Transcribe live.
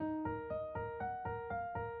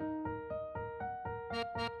Hi,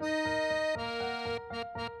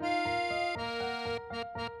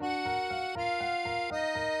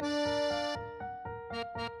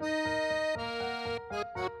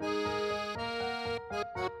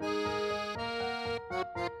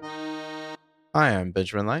 I'm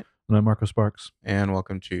Benjamin Light, And I'm Marco Sparks. and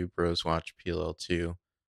welcome to Bros Watch PLL2.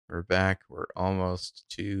 We're back. We're almost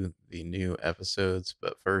to the new episodes,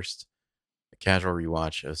 but first, a casual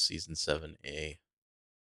rewatch of Season 7A.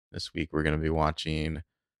 This week, we're going to be watching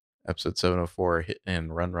Episode 704, Hit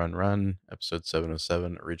and Run, Run, Run, Episode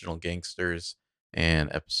 707, Original Gangsters, and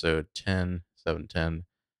Episode 710,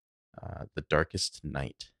 The Darkest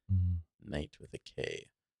Night. Night with a K.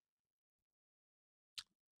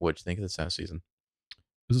 What'd you think of this half season?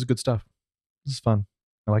 This is good stuff. This is fun.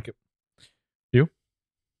 I like it. You?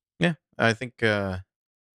 Yeah, I think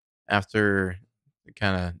after the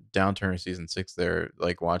kind of downturn of season 6 there,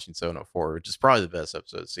 like watching 704, which is probably the best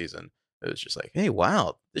episode of the season, it was just like, hey,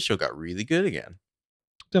 wow, this show got really good again.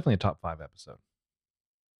 Definitely a top 5 episode.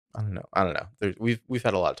 I don't know. We've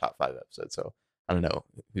had a lot of top 5 episodes, so I don't know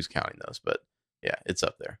who's counting those, but yeah, it's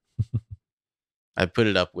up there. I put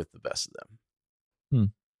it up with the best of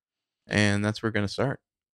them. And that's where we're going to start.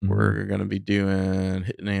 We're going to be doing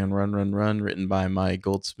Hit and Run, Run, Run, written by Mike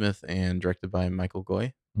Goldsmith and directed by Michael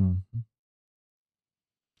Goy.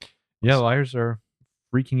 Yeah, liars are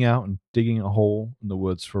freaking out and digging a hole in the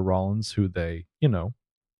woods for Rollins, who they,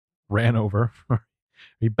 ran over.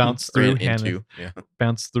 He bounced through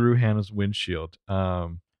bounced through Hannah's windshield.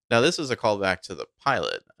 Now, this is a callback to the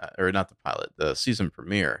pilot, or not the pilot, the season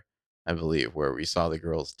premiere, I believe, where we saw the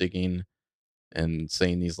girls digging and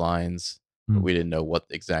saying these lines, but we didn't know what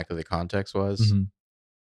exactly the context was.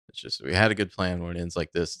 It's just, we had a good plan when it ends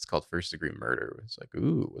like this. It's called First Degree Murder. It's like,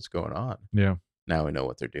 ooh, what's going on? Yeah. Now we know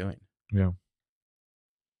what they're doing. Yeah.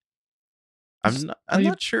 I'm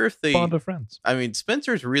not sure if they bond of friends. I mean,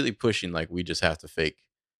 Spencer's really pushing like we just have to fake.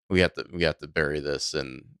 We have to bury this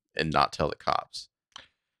and not tell the cops.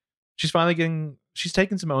 She's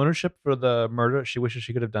taking some ownership for the murder she wishes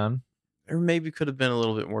she could have done. There maybe could have been a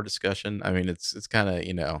little bit more discussion. I mean, it's kind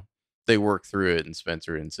of, they work through it and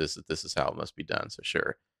Spencer insists that this is how it must be done. So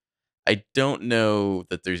sure. I don't know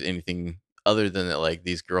that there's anything other than that, like,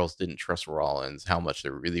 these girls didn't trust Rollins, how much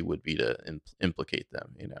there really would be to implicate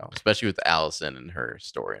them, especially with Allison and her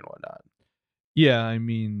story and whatnot. Yeah, I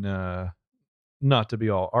mean, not to be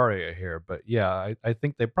all Arya here, but yeah, I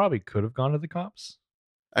think they probably could have gone to the cops.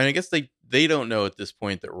 I mean, I guess they don't know at this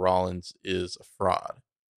point that Rollins is a fraud.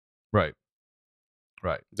 Right.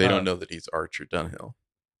 They don't know that he's Archer Dunhill.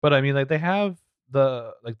 But I mean, like, they have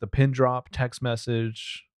the pin drop text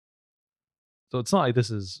message, so it's not like this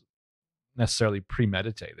is necessarily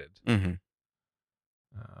premeditated.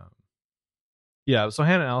 Yeah, so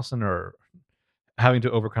Hannah and Allison are having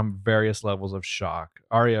to overcome various levels of shock.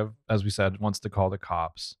 Arya, as we said, wants to call the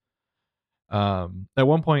cops. At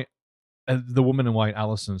one point, the woman in white,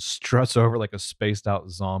 Allison, struts over like a spaced out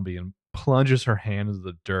zombie and plunges her hand into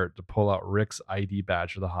the dirt to pull out Rick's ID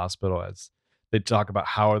badge for the hospital as they talk about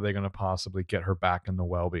how are they going to possibly get her back in the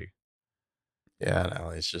Welby. Yeah, no,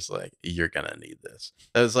 it's just like, you're gonna need this.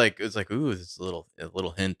 It was like, ooh, this a little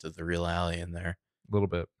hint of the real Allie in there. A little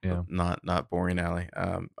bit, yeah. Not boring Allie.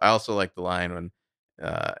 I also like the line when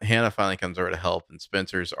Hannah finally comes over to help, and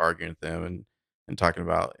Spencer's arguing with them and talking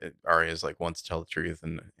about it. Arya's like, wants to tell the truth,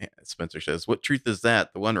 and Spencer says, "What truth is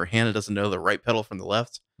that? The one where Hannah doesn't know the right pedal from the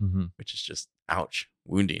left?" Which is just, ouch,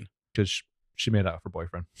 wounding. Because she made out with her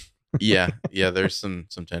boyfriend. yeah, there's some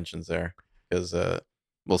tensions there because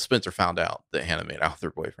Spencer found out that Hannah made out with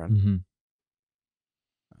her boyfriend.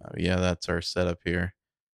 Yeah, that's our setup here,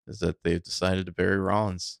 is that they've decided to bury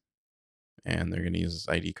Rollins, and they're going to use his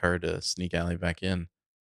ID card to sneak Allie back in.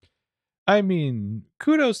 I mean,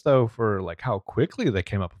 kudos though for like how quickly they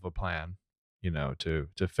came up with a plan, to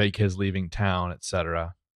fake his leaving town,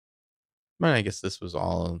 etc. I guess this was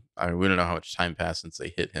all. I mean, we don't know how much time passed since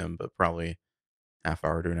they hit him, but probably half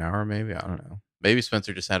hour to an hour, maybe. I don't know. Maybe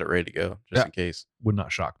Spencer just had it ready to go, just in case. Would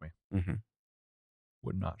not shock me.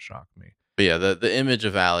 Would not shock me. But yeah, the image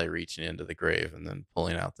of Allie reaching into the grave and then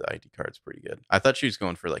pulling out the ID card's pretty good. I thought she was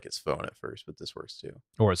going for like his phone at first, but this works too.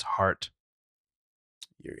 Or his heart.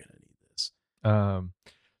 You're gonna need this.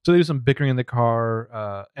 So they do some bickering in the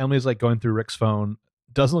car. Emily's like going through Rick's phone.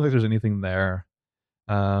 Doesn't look like there's anything there.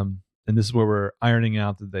 And this is where we're ironing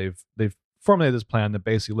out that they've formulated this plan that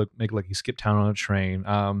basically make like he skipped town on a train.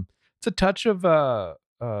 It's a touch of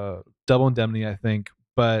Double Indemnity, I think,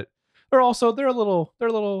 but they're a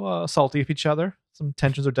little salty with each other. Some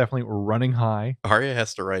tensions are definitely running high. Arya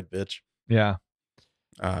has to ride bitch. Yeah.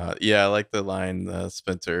 Yeah, I like the line,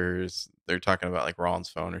 they're talking about like Ron's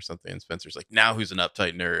phone or something, and Spencer's like, now who's an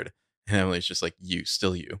uptight nerd? And Emily's just like, you,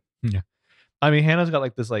 still you. Yeah. I mean, Hannah's got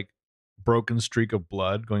like this like broken streak of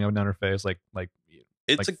blood going up and down her face, It's like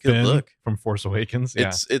a good Finn look. from Force Awakens.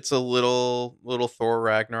 Yeah. It's a little Thor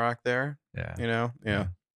Ragnarok there. Yeah. Yeah. Yeah.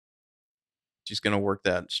 She's gonna work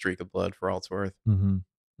that streak of blood for all it's worth. Mm-hmm.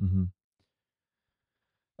 Mm-hmm.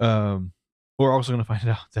 We're also going to find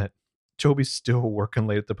out that Toby's still working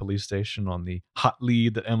late at the police station on the hot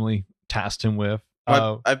lead that Emily tasked him with.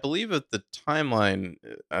 I believe at the timeline,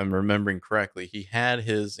 I'm remembering correctly, he had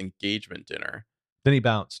his engagement dinner, Then he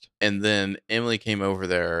bounced. and then Emily came over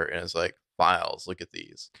there and was like, "Files, look at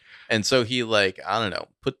these." And so he, like, I don't know,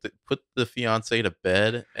 put the fiance to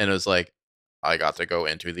bed, and it was like, I got to go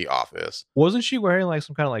into the office. Wasn't she wearing like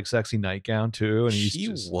some kind of like sexy nightgown too? And She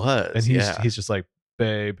was, and yeah. he's just like,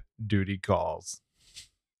 babe, duty calls.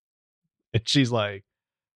 And she's like,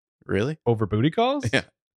 Really? over booty calls?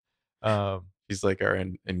 Yeah. He's like, our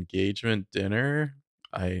engagement dinner.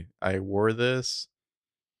 I wore this.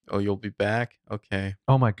 Oh, you'll be back? Okay.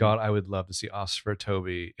 Oh my god, I would love to see Oscar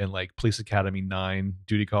Toby in like Police Academy 9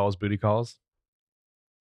 duty calls, booty calls.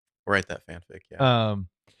 Write that fanfic, yeah.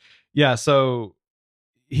 Yeah, so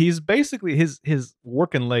he's basically his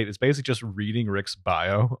working late is basically just reading Rick's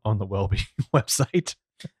bio on the Wellbeing website.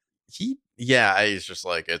 He's just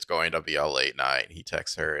like, it's going to be a late night. He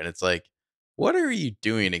texts her, and it's like, what are you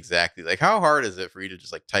doing exactly? Like, how hard is it for you to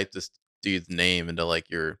just like type this dude's name into like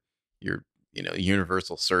your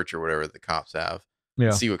universal search or whatever the cops have,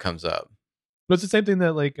 and see what comes up? But it's the same thing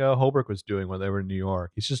that like Holbrook was doing when they were in New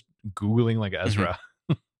York. He's just Googling like Ezra.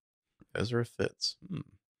 Ezra Fitz. Yeah,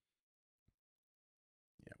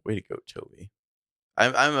 way to go, Toby.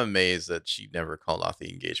 I'm amazed that she never called off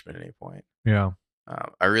the engagement at any point. Yeah.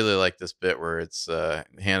 I really like this bit where it's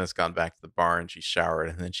Hannah's gone back to the bar and she showered,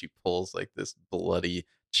 and then she pulls like this bloody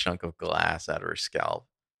chunk of glass out of her scalp.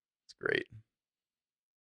 It's great.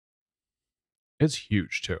 It's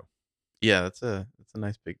huge too. Yeah, that's a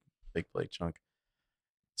nice big blade chunk.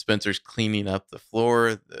 Spencer's cleaning up the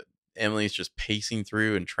floor. Emily's just pacing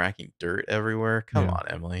through and tracking dirt everywhere. Come on,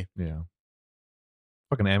 Emily. Yeah.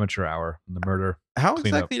 Fucking amateur hour in the murder. How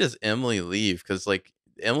exactly does Emily leave? Because like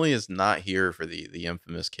Emily is not here for the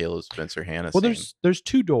infamous Caleb Spencer Hannah scene. There's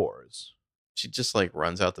 2 doors. She just like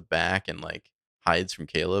runs out the back and like hides from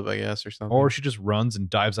Caleb, I guess, or something. Or she just runs and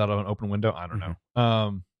dives out of an open window. I don't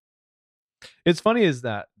know. It's funny is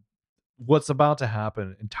that what's about to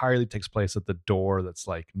happen entirely takes place at the door that's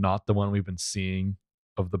like not the one we've been seeing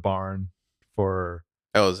of the barn for.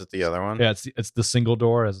 Oh, is it the other one? Yeah, it's the single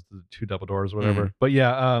door as the 2 double doors or whatever. But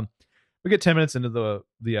yeah, we get 10 minutes into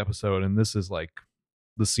the episode, and this is like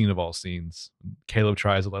the scene of all scenes. Caleb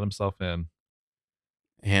tries to let himself in.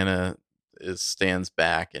 Hannah stands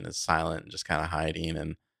back and is silent and just kind of hiding,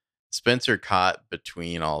 and Spencer, caught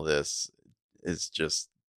between all this, is just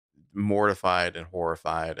mortified and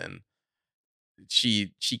horrified, and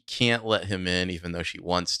she can't let him in even though she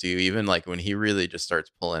wants to. Even like when he really just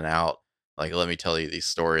starts pulling out, like, let me tell you these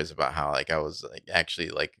stories about how like I was like actually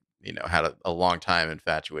like had a long time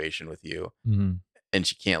infatuation with you. And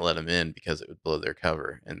she can't let him in because it would blow their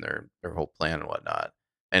cover and their whole plan and whatnot.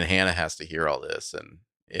 And Hannah has to hear all this, and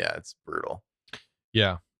yeah, it's brutal.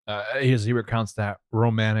 Yeah. He recounts that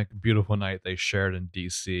romantic, beautiful night they shared in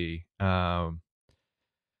DC.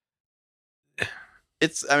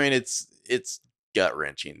 It's gut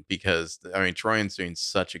wrenching because Troyan's doing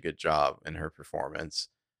such a good job in her performance,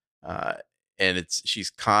 and she's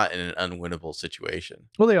caught in an unwinnable situation.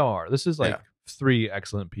 Well, they are. This is like 3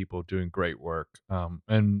 excellent people doing great work.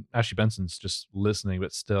 And Ashley Benson's just listening,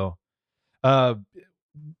 but still,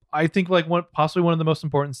 I think like possibly one of the most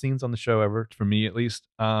important scenes on the show ever, for me at least.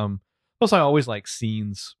 Plus, I always like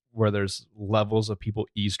scenes where there's levels of people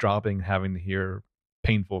eavesdropping, having to hear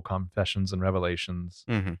painful confessions and revelations.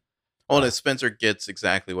 Well, and Spencer gets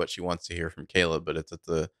exactly what she wants to hear from Caleb, but it's at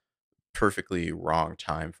the perfectly wrong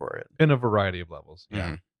time for it in a variety of levels.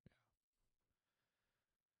 Yeah.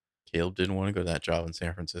 Caleb didn't want to go to that job in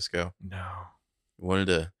San Francisco. No. He wanted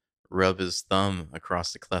to rub his thumb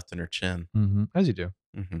across the cleft in her chin. As you do.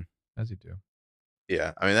 As you do.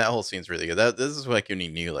 Yeah, that whole scene's really good. This is like when you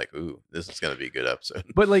knew, like, ooh, this is gonna be a good episode.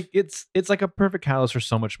 But like, it's like a perfect catalyst for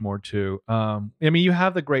so much more too. You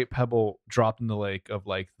have the great pebble dropped in the lake of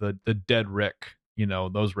like the dead Rick,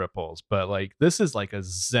 those ripples. But like, this is like a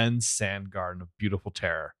Zen sand garden of beautiful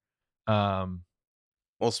terror. Well,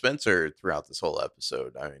 Spencer throughout this whole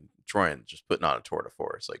episode, Troyan just putting on a tour de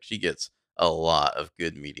force. Like, she gets a lot of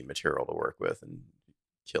good meaty material to work with and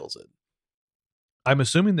kills it. I'm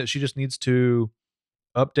assuming that she just needs to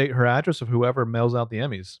update her address of whoever mails out the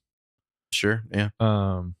Emmys. Sure, yeah.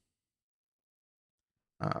 Um,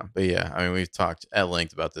 But yeah, I mean, we've talked at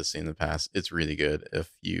length about this scene in the past. It's really good.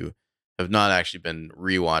 If you have not actually been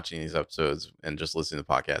rewatching these episodes and just listening to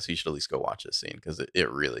the podcast, you should at least go watch this scene because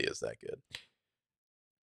it really is that good.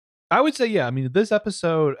 I would say, yeah. I mean, this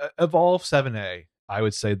episode of all of 7A, I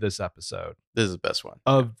would say this episode This is the best one.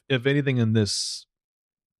 of if anything in this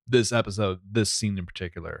episode, this scene in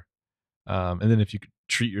particular. And then if you could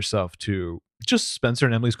treat yourself to just Spencer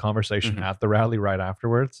and Emily's conversation Mhm. at the rally right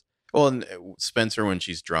afterwards. Well, and Spencer when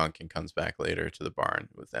she's drunk and comes back later to the barn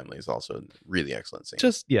with Emily is also a really excellent scene.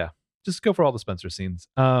 Just go for all the Spencer scenes.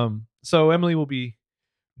 So Emily will be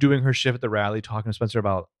doing her shift at the rally, talking to Spencer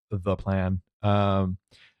about the plan.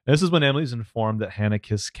 This is when Emily's informed that Hannah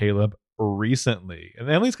kissed Caleb recently, and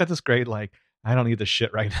Emily's got this great like, I don't need this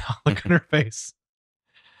shit right now look on her face.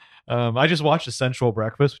 I just watched a sensual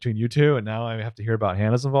breakfast between you two, and now I have to hear about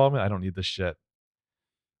Hannah's involvement. I don't need this shit.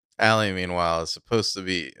 Allie, meanwhile, is supposed to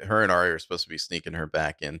be her and Ari are supposed to be sneaking her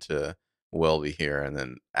back into Welby here, and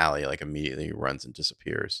then Allie like immediately runs and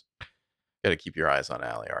disappears. Got to keep your eyes on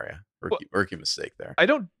Allie, Arya. Rookie mistake there. I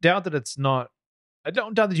don't doubt that it's not. I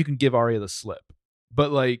don't doubt that you can give Arya the slip,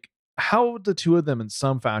 but like how the two of them in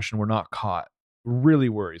some fashion were not caught really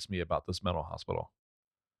worries me about this mental hospital.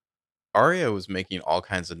 Arya was making all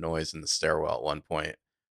kinds of noise in the stairwell at one point,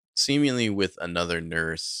 seemingly with another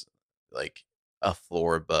nurse, like a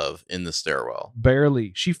floor above in the stairwell.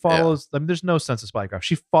 Barely. She follows. I mean, there's no sense of spycraft.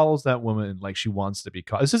 She follows that woman like she wants to be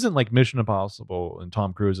caught. This isn't like Mission Impossible and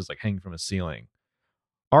Tom Cruise is like hanging from a ceiling.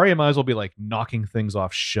 Arya might as well be like knocking things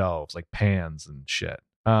off shelves, like pans and shit.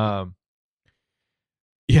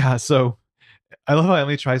 Yeah. So I love how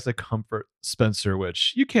Emily tries to comfort Spencer,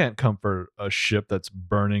 which you can't comfort a ship that's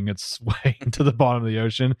burning its way into the bottom of the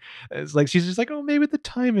ocean. It's like she's just like, oh, maybe the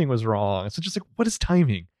timing was wrong. So just like, what is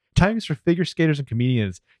timing? Timing's for figure skaters and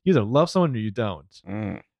comedians. You either love someone or you don't.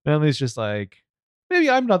 And Emily's just like, maybe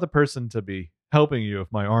I'm not the person to be helping you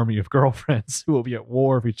with my army of girlfriends who will be at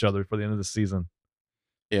war with each other for the end of the season.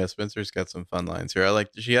 Yeah, Spencer's got some fun lines here. I like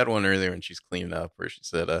she had one earlier when she's cleaning up where she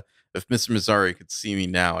said, if Mr. Mazzari could see me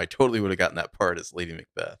now, I totally would have gotten that part as Lady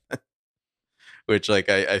Macbeth. Which like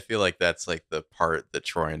I feel like that's like the part that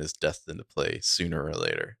Troyan is destined to play sooner or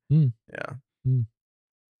later. Yeah.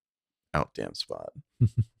 Out damn spot.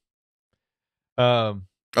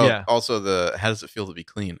 Yeah. Also how does it feel to be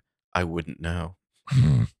clean? I wouldn't know.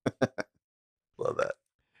 Love that.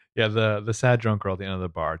 Yeah, the sad drunk girl at the end of the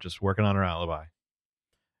bar just working on her alibi.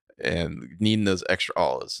 And needing those extra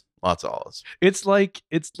olives. Lots of olives. It's like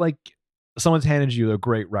someone's handed you a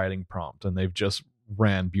great writing prompt and they've just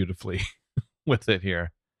ran beautifully with it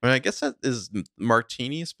here. I mean, I guess that is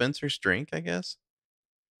martini Spencer's drink, I guess.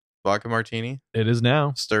 Vodka martini. It is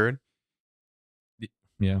now. Stirred.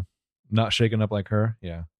 Yeah. Not shaken up like her.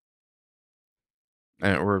 Yeah.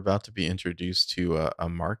 And we're about to be introduced to a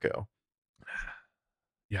Marco.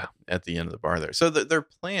 Yeah. At the end of the bar there. So their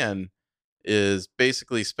plan is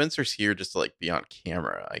basically Spencer's here just to like be on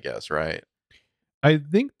camera, I guess, right? I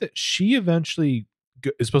think that she eventually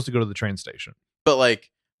is supposed to go to the train station. But like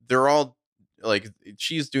they're all like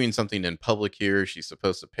she's doing something in public here. She's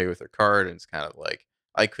supposed to pay with her card, and it's kind of like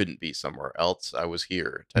I couldn't be somewhere else. I was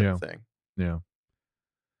here type of thing. Yeah.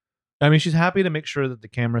 I mean, she's happy to make sure that the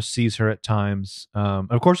camera sees her at times.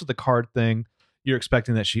 Of course, with the card thing, you're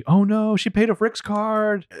expecting that she paid off Rick's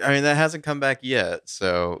card. I mean, that hasn't come back yet.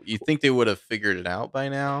 So you think they would have figured it out by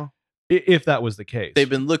now? If that was the case. They've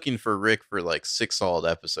been looking for Rick for like 6 solid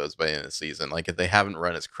episodes by the end of the season. Like if they haven't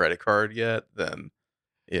run his credit card yet, then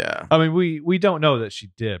yeah. I mean, we don't know that she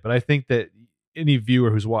did, but I think that any viewer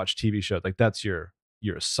who's watched TV shows, like that's your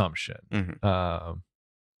assumption. Mm-hmm.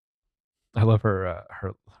 I love her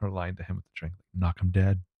line to him with the drink, knock him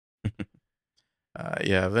dead.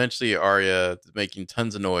 Yeah, eventually Arya, making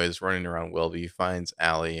tons of noise, running around Welby, finds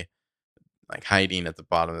Allie like hiding at the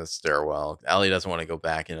bottom of the stairwell. Allie doesn't want to go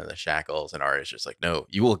back into the shackles, and Arya's just like, no,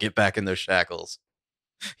 you will get back in those shackles.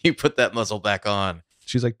 You put that muzzle back on.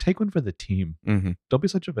 She's like, take one for the team. Mm-hmm. Don't be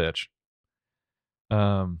such a bitch.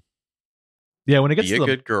 Yeah, when it gets be to a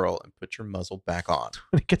good girl and put your muzzle back on.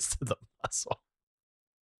 When it gets to the muzzle,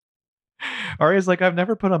 Arya's like, I've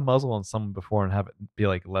never put a muzzle on someone before and have it be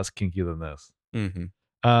like less kinky than this. Mm-hmm.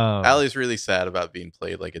 Allie's really sad about being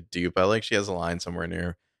played like a dupe. I like she has a line somewhere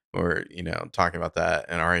near or talking about that,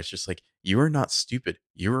 and Arya's just like, you are not stupid,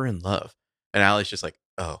 you are in love. And Allie's just like,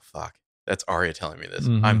 oh fuck, that's Arya telling me this.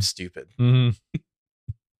 Mm-hmm. I'm stupid.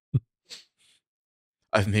 Mm-hmm.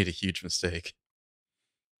 I've made a huge mistake.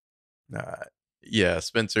 Yeah,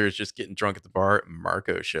 Spencer is just getting drunk at the bar.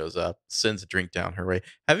 Marco shows up, sends a drink down her way.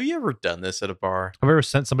 Have you ever done this at a bar? Have I ever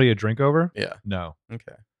sent somebody a drink over? Yeah. No.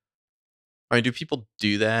 Okay. I mean, do people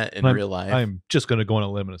do that in And real life? I'm just going to go on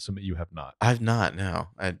a limb and assume that you have not. I've not. No.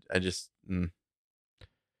 I just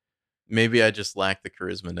maybe I just lack the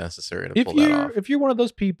charisma necessary to pull that off. If you're one of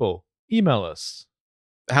those people, email us.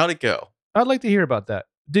 How'd it go? I'd like to hear about that.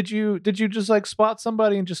 Did you just like spot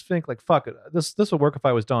somebody and just think like, fuck it, this will work if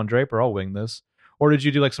I was Don Draper, I'll wing this? Or did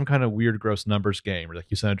you do like some kind of weird gross numbers game where like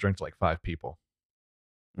you sent a drink to like 5 people?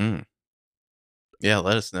 Yeah,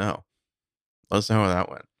 let us know. Let us know how that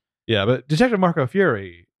went. Yeah, but Detective Marco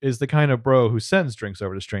Fury is the kind of bro who sends drinks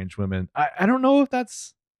over to strange women. I don't know if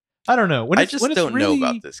that's, I don't know. I just don't know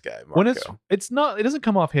about this guy, Marco. When it's not, it doesn't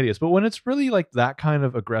come off hideous, but when it's really like that kind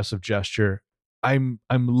of aggressive gesture, I'm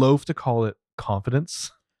loath to call it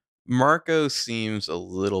confidence. Marco seems a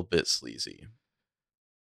little bit sleazy.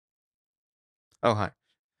 Oh, hi.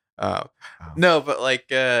 No, but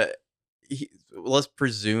like, let's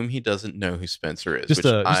presume he doesn't know who Spencer is. Just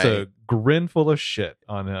a grin full of shit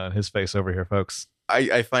on his face over here, folks.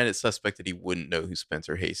 I find it suspect that he wouldn't know who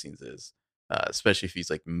Spencer Hastings is, especially if he's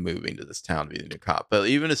like moving to this town to be the new cop. But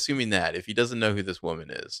even assuming that, if he doesn't know who this woman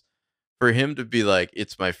is, for him to be like,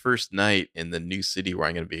 it's my first night in the new city where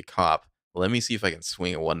I'm going to be a cop. Let me see if I can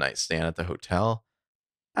swing a one night stand at the hotel.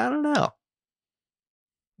 I don't know.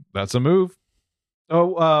 That's a move.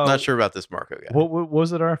 Oh, not sure about this Marco guy. What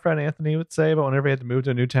was it our friend Anthony would say about whenever he had to move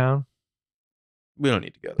to a new town? We don't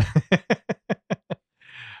need to go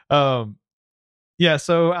there. Yeah,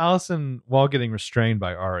 so Allison, while getting restrained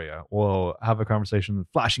by Arya, will have a conversation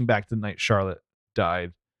flashing back to the night Charlotte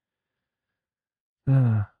died.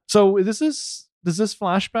 So does this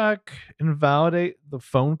flashback invalidate the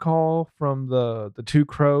phone call from the two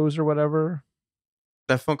crows or whatever?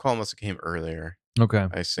 That phone call must have came earlier. Okay.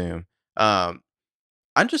 I assume.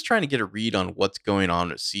 I'm just trying to get a read on what's going on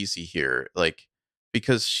with Cece here, like,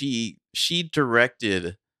 because she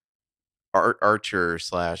directed Archer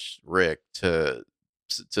 / Rick to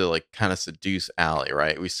like kind of seduce Allie,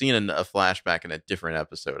 right? We've seen a flashback in a different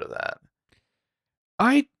episode of that.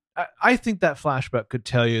 I think that flashback could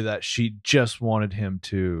tell you that she just wanted him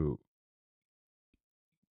to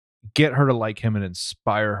get her to like him and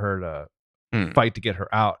inspire her to fight to get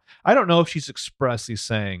her out. I don't know if she's expressly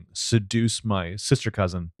saying seduce my sister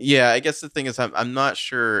cousin. Yeah, I guess the thing is I'm not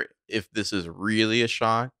sure if this is really a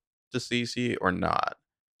shock to Cece or not.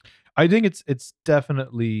 I think it's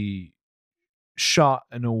definitely shot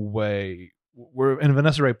in a way where, and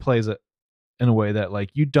Vanessa Ray plays it in a way that like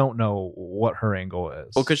you don't know what her angle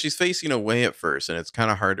is. Well, because she's facing away at first, and it's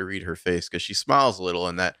kind of hard to read her face because she smiles a little,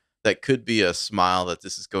 and that could be a smile that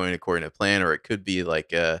this is going according to plan, or it could be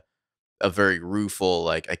like a very rueful,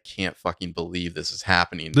 like, I can't fucking believe this is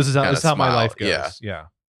happening. This is how my life goes. Yeah.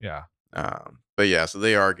 But yeah, so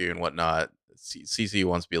they argue and whatnot. Cece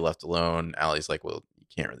wants to be left alone. Allie's like, well, you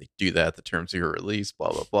can't really do that. The terms of your release,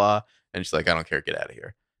 blah, blah, blah. And she's like, I don't care. Get out of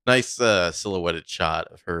here. Nice silhouetted shot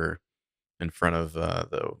of her in front of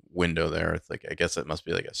the window there. It's like, I guess it must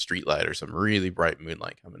be like a street light or some really bright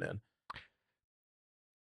moonlight coming in.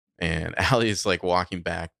 And Allie's like walking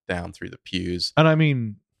back down through the pews. And I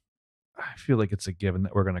mean, I feel like it's a given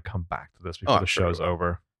that we're going to come back to this before the show's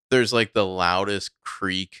over. There's like the loudest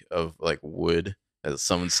creak of like wood as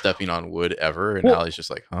someone's stepping on wood ever. And Allie's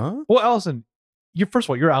just like, huh? Well, Allison, first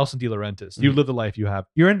of all, you're Allison DeLaurentis. You live the life you have.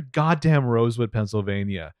 You're in goddamn Rosewood,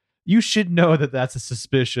 Pennsylvania. You should know that that's a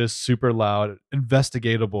suspicious, super loud,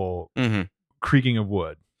 investigatable creaking of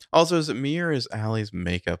wood. Also, is it me or is Allie's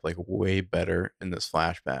makeup like way better in this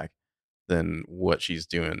flashback than what she's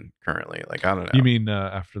doing currently? Like, I don't know. You mean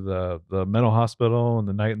after the mental hospital and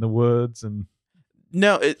the night in the woods? And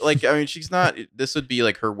no, I mean, she's not. This would be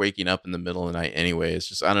like her waking up in the middle of the night anyway. It's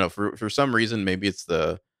just, I don't know, for some reason, maybe it's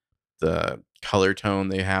the color tone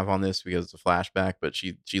they have on this because it's a flashback, but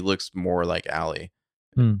she looks more like Allie.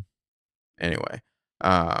 Anyway,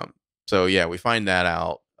 so yeah, we find that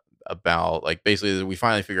out about, like, basically we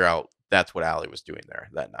finally figure out that's what Allie was doing there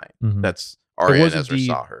that night. That's Arya and Ezra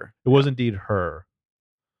saw her. It was indeed her.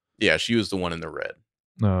 Yeah, she was the one in the red.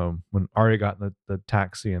 When Arya got in the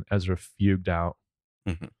taxi and Ezra fugued out.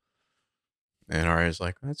 And Arya's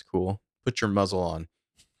like, that's cool. Put your muzzle on.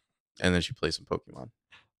 And then she plays some Pokemon.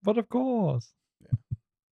 But of course. Yeah.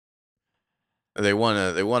 They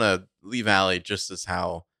wanna leave Allie just as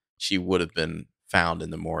how she would have been found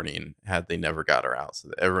in the morning had they never got her out, so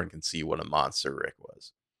that everyone can see what a monster Rick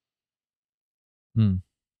was. And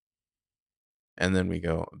then we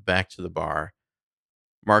go back to the bar.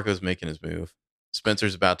 Marco's making his move.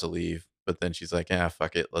 Spencer's about to leave, but then she's like,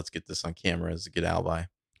 fuck it. Let's get this on camera as a good alibi.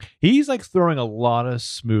 He's like throwing a lot of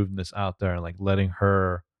smoothness out there and like letting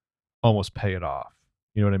her almost pay it off.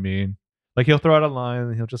 You know what I mean? Like he'll throw out a line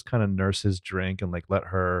and he'll just kind of nurse his drink and like let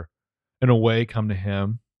her, in a way, come to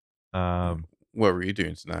him. Um, What were you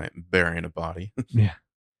doing tonight? Burying a body. yeah,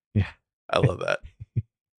 yeah. I love that.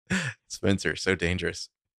 Spencer, so dangerous.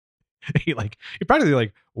 He practically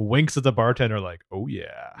like winks at the bartender, like, "Oh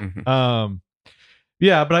yeah." Mhm.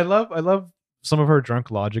 Yeah, but I love some of her drunk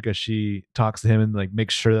logic as she talks to him and like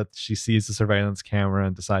makes sure that she sees the surveillance camera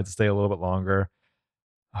and decides to stay a little bit longer.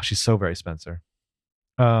 Oh, she's so very Spencer.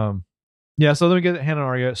 Um, yeah, so then we get Hannah and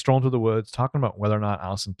Arya strolling through the woods, talking about whether or not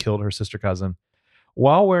Allison killed her sister cousin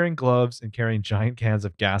while wearing gloves and carrying giant cans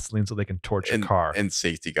of gasoline so they can torch a And car. and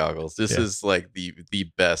safety goggles. This Yeah. is like the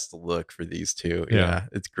best look for these two. Yeah. Yeah,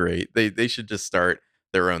 it's great. They should just start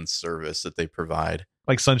their own service that they provide,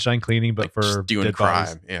 Like sunshine cleaning, but like for just doing dead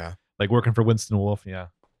bodies. crime. Yeah, Like working for Winston Wolfe. Yeah.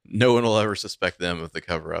 no one will ever suspect them of the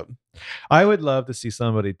cover up. I would love to see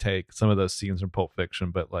somebody take some of those scenes from Pulp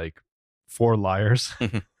Fiction, but like four liars.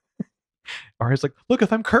 Arya's like, look,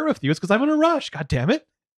 if I'm curt with you, it's because I'm in a rush. God damn it.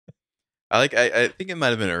 I think it might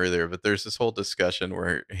have been earlier, but there's this whole discussion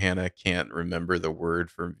where Hannah can't remember the word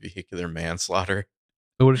for vehicular manslaughter.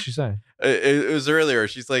 What did she say? It was earlier.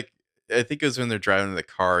 She's like, I think it was when they're driving in the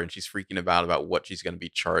car and she's freaking about what she's going to be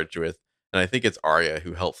charged with. And I think it's Arya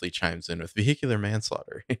who helpfully chimes in with vehicular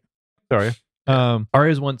manslaughter. Sorry. Yeah.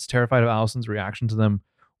 Arya's once terrified of Allison's reaction to them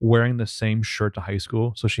wearing the same shirt to high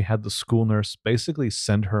school. So she had the school nurse basically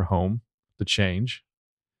send her home to change.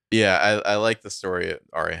 Yeah, I like the story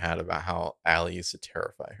Arya had about how Allie used to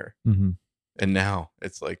terrify her. Mm-hmm. And now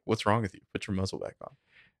it's like, what's wrong with you? Put your muzzle back on.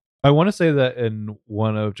 I want to say that in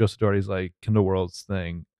one of Joseph Doherty's like Kindle Worlds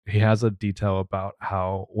thing, he has a detail about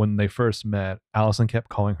how when they first met, Allison kept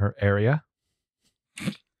calling her Arya.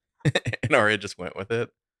 And Arya just went with it.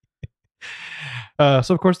 So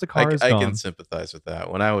of course the car is I gone. can sympathize with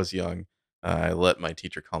that. When I was young, I let my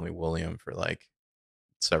teacher call me William for like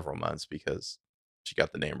several months because she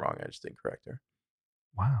got the name wrong. I just didn't correct her.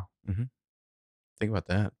 Wow. Think about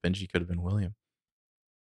that. Benji could have been William.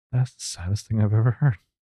 That's the saddest thing I've ever heard.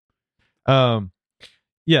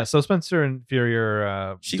 Yeah, so Spencer and Fury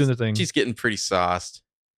are doing the thing. She's getting pretty sauced.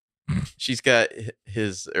 She's got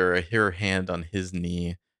her hand on his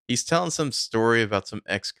knee. He's telling some story about some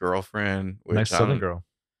ex-girlfriend. Which Nice Southern girl.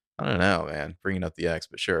 I don't know, man. Bringing up the ex,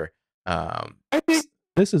 but sure.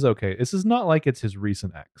 This is okay. This is not like it's his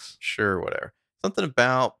recent ex. Sure, whatever. Something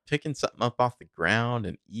about picking something up off the ground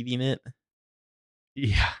and eating it.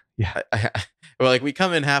 Yeah. Well, like we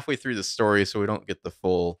come in halfway through the story, so we don't get the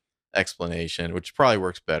full explanation, which probably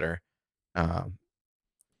works better.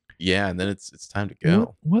 Yeah, and then it's time to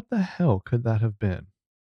go. What the hell could that have been?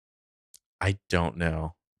 I don't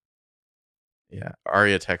know. Yeah,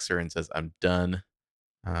 Arya texts her and says, "I'm done."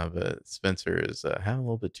 But Spencer is having a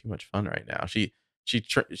little bit too much fun right now. She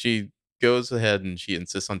goes ahead and she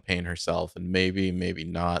insists on paying herself, and maybe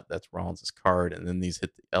not. That's Rollins' card, and then these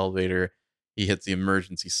hit the elevator. He hits the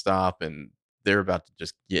emergency stop, and they're about to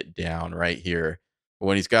just get down right here. But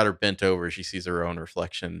when he's got her bent over, she sees her own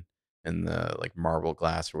reflection in the like marble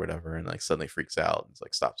glass or whatever, and like suddenly freaks out. It's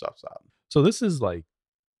like stop. So this is like,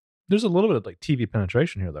 there's a little bit of like TV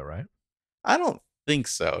penetration here, though, right? I don't think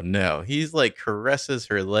so. No, he's like caresses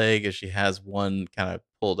her leg as she has one kind of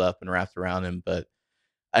pulled up and wrapped around him, but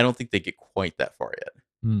I don't think they get quite that far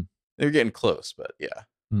yet. They're getting close, but yeah.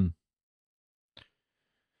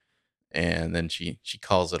 And then she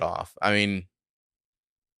calls it off. I mean,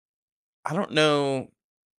 I don't know.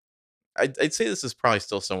 I'd say this is probably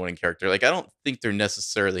still someone in character. Like, I don't think they're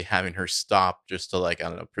necessarily having her stop just to like, I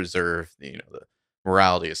don't know, preserve the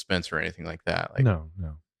morality of Spencer or anything like that. Like, No.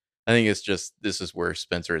 I think it's just this is where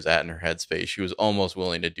Spencer is at in her headspace. She was almost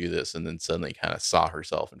willing to do this, and then suddenly kind of saw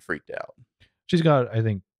herself and freaked out. She's got, I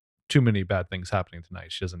think, too many bad things happening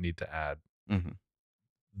tonight. She doesn't need to add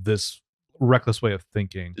this reckless way of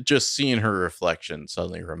thinking. Just seeing her reflection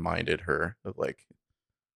suddenly reminded her of like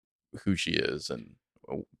who she is, and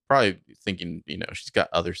probably thinking, she's got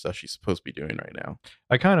other stuff she's supposed to be doing right now.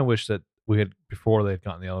 I kind of wish that we had, before they'd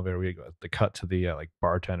gotten in the elevator, we had got the cut to the like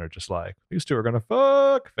bartender, just like, these two are gonna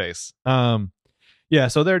fuck face. Yeah,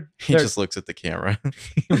 so he just looks at the camera.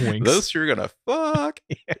 Winks. Those two are gonna fuck.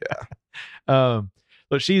 Yeah.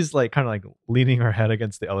 But she's like kind of like leaning her head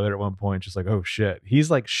against the elevator at one point, just like, oh shit.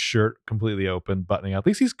 He's like shirt completely open, buttoning up. At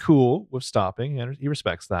least he's cool with stopping, and he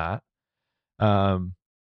respects that.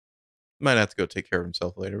 Might have to go take care of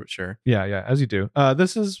himself later, but sure. Yeah, as you do.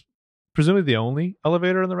 This is presumably the only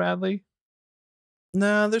elevator in the Radley.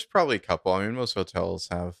 No, there's probably a couple. I mean, most hotels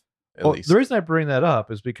have at least. The reason I bring that up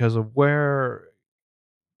is because of where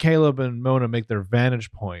Caleb and Mona make their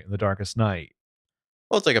vantage point in the darkest night.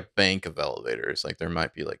 Well, it's like a bank of elevators. Like there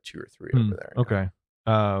might be like 2 or 3 over there. Okay.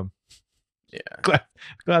 Yeah.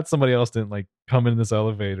 Glad somebody else didn't like come in this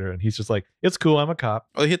elevator, and he's just like, it's cool, I'm a cop.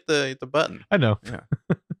 Well, hit the button. I know. Yeah.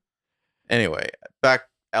 Anyway, back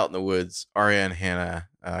out in the woods, Arya and Hannah,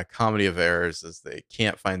 comedy of errors as they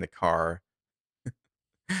can't find the car.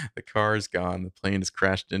 The car is gone. The plane has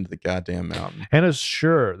crashed into the goddamn mountain. Hannah's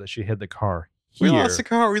sure that she hid the car We here lost the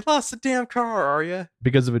car. We lost the damn car, Arya.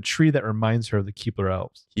 because of a tree that reminds her of the Keebler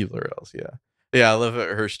Elves. Keebler Elves, yeah. Yeah, I love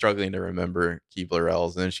her struggling to remember Keebler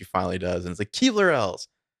Elves, and then she finally does, and it's like, Keebler Elves.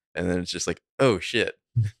 And then it's just like, oh, shit.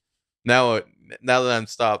 Now that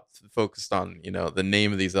I'm focused on, the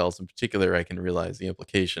name of these elves in particular, I can realize the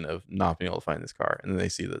implication of not being able to find this car. And then they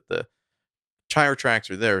see that the tire tracks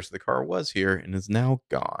are there, so the car was here and is now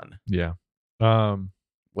gone. Yeah.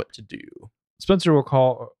 What to do? Spencer will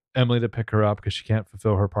call Emily to pick her up because she can't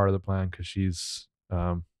fulfill her part of the plan because she's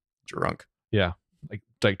drunk. Yeah,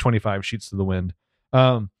 like 25 sheets to the wind.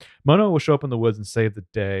 Mona will show up in the woods and save the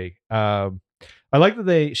day. I like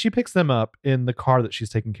that she picks them up in the car that she's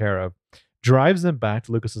taking care of, drives them back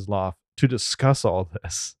to Lucas's loft to discuss all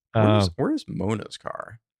this. Where's Mona's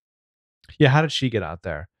car? Yeah, how did she get out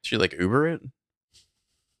there? She like Uber it?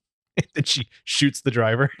 And she shoots the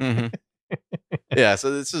driver. Mm-hmm. Yeah,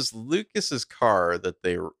 so this is Lucas's car that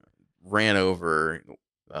they ran over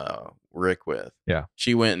Rick with. Yeah.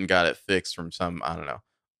 She went and got it fixed from some, I don't know,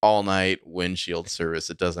 all-night windshield service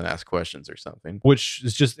that doesn't ask questions or something. Which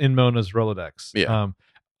is just in Mona's Rolodex. Yeah.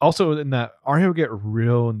 Also, in that, Arya will get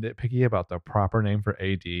real nitpicky about the proper name for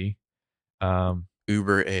AD.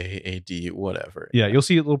 Uber AD, whatever. Yeah, you'll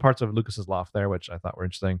see little parts of Lucas's loft there, which I thought were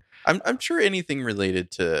interesting. I'm sure anything related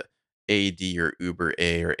to AD or Uber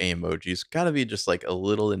A or A emojis got to be just like a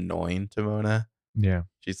little annoying to Mona. Yeah.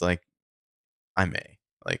 She's like, I'm A.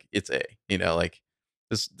 Like, it's A. Like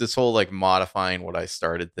this whole like modifying what I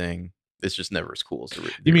started thing, it's just never as cool as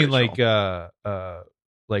the You mean original.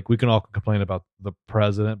 like we can all complain about the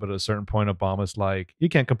president, but at a certain point, Obama's like, you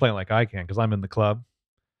can't complain like I can because I'm in the club.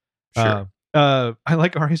 Sure. I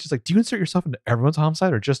like Arya's just like, do you insert yourself into everyone's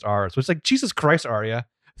homicide or just ours? Which is like, Jesus Christ, Arya,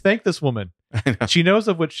 thank this woman. She knows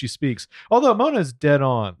of what she speaks. Although Mona's dead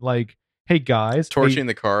on. Like, hey guys, torching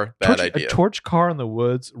the car, bad idea. A torch car in the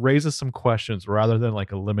woods raises some questions rather than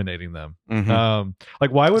like eliminating them. Mm-hmm.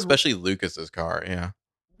 Like, why would especially Lucas's car?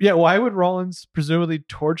 Yeah, why would Rollins presumably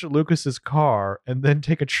torch Lucas's car and then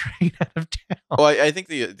take a train out of town? Well, I think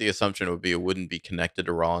the assumption would be it wouldn't be connected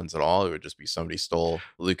to Rollins at all. It would just be somebody stole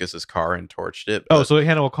Lucas's car and torched it. Oh, so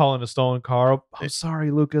Hannah will call in a stolen car. Oh, I'm sorry,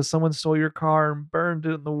 Lucas. Someone stole your car and burned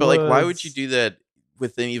it in the woods. But like, why would you do that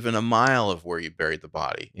within even a mile of where you buried the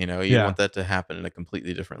body? You want that to happen in a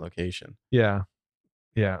completely different location. Yeah.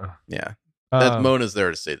 That Mona's there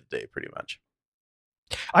to save the day, pretty much.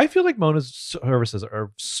 I feel like Mona's services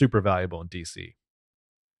are super valuable in DC.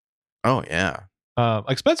 Oh yeah.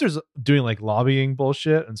 Like Spencer's doing like lobbying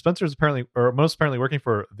bullshit, and Mona's apparently working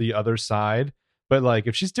for the other side. But like,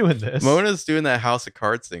 if she's doing this, Mona's doing that House of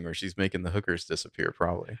Cards thing where she's making the hookers disappear.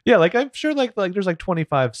 Probably. Yeah, like I'm sure like there's like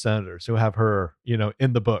 25 senators who have her,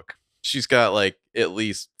 in the book. She's got like at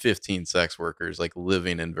least 15 sex workers like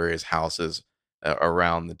living in various houses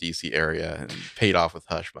around the DC area and paid off with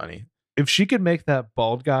hush money. If she could make that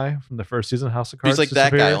bald guy from the first season of House of Cards, she's like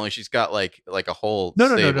disappear, that guy. Only she's got like a whole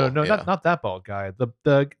no, yeah. not that bald guy.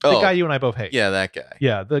 The guy you and I both hate. Yeah, that guy.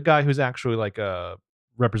 Yeah, the guy who's actually like a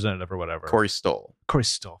representative or whatever. Corey Stoll.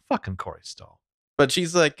 Fucking Corey Stoll. But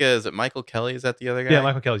she's like, is it Michael Kelly? Is that the other guy? Yeah,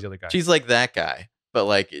 Michael Kelly's the other guy. She's like that guy, but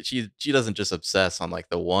like she doesn't just obsess on like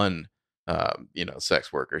the one,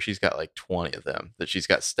 sex worker. She's got like 20 of them that she's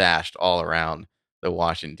got stashed all around the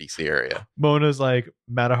Washington D.C. area. Mona's like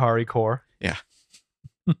Matahari core. Yeah.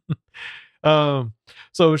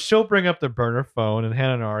 So she'll bring up the burner phone, and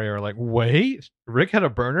Hannah and Arya are like, wait, Rick had a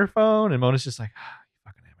burner phone? And Mona's just like, you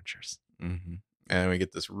fucking amateurs. Mm-hmm. And we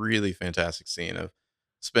get this really fantastic scene of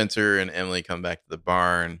Spencer and Emily come back to the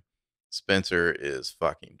barn. Spencer is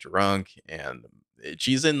fucking drunk, and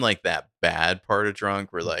she's in like that bad part of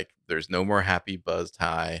drunk where like there's no more happy buzzed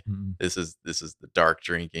high. Mm-hmm. This is the dark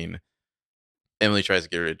drinking. Emily tries to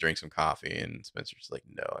get her to drink some coffee, and Spencer's like,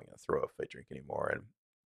 no, I'm going to throw up if I drink anymore. And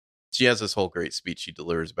she has this whole great speech she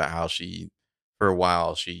delivers about how for a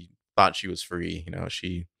while, she thought she was free.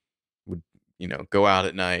 She would, go out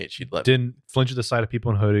at night. Didn't flinch at the sight of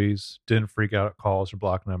people in hoodies, didn't freak out at calls or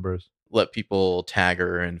block numbers. Let people tag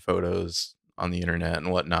her in photos on the internet and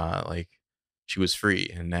whatnot. Like, she was free,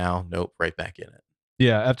 and now, nope, right back in it.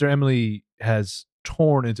 Yeah, after Emily has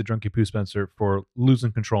torn into Drunky Poo Spencer for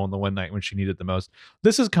losing control in the one night when she needed the most.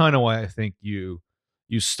 This is kind of why I think you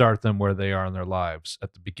you start them where they are in their lives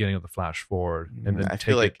at the beginning of the flash forward, and then I take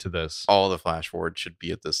feel like it to this. all the flash forward should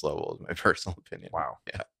be at this level, is my personal opinion. Wow.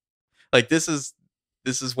 Yeah. Like this is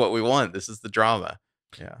what we want. This is the drama.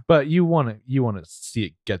 Yeah. But you want to see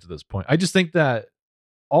it get to this point. I just think that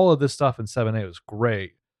all of this stuff in 7A was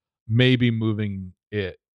great. Maybe moving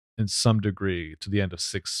it in some degree to the end of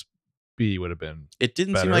 6B would have been. It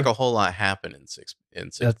didn't seem better. like a whole lot happened in 6B.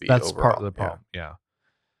 That's overall. part of the problem. Yeah.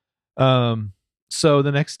 So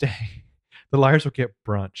the next day, the liars will get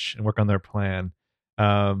brunch and work on their plan.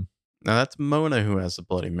 Now that's Mona who has the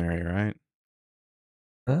Bloody Mary, right?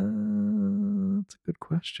 That's a good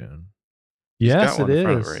question. She's Yes, got it one in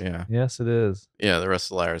front of is. her, yeah. Yes, it is. Yeah, the rest of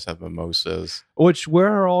the liars have mimosas. Which, where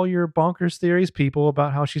are all your bonkers theories, people,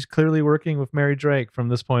 about how she's clearly working with Mary Drake from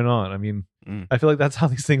this point on? I mean, I feel like that's how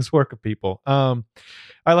these things work with people. I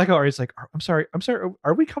like how Ari's like, I'm sorry.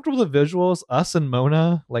 Are we comfortable with the visuals? Us and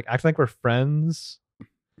Mona, like, acting like we're friends.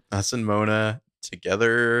 Us and Mona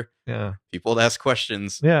together. Yeah. People to ask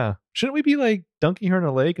questions. Yeah. Shouldn't we be like dunking her in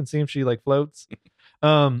a lake and seeing if she like floats?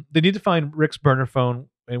 They need to find Rick's burner phone.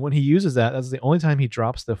 And when he uses that, that's the only time he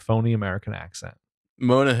drops the phony American accent.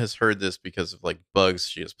 Mona has heard this because of like bugs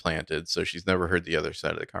she has planted, so she's never heard the other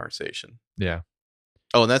side of the conversation. Yeah.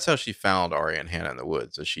 Oh, and that's how she found Arya and Hannah in the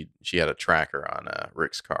woods. So she had a tracker on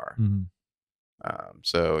Rick's car. Mm-hmm.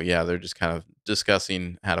 So yeah, they're just kind of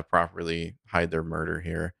discussing how to properly hide their murder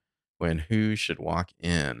here. When who should walk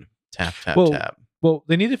in? Tap, tap, tap. Well,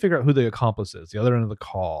 they need to figure out who the accomplice is, the other end of the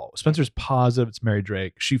call. Spencer's positive it's Mary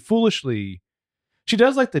Drake. She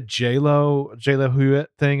does like the J-Lo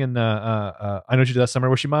Hewitt thing, and I know she did that somewhere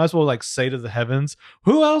where she might as well like say to the heavens,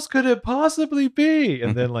 "Who else could it possibly be?"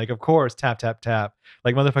 And then like, of course, tap tap tap,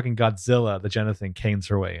 like motherfucking Godzilla. The Jenna thing canes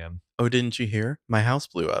her way in. Oh, didn't you hear? My house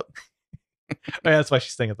blew up. Yeah, that's why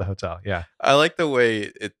she's staying at the hotel. Yeah, I like the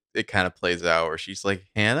way it kind of plays out where she's like,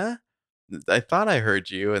 "Hannah, I thought I heard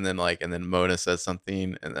you," and then Mona says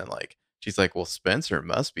something, and then like she's like, "Well, Spencer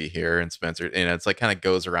must be here," and Spencer, it's like kind of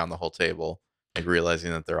goes around the whole table. Like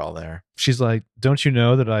realizing that they're all there. She's like, "Don't you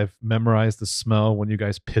know that I've memorized the smell when you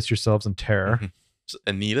guys piss yourselves in terror?"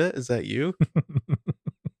 Anita, is that you?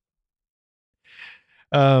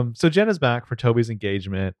 So Jenna's back for Toby's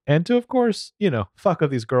engagement, and to, of course, fuck up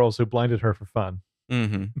these girls who blinded her for fun.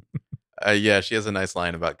 Mm-hmm. Yeah, she has a nice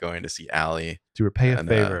line about going to see Allie to repay a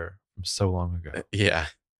favor from so long ago. Yeah.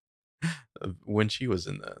 When she was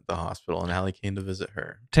in the hospital and Allie came to visit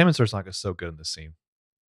her. Tammin Sursok is so good in this scene.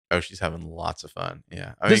 Oh, she's having lots of fun.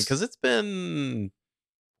 Yeah. I mean, because it's been,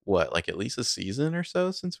 what, like at least a season or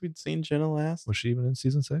so since we'd seen Jenna last? Was she even in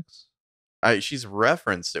season 6? She's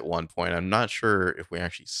referenced at one point. I'm not sure if we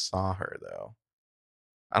actually saw her, though.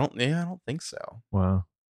 I don't think so. Wow.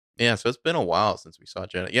 Yeah, so it's been a while since we saw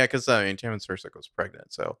Jenna. Yeah, because, Tammin Sursok was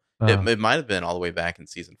pregnant, so it might have been all the way back in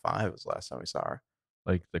season 5 was the last time we saw her.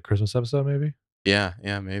 Like the Christmas episode, maybe? Yeah,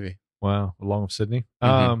 maybe. Wow, along with Sydney.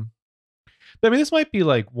 Mm-hmm. I mean, this might be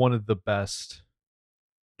like one of the best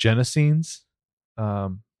Jenna scenes,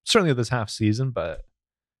 certainly of this half season, but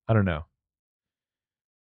I don't know.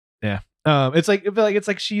 Yeah, it's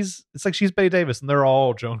like she's Bette Davis, and they're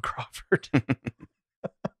all Joan Crawford.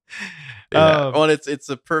 Yeah, well, it's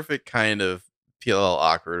a perfect kind of PLL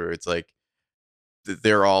awkward where it's like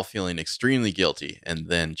they're all feeling extremely guilty, and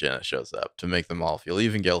then Jenna shows up to make them all feel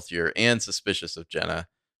even guiltier and suspicious of Jenna.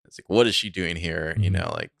 It's like, what is she doing here?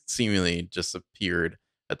 Mm-hmm. Like seemingly just appeared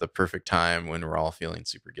at the perfect time when we're all feeling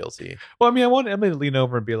super guilty. Well, I mean, I want Emily to lean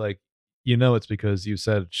over and be like, it's because you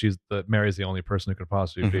said Mary's the only person who could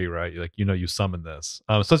possibly be, right? Like, you summoned this.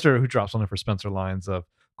 Spencer, who drops on it for Spencer lines of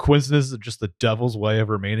coincidences are just the devil's way of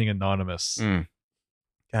remaining anonymous.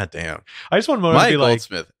 God damn. I just want Mona to be like,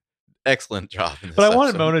 Goldsmith, excellent job in this but I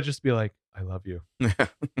wanted Mona just to be like, I love you.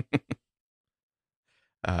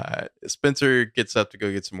 Spencer gets up to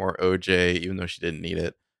go get some more OJ, even though she didn't need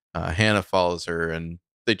it. Hannah follows her, and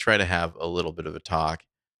they try to have a little bit of a talk.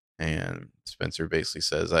 And Spencer basically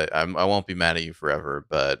says, I won't be mad at you forever,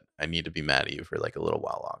 but I need to be mad at you for like a little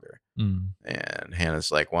while longer. And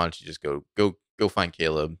Hannah's like, why don't you just go find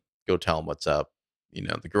Caleb, go tell him what's up.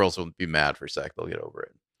 The girls will be mad for a sec, they'll get over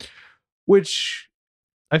it. Which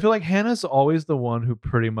I feel like Hannah's always the one who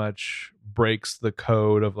pretty much breaks the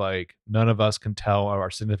code of like, none of us can tell our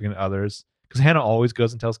significant others, because Hannah always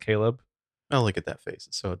goes and tells Caleb. Oh, look at that face.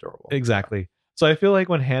 It's so adorable. Exactly. So I feel like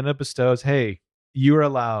when Hannah bestows, hey, you're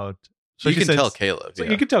allowed. So you can tell Caleb. So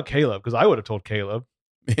you can tell Caleb, because I would have told Caleb.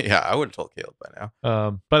 Yeah, I would have told Caleb by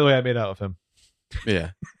now. By the way, I made out with him.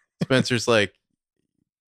 Yeah. Spencer's like,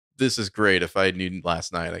 this is great. If I knew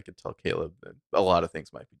last night, I could tell Caleb that a lot of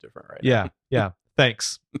things might be different right now. Yeah.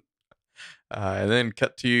 Thanks. And then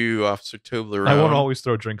cut to Officer Toblerone. I won't always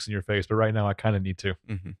throw drinks in your face, but right now I kind of need to.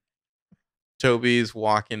 Mm-hmm. Toby's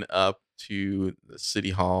walking up to the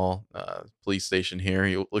city hall, police station here.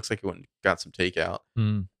 He looks like he went and got some takeout.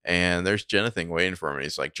 Mm. And there's Jenna waiting for him. And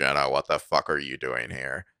he's like, Jenna, what the fuck are you doing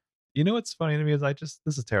here? You know what's funny to me is this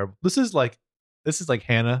is terrible. This is like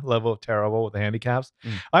Hannah level of terrible with the handicaps.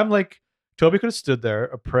 I'm like, Toby could have stood there,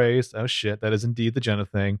 appraised. Oh shit, that is indeed the Jenna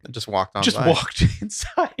thing. And just walked on. Just by. walked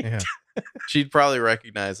inside. Yeah. She'd probably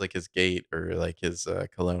recognize like his gait or like his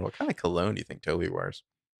cologne. What kind of cologne do you think Toby wears?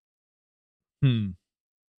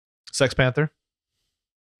 Sex Panther.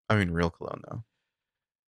 I mean, real cologne though.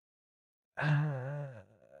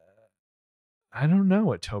 I don't know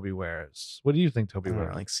what Toby wears. What do you think Toby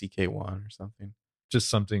wears? Like CK1 or something. Just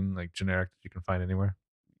something like generic that you can find anywhere.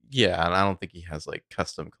 Yeah, and I don't think he has like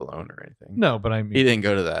custom cologne or anything. No, but I mean, he didn't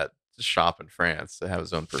go to that shop in France to have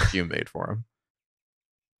his own perfume made for him.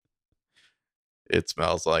 It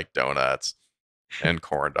smells like donuts and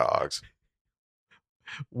corn dogs.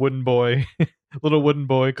 Wooden boy, little wooden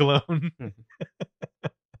boy cologne.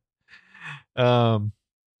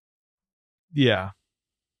 Yeah.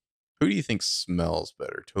 Who do you think smells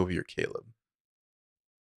better, Toby or Caleb?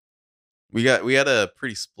 We had a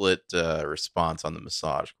pretty split response on the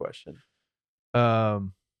massage question.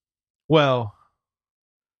 Well,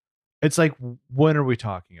 it's like, when are we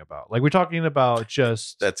talking about? Like, we're talking about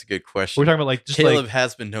just. That's a good question. We're talking about like just Caleb like,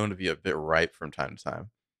 has been known to be a bit ripe from time to time.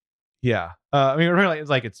 Yeah. I mean, we're talking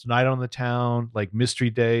like it's night on the town, like mystery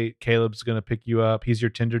date. Caleb's gonna pick you up. He's your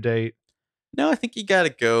Tinder date. No, I think you got to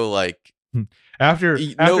go like after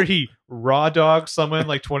he raw dogged someone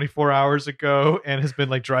like 24 hours ago and has been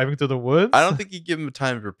like driving through the woods. I don't think you give him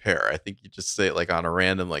time to prepare. I think you just say it like on a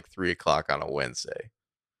random like 3:00 on a Wednesday.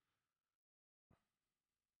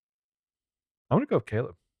 I want to go with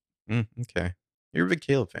Caleb. Okay, you're a big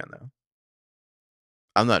Caleb fan though.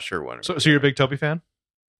 I'm not sure when. So you're a big Toby fan?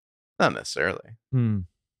 Not necessarily.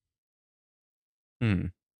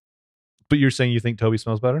 But you're saying you think Toby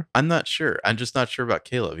smells better? I'm not sure. I'm just not sure about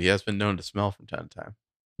Caleb. He has been known to smell from time to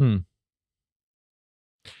time.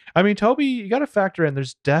 I mean, Toby, you got to factor in.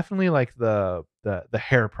 There's definitely like the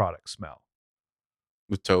hair product smell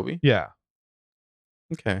with Toby. Yeah.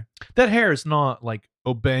 Okay. That hair is not like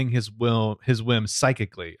obeying his whim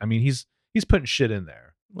psychically. I mean, he's putting shit in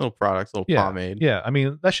there. Little products, little pomade. Yeah. I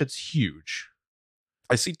mean, that shit's huge.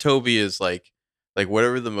 I see Toby as like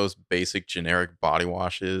whatever the most basic generic body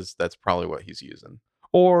wash is, that's probably what he's using.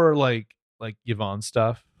 Or like Yvonne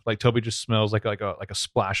stuff. Like Toby just smells like a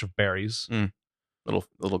splash of berries.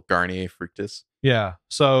 Little Garnier Fructis. Yeah.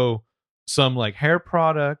 So some like hair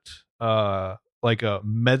product, like a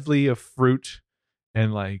medley of fruit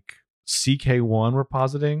and like CK1 we're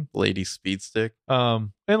positing. Lady Speed Stick.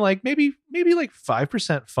 And like maybe like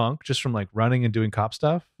 5% funk just from like running and doing cop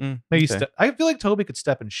stuff. Maybe okay. I feel like Toby could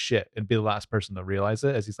step in shit and be the last person to realize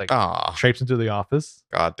it as he's like traipsing into the office.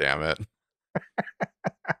 God damn it.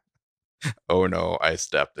 Oh no, I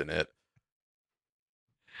stepped in it.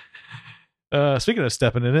 Speaking of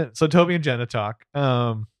stepping in it, so Toby and Jenna talk.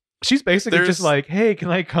 She's basically just like, hey, can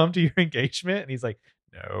I come to your engagement? And he's like,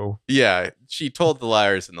 no. Yeah, she told the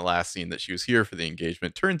liars in the last scene that she was here for the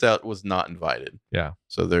engagement. Turns out was not invited. Yeah.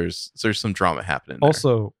 So there's some drama happening there.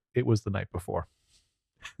 Also, it was the night before.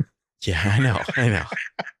 Yeah, I know.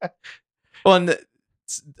 Well, and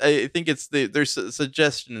I think there's a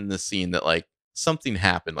suggestion in the scene that like something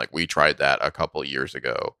happened. Like we tried that a couple years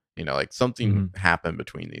ago. You know, like something happened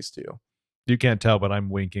between these two. You can't tell, but I'm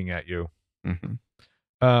winking at you.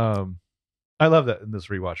 I love that in this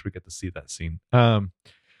rewatch we get to see that scene.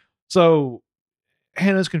 So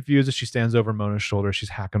Hannah's confused as she stands over Mona's shoulder. She's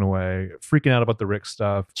hacking away, freaking out about the Rick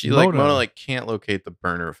stuff. Mona like can't locate the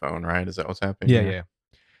burner phone, right? Is that what's happening?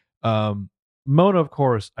 Yeah. Mona, of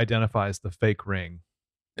course, identifies the fake ring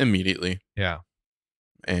immediately. Yeah.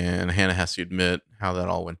 And Hannah has to admit how that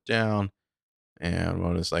all went down. And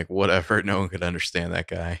Mona's like, whatever, no one could understand that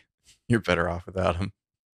guy. You're better off without him.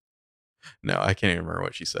 No, I can't even remember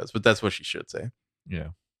what she says, but that's what she should say. Yeah.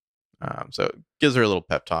 So it gives her a little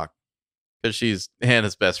pep talk because she's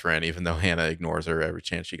Hannah's best friend, even though Hannah ignores her every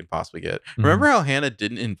chance she can possibly get. Remember how Hannah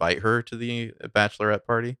didn't invite her to the bachelorette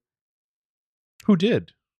party? Who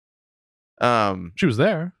did? She was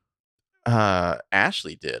there.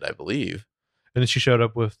 Ashley did, I believe. And then she showed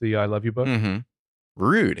up with the I Love You book.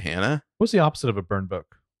 Rude, Hannah. What's the opposite of a burn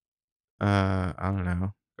book? I don't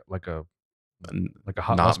know. Like a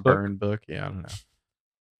hot not burn book. Yeah, I don't know.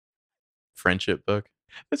 Friendship book.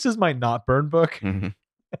 This is my not burn book. We're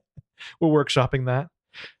workshopping that.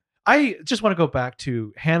 I just want to go back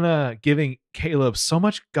to Hannah giving Caleb so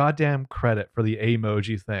much goddamn credit for the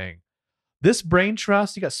emoji thing. this brain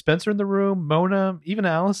trust, you got Spencer in the room, Mona, even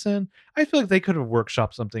Allison. I feel like they could have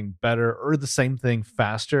workshopped something better or the same thing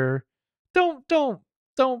faster. Don't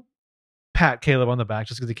pat Caleb on the back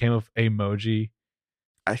just because he came with emoji.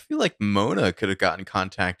 I feel like Mona could have gotten in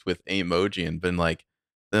contact with Emoji and been like,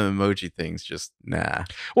 the emoji thing's just nah.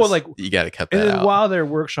 Well, like, you got to cut and that then out. while they're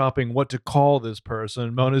workshopping what to call this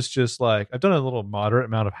person, Mona's just like, I've done a little moderate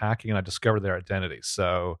amount of hacking and I discovered their identity.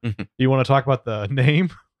 So you want to talk about the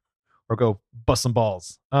name or go bust some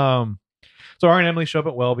balls? So Ari and Emily show up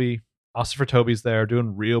at Welby. Ossifer Toby's there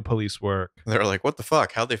doing real police work. They're like, what the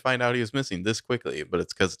fuck? How'd they find out he was missing this quickly? But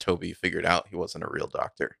it's because Toby figured out he wasn't a real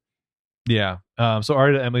doctor. Yeah. So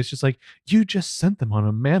Ari to Emily's just like, you just sent them on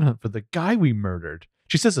a manhunt for the guy we murdered.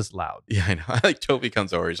 She says this loud. Yeah, I know. I like Toby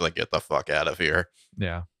comes over. He's like, get the fuck out of here.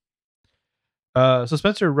 Yeah. So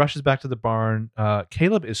Spencer rushes back to the barn.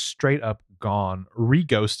 Caleb is straight up gone,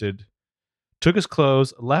 re-ghosted, took his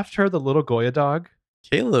clothes, left her the little Goya dog.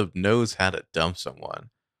 Caleb knows how to dump someone.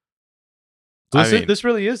 This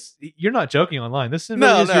really is, you're not joking online. This really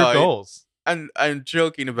is your goals. I'm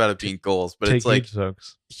joking about it being goals, but it's like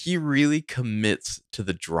he really commits to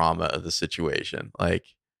the drama of the situation. Like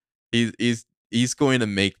he's going to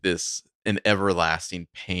make this an everlasting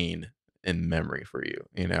pain in memory for you.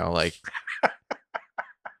 You know, like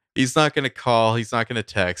he's not going to call, he's not going to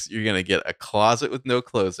text. You're going to get a closet with no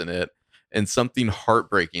clothes in it and something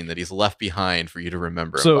heartbreaking that he's left behind for you to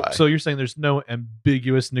remember. So you're saying there's no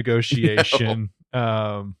ambiguous negotiation.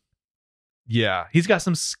 No. Yeah, he's got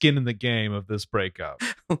some skin in the game of this breakup.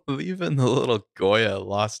 Leaving the little Goya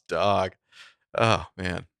lost dog. Oh,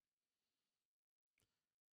 man.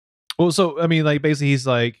 Well, so, I mean, like, basically he's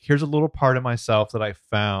like, here's a little part of myself that I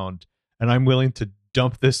found, and I'm willing to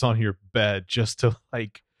dump this on your bed just to,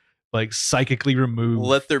 like psychically remove.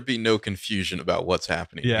 Let there be no confusion about what's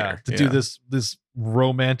happening here. To do this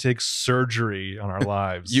romantic surgery on our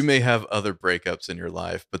lives. You may have other breakups in your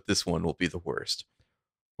life, but this one will be the worst.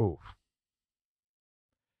 Oh.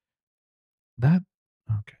 That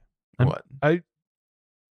okay. What?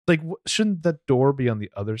 Shouldn't that door be on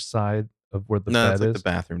the other side of where the bed it's like is? the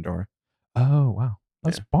bathroom door. Oh wow,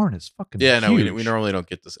 this barn is fucking huge. No, we normally don't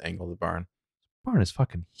get this angle of the barn. Barn is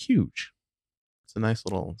fucking huge. It's a nice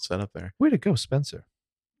little setup there. Way to go, Spencer.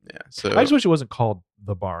 Yeah. So I just wish it wasn't called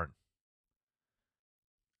the barn.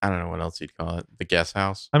 I don't know what else you'd call it. The guest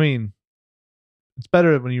house. I mean, it's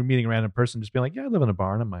better when you're meeting a random person just being like, yeah, I live in a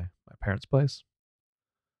barn at my parents' place.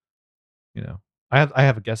 You know, I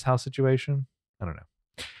have a guest house situation. I don't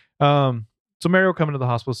know. So Mary will come into the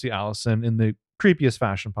hospital to see Allison in the creepiest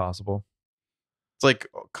fashion possible. It's like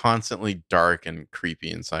constantly dark and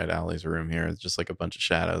creepy inside Allie's room here. It's just like a bunch of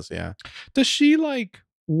shadows. Yeah. Does she like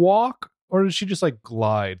walk or does she just like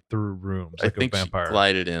glide through rooms like I think a vampire? She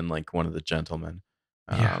glided in like one of the gentlemen.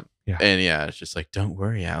 Yeah. And yeah, it's just like, don't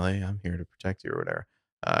worry, Allie, I'm here to protect you or whatever.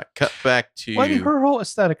 Cut back to. Well, I mean, her whole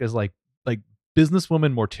aesthetic is like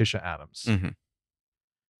businesswoman Morticia Addams. Mm-hmm.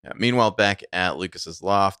 Yeah. Meanwhile, back at Lucas's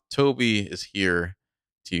loft, Toby is here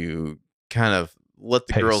to kind of let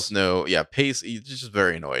the girls know. Yeah, pace. He's just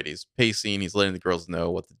very annoyed. He's pacing. He's letting the girls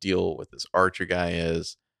know what the deal with this Archer guy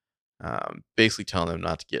is. Basically telling them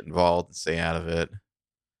not to get involved and stay out of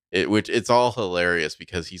it. Which it's all hilarious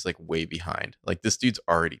because he's like way behind. Like this dude's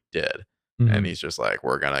already dead, and he's just like,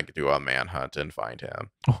 we're gonna do a manhunt and find him.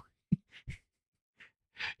 Oh.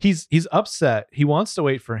 He's upset. He wants to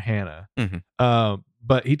wait for Hannah.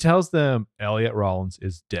 But he tells them Elliot Rollins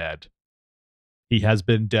is dead. He has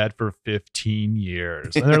been dead for 15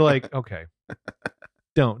 years. And they're like, okay,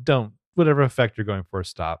 don't, whatever effect you're going for,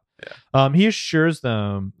 stop. Yeah. He assures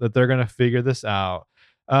them that they're going to figure this out.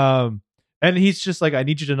 And he's just like, I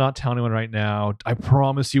need you to not tell anyone right now. I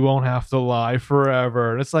promise you won't have to lie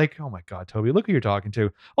forever. And it's like, oh my God, Toby, look who you're talking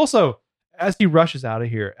to. Also, as he rushes out of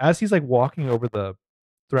here, as he's like walking over the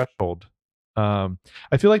threshold, I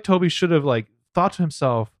feel like Toby should have like thought to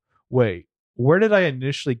himself, wait, where did I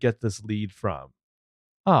initially get this lead from?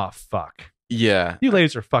 Oh, fuck. Yeah. You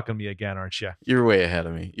ladies are fucking me again, aren't you? You're way ahead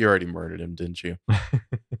of me. You already murdered him, didn't you?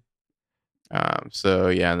 So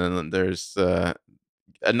yeah, and then there's a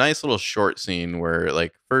nice little short scene where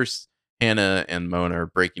like first Hannah and Mona are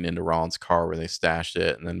breaking into Rollins' car where they stashed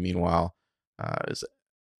it, and then meanwhile, is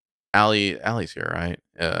Allie's here, right?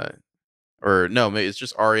 Or no, maybe it's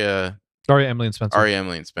just Arya, Emily, and Spencer. Arya,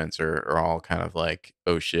 Emily, and Spencer are all kind of like,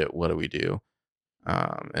 oh shit, what do we do?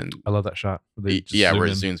 And I love that shot. where it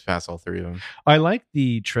zooms past all three of them. I like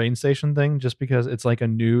the train station thing just because it's like a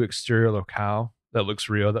new exterior locale that looks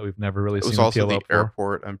real that we've never really seen. It was also the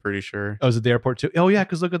airport, I'm pretty sure. Oh, is it the airport too? Oh yeah,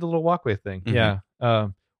 because look at the little walkway thing. Mm-hmm. Yeah.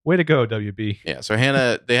 Way to go, WB. Yeah, so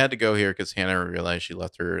Hannah, they had to go here because Hannah realized she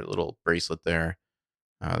left her little bracelet there.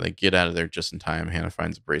 They get out of there just in time. Hannah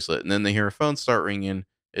finds a bracelet, and then they hear a phone start ringing.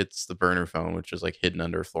 It's the burner phone, which is like hidden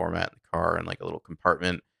under a floor mat in the car in like a little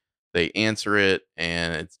compartment. They answer it,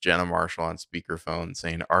 and it's Jenna Marshall on speakerphone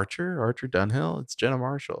saying, Archer Dunhill, it's Jenna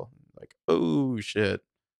Marshall. Like, oh shit.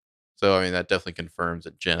 So, I mean, that definitely confirms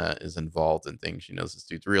that Jenna is involved in things. She knows this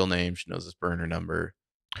dude's real name. She knows his burner number,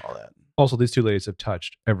 all that. Also, these two ladies have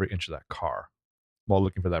touched every inch of that car while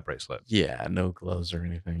looking for that bracelet. Yeah, no gloves or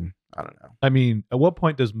anything. I don't know. I mean, at what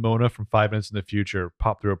point does Mona from 5 Minutes in the Future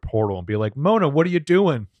pop through a portal and be like, Mona, what are you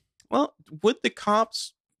doing? Well, would the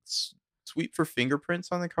cops sweep for fingerprints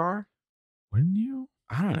on the car? Wouldn't you?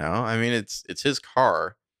 I don't know. I mean, it's his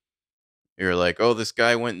car. You're like, oh, this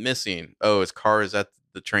guy went missing. Oh, his car is at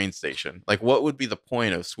the train station. Like, what would be the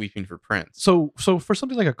point of sweeping for prints? So for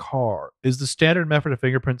something like a car, is the standard method of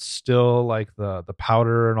fingerprints still like the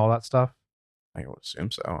powder and all that stuff? I would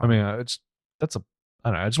assume so. I mean, I don't know.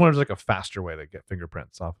 I just wonder if there's like a faster way to get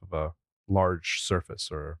fingerprints off of a large surface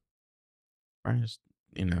or just,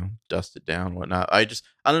 dust it down, whatnot. I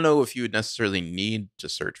don't know if you would necessarily need to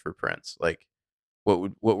search for prints. Like,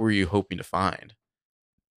 what were you hoping to find?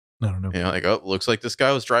 I don't know. Like, oh, looks like this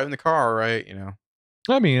guy was driving the car, right?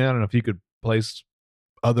 I mean, I don't know if you could place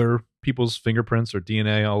other people's fingerprints or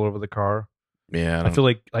DNA all over the car. Yeah, I feel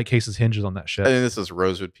like cases hinges on that shit. I think this is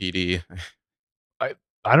Rosewood PD.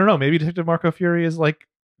 I don't know. Maybe Detective Marco Fury is like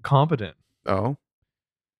competent. Oh,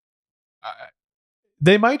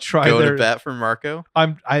 they might try to bat for Marco.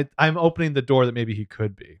 I'm opening the door that maybe he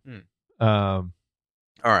could be. All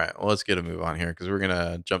right, well, let's get a move on here because we're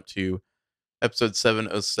gonna jump to episode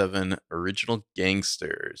 707, Original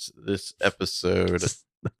Gangsters. This episode,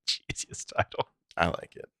 the cheesiest title. I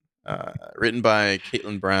like it. Written by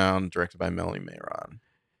Caitlin Brown, directed by Melanie Mayron.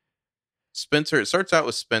 Spencer. It starts out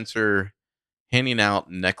with Spencer handing out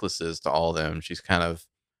necklaces to all of them. She's kind of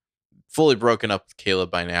fully broken up with Caleb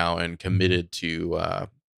by now and committed to,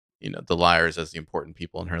 the liars as the important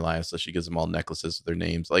people in her life. So she gives them all necklaces with their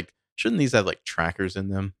names. Like, shouldn't these have like trackers in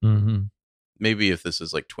them? Mm-hmm. Maybe if this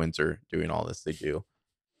is like twins are doing all this, they do.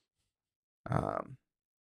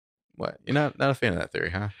 What? You're not a fan of that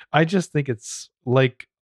theory, huh? I just think it's like,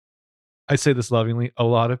 I say this lovingly, a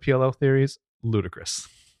lot of PLL theories, ludicrous.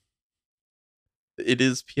 It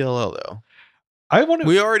is PLL though.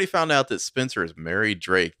 We already found out that Spencer is Mary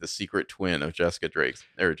Drake, the secret twin of Jessica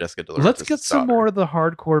Dolores. Let's get some more of the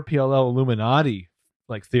hardcore PLL Illuminati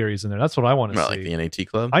like theories in there. That's what I want to see. Like the NAT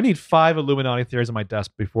Club. I need 5 Illuminati theories on my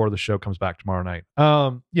desk before the show comes back tomorrow night.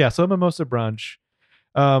 Yeah, so Mimosa Brunch.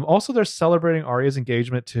 Also, they're celebrating Arya's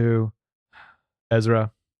engagement to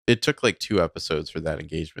Ezra. It took like 2 episodes for that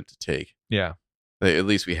engagement to take. Yeah, at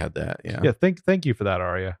least we had that. Yeah. Yeah. Thank you for that,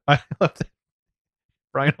 Arya. I love that.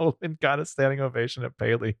 Brian Holden got a standing ovation at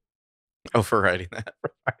Paley. Oh, for writing that.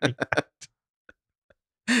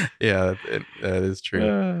 Yeah, that is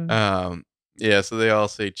true. Yeah, so they all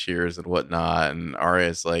say cheers and whatnot, and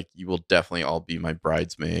Arya's like, "You will definitely all be my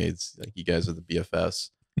bridesmaids. Like, you guys are the BFFs."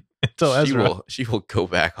 Until Ezra, she will go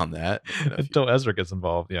back on that until Ezra gets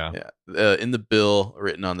involved. Yeah. In the bill,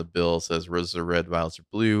 written on the bill, says roses are red, violets are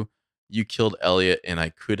blue. You killed Elliot, and I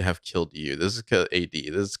could have killed you. This is because AD.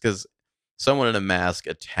 This is because someone in a mask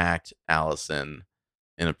attacked Allison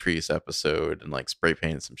in a previous episode and like spray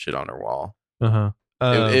painted some shit on her wall.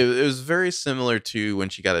 It was very similar to when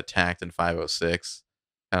she got attacked in 506,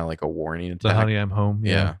 kind of like a warning attack. The Honey, I'm Home.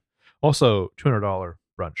 Yeah. Also, $200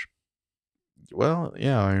 brunch. Well,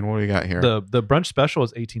 yeah. I mean, what do we got here? The brunch special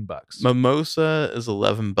is $18. Mimosa is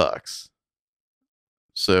 $11.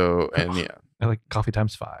 So, and yeah, I like coffee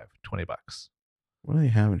times 5, $20. What are they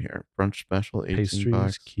having here? Brunch special, $18.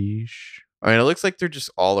 Pastries, quiche. I mean, it looks like they're just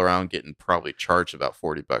all around getting probably charged about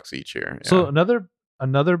 $40 each here. Yeah. So another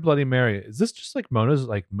Bloody Mary. Is this just like Mona's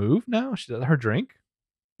like move now? She does her drink.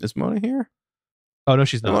 Is Mona here? Oh no,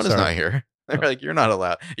 she's not. Mona's not here. They're like, you're not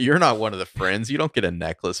allowed. You're not one of the friends. You don't get a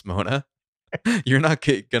necklace, Mona. You're not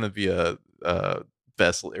gonna be a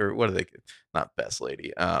best, or what are they? Not best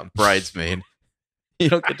lady. Bridesmaid. You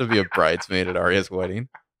don't get to be a bridesmaid at Arya's wedding.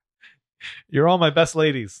 You're all my best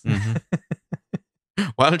ladies. Mm-hmm.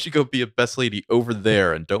 Why don't you go be a best lady over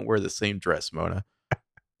there and don't wear the same dress, Mona?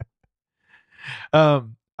 I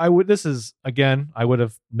would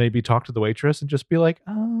have maybe talked to the waitress and just be like,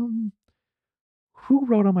 who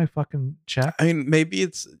wrote on my fucking check? I mean, maybe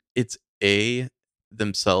it's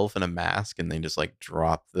themselves in a mask and they just like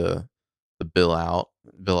drop the bill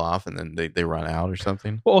off and then they run out or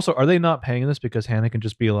something. Well, also, are they not paying this because Hannah can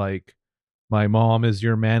just be like, my mom is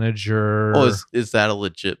your manager? Well, is that a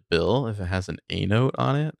legit bill if it has an A note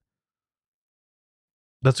on it?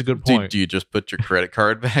 That's a good Do, point. do you just put your credit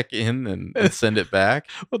card back in and send it back?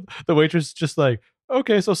 The waitress is just like,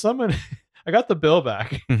 okay, so someone, I got the bill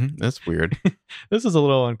back. That's weird. This is a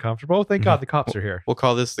little uncomfortable. Thank God the cops are here. We'll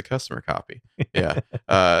call this the customer copy. Yeah.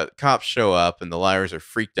 Cops show up and the liars are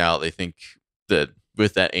freaked out. They think that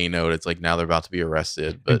with that A note, it's like now they're about to be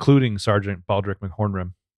arrested. But Including Sergeant Baldrick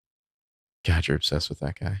McHornrim. God, you're obsessed with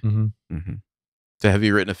that guy. Mm-hmm. So have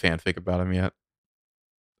you written a fanfic about him yet?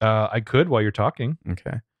 I could while you're talking.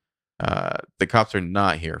 Okay. The cops are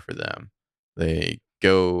not here for them. They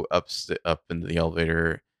go up into the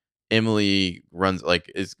elevator. Emily runs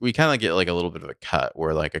we kind of get like a little bit of a cut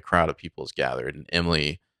where like a crowd of people is gathered and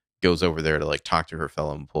Emily goes over there to like talk to her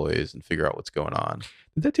fellow employees and figure out what's going on.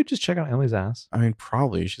 Did that dude just check out Emily's ass? I mean,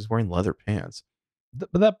 probably she's wearing leather pants.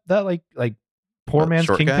 But that like poor man's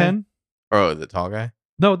Kingpin? Oh, the tall guy?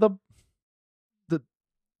 No, the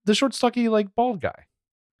short, stocky, like bald guy.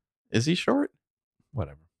 Is he short?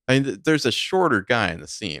 Whatever. I mean, there's a shorter guy in the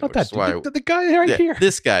scene. Not that dude, the guy right here.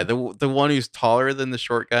 This guy, the one who's taller than the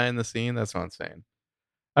short guy in the scene. That's what I'm saying.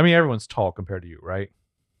 I mean, everyone's tall compared to you, right?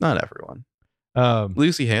 Not everyone.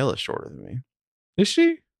 Lucy Hale is shorter than me. Is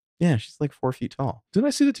she? Yeah, she's like 4 feet tall. Didn't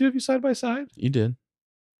I see the two of you side by side? You did.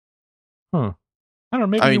 Huh. I don't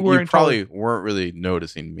know. Maybe you were you probably weren't really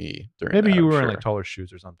noticing me during. Maybe you were in like taller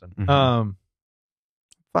shoes or something. Mm-hmm.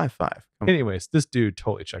 5'5". Anyways, this dude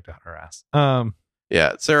totally checked out her ass.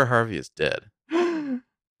 Yeah, Sarah Harvey is dead. I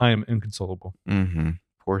am inconsolable.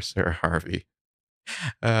 Poor Sarah Harvey.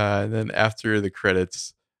 And then after the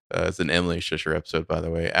credits, it's an Emily Shisher episode, by the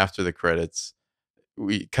way. After the credits,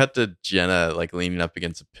 we cut to Jenna like leaning up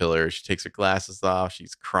against a pillar. She takes her glasses off.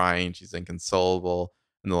 She's crying. She's inconsolable.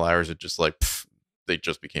 And the liars are just like, they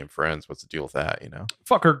just became friends. What's the deal with that? You know?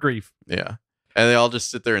 Fuck her grief. Yeah. And they all just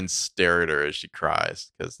sit there and stare at her as she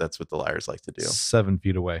cries because that's what the liars like to do. 7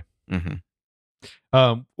 feet away.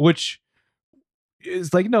 Which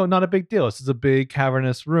is like, no, not a big deal. This is a big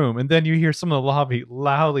cavernous room. And then you hear someone in the lobby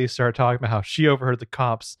loudly start talking about how she overheard the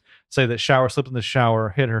cops say that Shower slipped in the shower,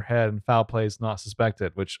 hit her head, and foul play is not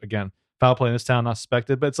suspected, which again, foul play in this town, not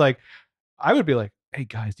suspected. But it's like, I would be like, hey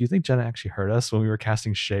guys, do you think Jenna actually heard us when we were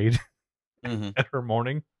casting shade at her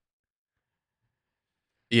mourning?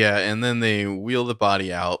 Yeah. And then they wheel the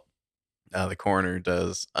body out. The coroner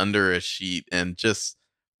does under a sheet and just,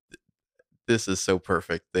 this is so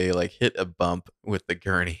perfect. They like hit a bump with the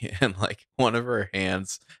gurney and like one of her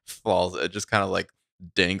hands falls. It just kind of like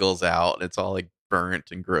dangles out. And it's all like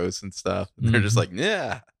burnt and gross and stuff. And they're just like,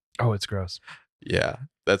 yeah. Oh, it's gross. Yeah,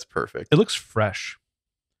 that's perfect. It looks fresh.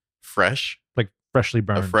 Fresh? Like freshly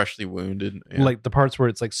burned. Freshly wounded. Yeah. Like the parts where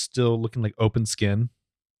it's like still looking like open skin.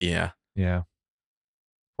 Yeah. Yeah.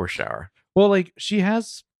 Poor Shower. Well, like she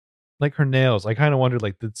has like her nails. I kind of wondered,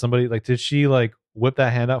 like, did she like whip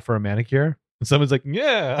that hand out for a manicure? And someone's like,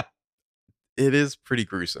 yeah. It is pretty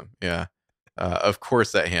gruesome. Yeah. Of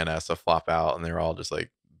course that hand has to flop out and they're all just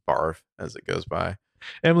like barf as it goes by.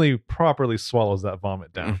 Emily properly swallows that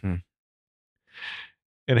vomit down.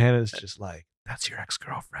 And Hannah's just like, that's your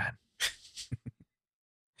ex-girlfriend.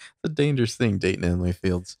 It's a dangerous thing dating Emily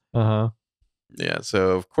Fields. Yeah.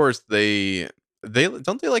 So of course they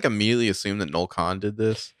don't like immediately assume that Noel Kahn did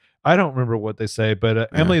this. I don't remember what they say,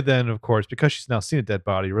 but Emily then, of course, because she's now seen a dead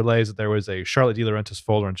body, relays that there was a Charlotte De Laurentiis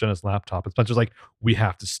folder on Jenna's laptop. And Spencer's like, we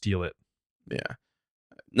have to steal it. Yeah.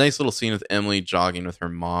 Nice little scene with Emily jogging with her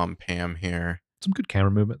mom, Pam, here. Some good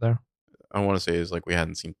camera movement there. I want to say is like we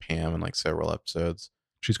hadn't seen Pam in like several episodes.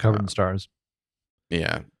 She's covered in stars.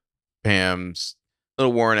 Yeah. Pam's a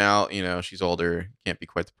little worn out. You know, she's older. Can't be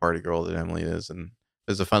quite the party girl that Emily is. And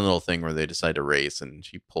there's a fun little thing where they decide to race and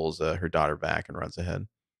she pulls her daughter back and runs ahead.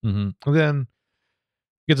 And then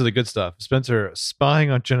get to the good stuff. Spencer spying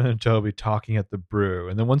on Jenna and Toby talking at the brew.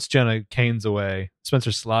 And then once Jenna canes away,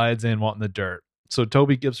 Spencer slides in wanting the dirt. So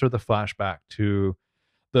Toby gives her the flashback to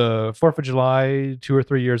the 4th of July 2 or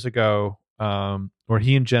 3 years ago, where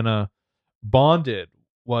he and Jenna bonded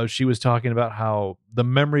while she was talking about how the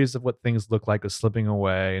memories of what things look like is slipping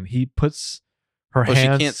away. And he puts her hands...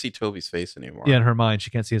 She can't see Toby's face anymore. Yeah, in her mind, she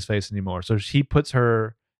can't see his face anymore. So he puts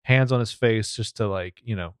her hands on his face just to like,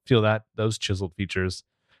 you know, feel those chiseled features.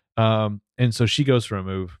 And so she goes for a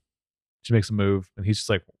move. She makes a move and he's just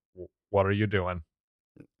like, what are you doing?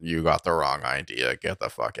 You got the wrong idea. Get the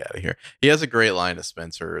fuck out of here. He has a great line to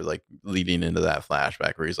Spencer, like leading into that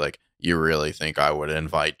flashback where he's like, you really think I would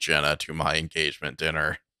invite Jenna to my engagement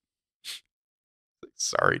dinner?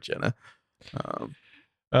 Sorry, Jenna.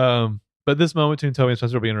 But this moment between Toby and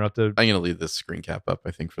Spencer will be interrupted. I'm going to leave this screen cap up,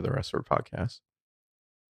 I think, for the rest of our podcast.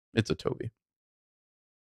 It's a Toby.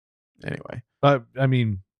 Anyway. I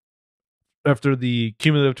mean, after the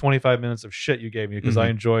cumulative 25 minutes of shit you gave me, because I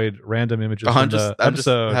enjoyed random images Oh, from I'm the just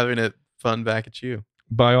episode, having it fun back at you.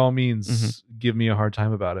 by all means, give me a hard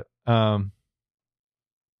time about it.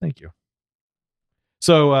 Thank you.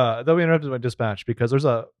 So they'll be interrupted by dispatch because there's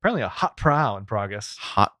apparently a hot prowl in progress.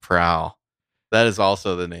 Hot prowl. That is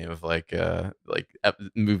also the name of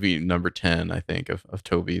movie number 10, I think, of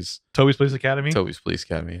Toby's Police Academy. Toby's Police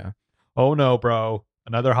Academy. Yeah. Oh no, bro!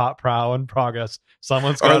 Another hot prowl in progress.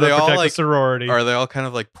 Someone's got to protect the sorority. Are they all kind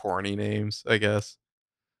of like porny names? I guess,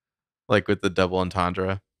 like with the double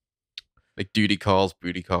entendre, like duty calls,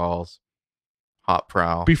 booty calls, hot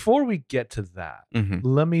prowl. Before we get to that,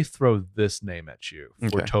 let me throw this name at you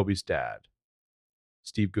for Toby's dad,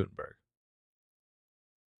 Steve Guttenberg.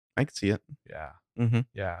 I can see it. Yeah.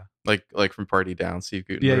 Yeah. Like from Party Down, Steve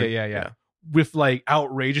Guttenberg. Yeah. With like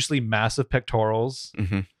outrageously massive pectorals.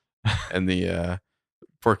 And the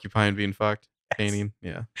porcupine being fucked painting.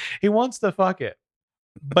 Yeah. He wants to fuck it,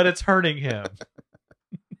 but it's hurting him.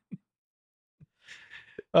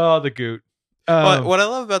 Oh, the Goot. What I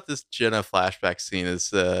love about this Jenna flashback scene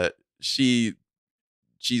is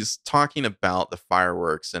she's talking about the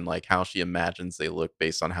fireworks and like how she imagines they look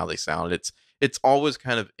based on how they sound. It's always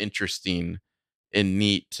kind of interesting and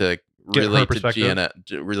neat to relate to Jenna,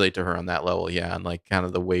 to relate to her on that level. Yeah. And like kind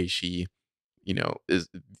of the way she,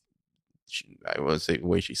 I would say the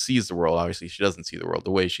way she sees the world. Obviously she doesn't see the world,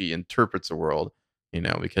 the way she interprets the world,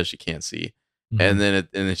 because she can't see. And then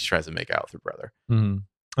she tries to make out with her brother. And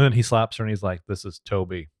then he slaps her and he's like, "This is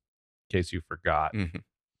Toby, in case you forgot."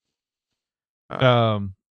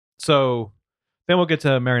 So then we'll get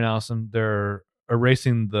to Mary and Allison. They're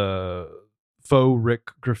erasing the faux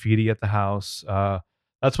Rick graffiti at the house.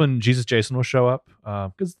 That's when Jesus Jason will show up,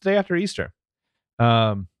 because it's the day after Easter.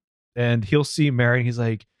 And he'll see Mary and he's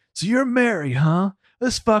like, "So you're Mary, huh?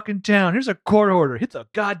 This fucking town. Here's a court order. Hit the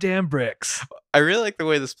goddamn bricks." I really like the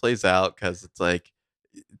way this plays out because it's like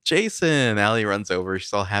Jason. Allie runs over.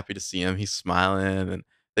 She's all happy to see him. He's smiling and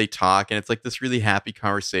they talk, and it's like this really happy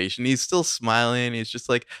conversation. He's still smiling. He's just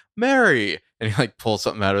like, "Mary," and he like pulls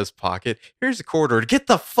something out of his pocket. "Here's a quarter. Get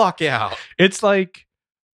the fuck out." It's like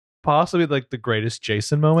possibly like the greatest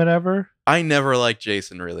Jason moment ever. I never liked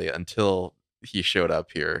Jason really until he showed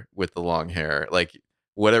up here with the long hair. Like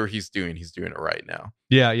whatever he's doing it right now.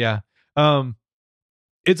 Yeah.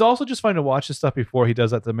 It's also just fun to watch this stuff before he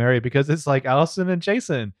does that to Mary, because it's like Allison and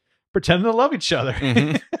Jason pretending to love each other.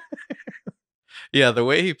 Yeah, the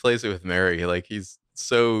way he plays it with Mary, like he's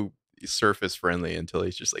so surface friendly until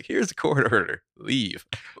he's just like, "Here's a court order, leave."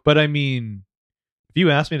 But I mean, if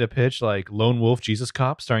you asked me to pitch like Lone Wolf Jesus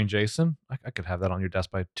Cop starring Jason, I could have that on your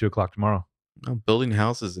desk by 2:00 tomorrow. Well, building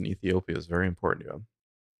houses in Ethiopia is very important to him.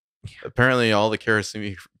 Yeah. Apparently, all the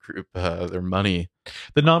Karasimi group, their money,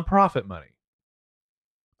 the nonprofit money.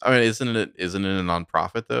 I mean, isn't it a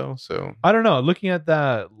nonprofit though? So I don't know. Looking at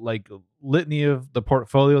that like litany of the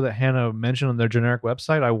portfolio that Hannah mentioned on their generic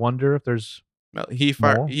website, I wonder if there's. Well,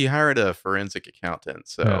 he hired a forensic accountant,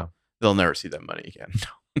 so they'll never see that money again.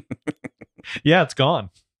 Yeah, it's gone.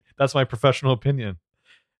 That's my professional opinion.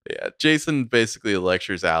 Yeah, Jason basically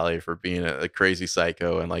lectures Allie for being a crazy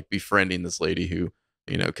psycho and like befriending this lady who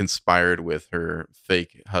conspired with her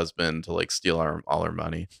fake husband to like steal all her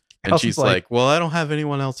money. And Allison's she's like, "Well, I don't have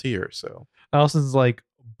anyone else here." So Allison's like,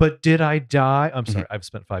 "But did I die?" I'm sorry, I've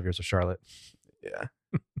spent 5 years with Charlotte. Yeah.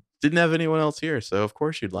 Didn't have anyone else here, so of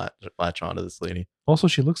course you'd latch on to this lady. Also,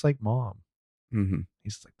 she looks like Mom.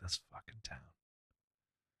 He's like, "This fucking town."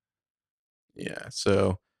 Yeah,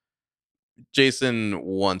 so Jason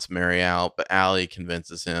wants Mary out, but Allie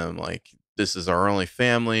convinces him like this is our only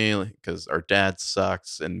family because our dad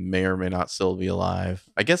sucks and may or may not still be alive.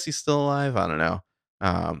 I guess he's still alive. I don't know.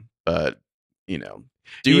 But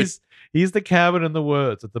he's the cabin in the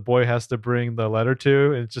woods that the boy has to bring the letter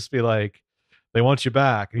to, and just be like, "They want you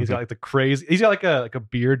back." And he's got like he's got like a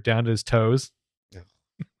beard down to his toes.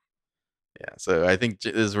 Yeah, so I think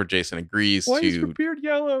this is where Jason agrees Why to is your beard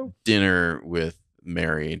yellow? Dinner with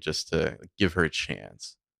Mary just to give her a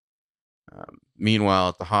chance. Meanwhile,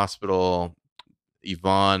 at the hospital,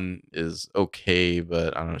 Yvonne is okay,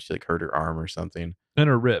 but I don't know, she like hurt her arm or something. And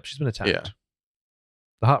her rib. She's been attacked. Yeah.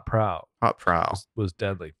 The hot prowl was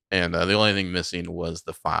deadly. And the only thing missing was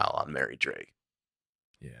the file on Mary Drake.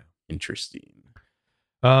 Yeah. Interesting.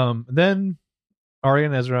 Then Arya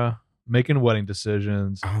and Ezra making wedding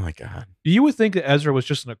decisions. Oh my God. You would think that Ezra was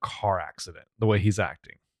just in a car accident, the way he's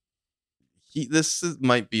acting. This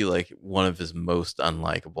might be like one of his most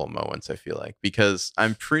unlikable moments, I feel like, because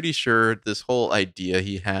I'm pretty sure this whole idea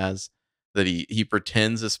he has that he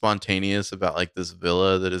pretends is spontaneous about like this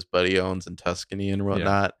villa that his buddy owns in Tuscany and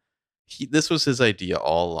whatnot. this was his idea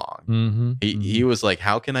all along. He was like,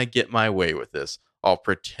 how can I get my way with this? I'll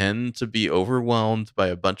pretend to be overwhelmed by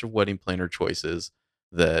a bunch of wedding planner choices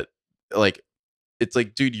that, like, it's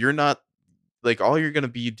like, dude, you're not, like, all you're gonna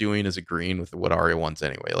be doing is agreeing with what Arya wants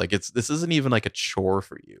anyway. Like, this isn't even like a chore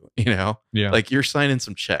for you, you know? Yeah. Like, you're signing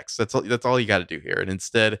some checks. That's all you got to do here. And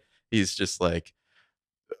instead, he's just like,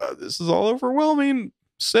 this is all overwhelming.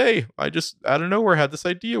 Say, out of nowhere had this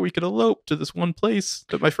idea we could elope to this one place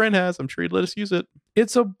that my friend has. I'm sure he'd let us use it.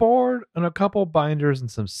 It's a board and a couple binders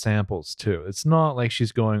and some samples too. It's not like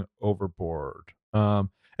she's going overboard. And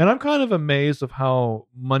I'm kind of amazed of how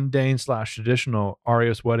mundane / traditional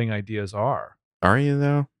Arya's wedding ideas are. Are you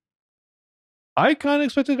though? I kind of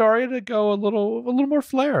expected Arya to go a little more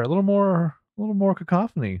flair, a little more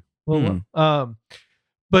cacophony.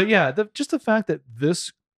 But yeah, just the fact that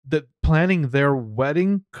that planning their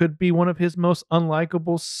wedding could be one of his most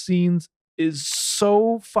unlikable scenes is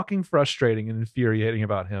so fucking frustrating and infuriating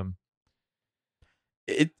about him.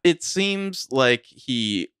 It seems like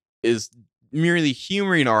he is merely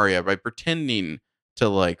humoring Arya by pretending to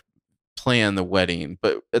like plan the wedding,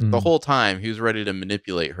 but the whole time he was ready to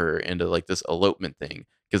manipulate her into like this elopement thing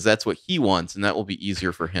because that's what he wants and that will be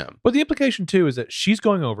easier for him. But the implication too is that she's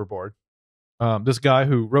going overboard. This guy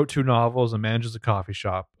who wrote 2 novels and manages a coffee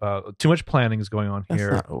shop. Too much planning is going on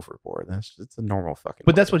here. That's not overboard. It's a normal fucking.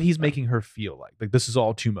 But that's what he's making her feel like. Like this is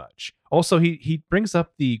all too much. Also, he brings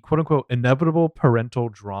up the quote unquote inevitable parental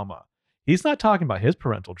drama. He's not talking about his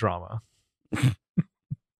parental drama.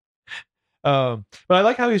 But I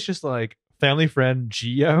like how he's just like family friend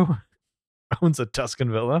Gio owns a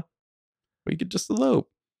Tuscan villa. We could just elope.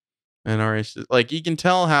 And Arya's just, like, you can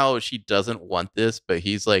tell how she doesn't want this, but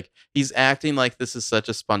he's acting like this is such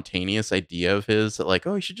a spontaneous idea of his that like,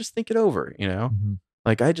 oh, you should just think it over, you know? Mm-hmm.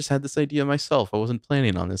 Like, I just had this idea myself. I wasn't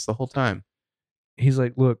planning on this the whole time. He's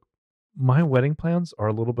like, look, my wedding plans are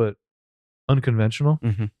a little bit unconventional.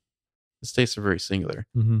 Mm-hmm. His tastes are very singular.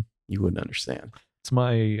 Mm-hmm. You wouldn't understand. It's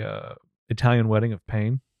my Italian wedding of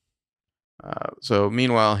pain. So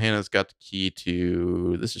meanwhile, Hannah's got the key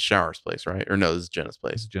to, this is Shower's place, right? Or no, this is Jenna's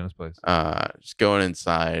place. This is Jenna's place. Just going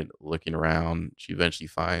inside, looking around. She eventually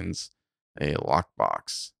finds a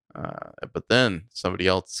lockbox. But then somebody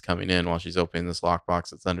else is coming in while she's opening this lockbox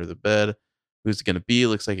that's under the bed. Who's it going to be?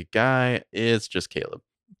 Looks like a guy. It's just Caleb.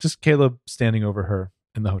 Just Caleb standing over her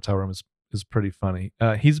in the hotel room is pretty funny.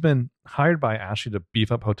 He's been hired by Ashley to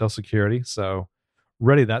beef up hotel security. So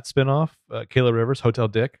ready that spinoff. Caleb Rivers, Hotel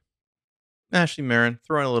Dick. Ashley Marin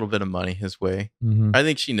throwing a little bit of money his way. Mm-hmm. I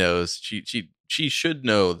think she knows. She should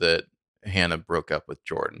know that Hannah broke up with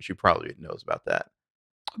Jordan. She probably knows about that.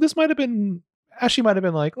 This might have been, Ashley might have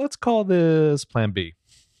been like, let's call this Plan B.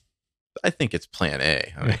 I think it's Plan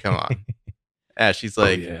A. I mean, come on. Ashley's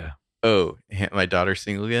like, oh, my daughter's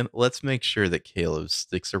single again. Let's make sure that Caleb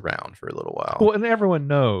sticks around for a little while. Well, and everyone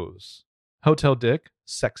knows Hotel Dick,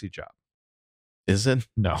 sexy job. Is it?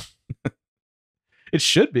 No. It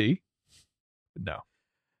should be. No.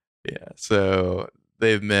 Yeah. So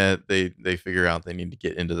they've met. They figure out they need to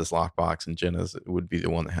get into this lockbox, and Jenna would be the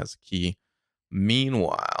one that has the key.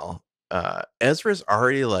 Meanwhile, Ezra's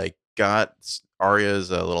already like got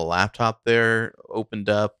Arya's little laptop there opened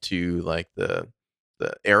up to like the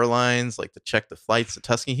airlines, like to check the flights to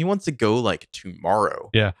Tuscany. He wants to go like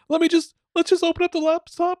tomorrow. Yeah. Let's just open up the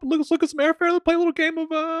laptop. Let's look at some airfare. Let's play a little game of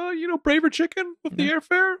Braver Chicken with the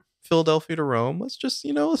airfare. Philadelphia to Rome. Let's just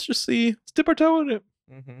see. Let's dip our toe in it.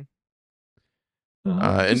 Mm-hmm.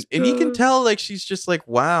 And you can tell like she's just like,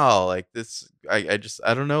 wow, like this. I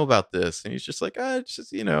don't know about this. And he's just like, it's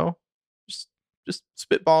just just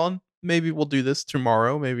spitballing. Maybe we'll do this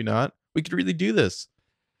tomorrow. Maybe not. We could really do this.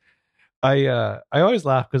 I always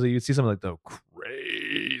laugh because you'd see some like the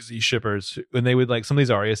crazy shippers when they would like some of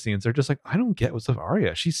these Arya scenes. They're just like, I don't get what's up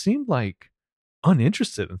Arya. She seemed like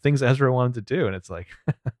uninterested in things Ezra wanted to do, and it's like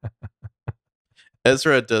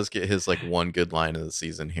Ezra does get his like one good line of the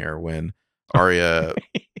season here when Arya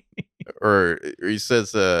or he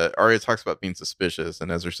says Arya talks about being suspicious,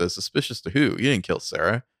 and Ezra says, suspicious to who? You didn't kill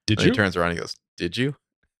Sarah. Did and you? He turns around and he goes, did you?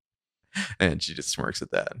 And she just smirks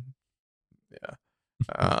at that.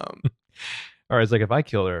 Yeah. Arya's like, if I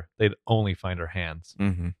killed her, they'd only find her hands.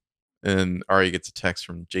 Mm-hmm. And Arya gets a text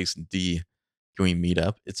from Jason D. Can we meet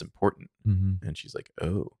up? It's important. Mm-hmm. And she's like,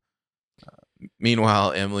 oh.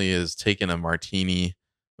 Meanwhile, Emily is taking a martini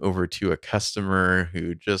over to a customer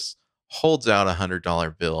who just holds out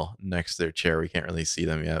 $100 bill next to their chair. We can't really see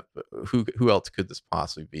them yet, but who else could this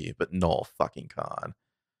possibly be but Noel fucking Khan?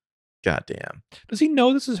 Goddamn. Does he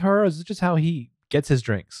know this is her, or is it just how he gets his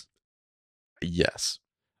drinks? Yes.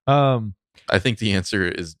 I think the answer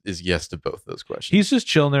is yes to both those questions. He's just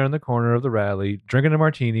chilling there in the corner of the rally, drinking a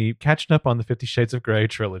martini, catching up on the 50 Shades of Grey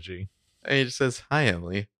trilogy. And he just says, "Hi,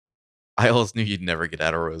 Emily. I always knew you'd never get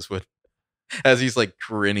out of Rosewood." As he's like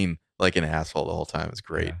grinning like an asshole the whole time. It's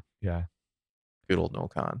great. Yeah. Good old Noel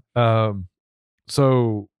Khan.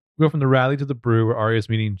 So we go from the rally to the brew where Arya's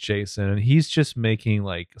meeting Jason, and he's just making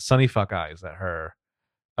like sunny fuck eyes at her.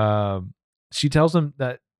 She tells him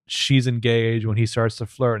that she's engaged when he starts to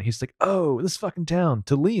flirt, and he's like, "Oh, this fucking town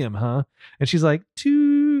to Liam, huh?" And she's like,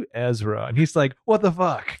 "To Ezra," and he's like, "What the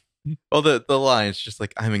fuck?" Well, the line's just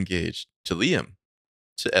like, "I'm engaged to Liam,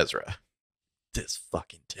 to Ezra, this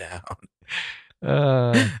fucking town."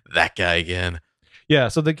 That guy again. Yeah,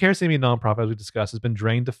 so the Karasimi nonprofit, as we discussed, has been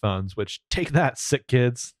drained of funds, which take that, sick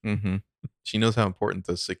kids. Mm-hmm. She knows how important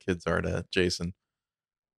those sick kids are to Jason.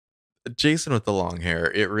 Jason with the long hair,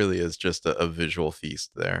 it really is just a visual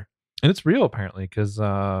feast there. And it's real, apparently, because...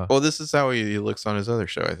 well, this is how he looks on his other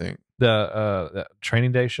show, I think. The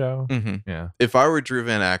Training Day show? Mm-hmm. Yeah. If I were Drew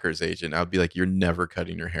Van Acker's agent, I would be like, "You're never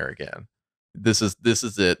cutting your hair again. This is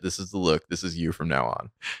it. This is the look. This is you from now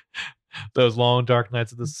on." Those long dark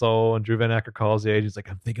nights of the soul, and Drew Van Acker calls the agent. He's like,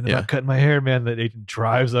 "I'm thinking about cutting my hair, man." That agent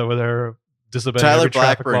drives over there, disobeying Tyler every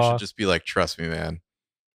traffic Blackburn law. should just be like, "Trust me, man.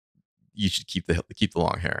 You should keep the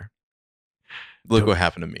long hair. Look what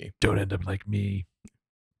happened to me. Don't end up like me.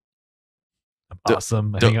 I'm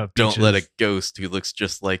awesome. I hang out Don't let a ghost who looks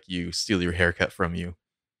just like you steal your haircut from you."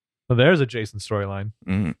 Well, there's a Jason storyline.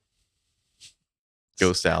 Mm.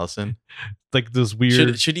 Ghost Allison. Like this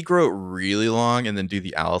weird. Should he grow it really long and then do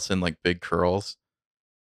the Allison like big curls?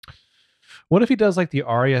 What if he does like the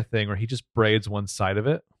Arya thing where he just braids one side of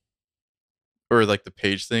it? Or like the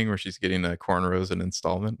Paige thing where she's getting a cornrows an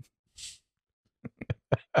installment?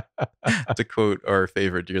 To quote our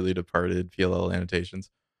favorite dearly departed PLL annotations.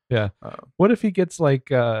 Yeah. What if he gets like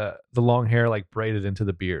the long hair like braided into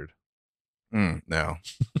the beard? No.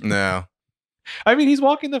 I mean, he's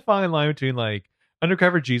walking the fine line between like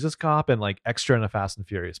undercover Jesus cop and like extra in a Fast and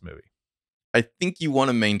Furious movie. I think you want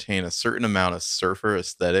to maintain a certain amount of surfer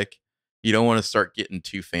aesthetic. You don't want to start getting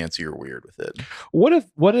too fancy or weird with it.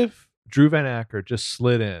 What if Drew Van Acker just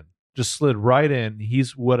slid right in?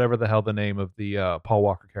 He's whatever the hell the name of the Paul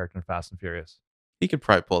Walker character in Fast and Furious. He could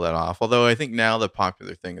probably pull that off. Although I think now the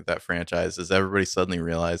popular thing with that franchise is everybody suddenly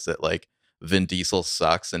realized that like Vin Diesel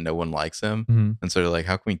sucks and no one likes him. Mm-hmm. And so they're like,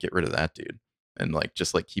 how can we get rid of that dude? And like,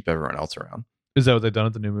 just like keep everyone else around. Is that what they've done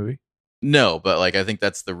at the new movie? No, but like, I think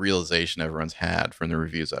that's the realization everyone's had from the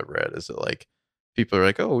reviews I've read is that like, people are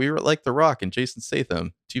like, "Oh, we were like The Rock and Jason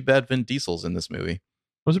Statham. Too bad Vin Diesel's in this movie."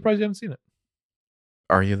 I'm surprised you haven't seen it.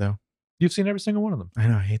 Are you though? You've seen every single one of them. I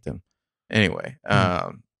know, I hate them. Anyway,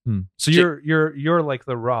 so you're like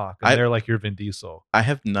The Rock, and they're like your Vin Diesel. I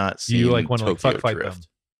have not seen. You like want to like Tokyo fuck fight Drift.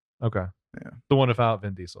 them? Okay, Yeah, the one without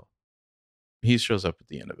Vin Diesel. He shows up at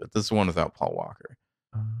the end of it. This is the one without Paul Walker.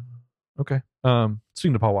 Okay.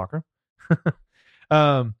 Speaking to Paul Walker.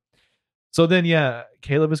 So then, yeah,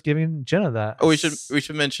 Caleb is giving Jenna that. Oh, we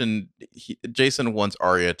should mention Jason wants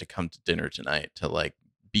Arya to come to dinner tonight to like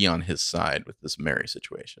be on his side with this Mary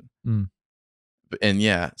situation. And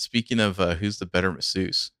yeah, speaking of who's the better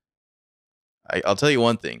masseuse, I'll tell you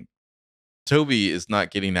one thing: Toby is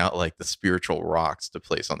not getting out like the spiritual rocks to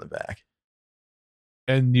place on the back.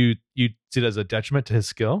 And you see it as a detriment to his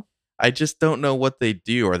skill? I just don't know what they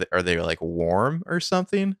do. Are they like warm or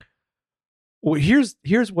something? Well, here's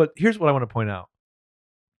what I want to point out.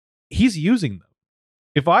 He's using them.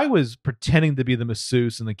 If I was pretending to be the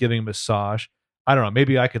masseuse and like giving a massage, I don't know,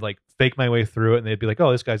 maybe I could like fake my way through it and they'd be like,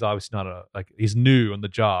 "Oh, this guy's obviously not he's new on the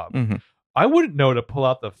job." Mm-hmm. I wouldn't know to pull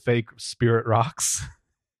out the fake spirit rocks.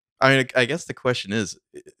 I mean, I guess the question is,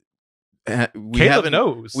 we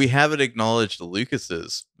haven't acknowledged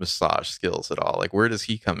Lucas's massage skills at all. Like, where does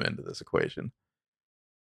he come into this equation?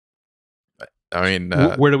 I mean,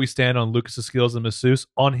 where do we stand on Lucas's skills as masseuse?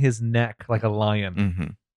 On his neck, like a lion. Mm-hmm.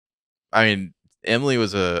 I mean, Emily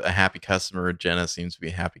was a happy customer. Jenna seems to be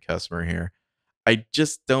a happy customer here. I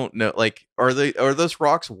just don't know. Like, are those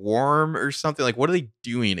rocks warm or something? Like, what are they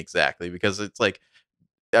doing exactly? Because it's like,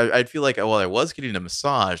 I'd feel like, well, I was getting a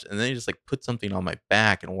massage, and then they just like put something on my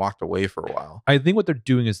back and walked away for a while. I think what they're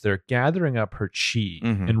doing is they're gathering up her chi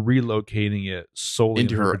and relocating it solely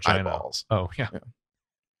into her vagina. eyeballs. Oh yeah.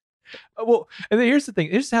 Well, and then here's the thing.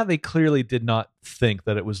 Here's how they clearly did not think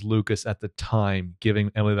that it was Lucas at the time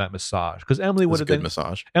giving Emily that massage. Because Emily would have been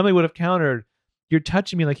massage. Emily would have countered, "You're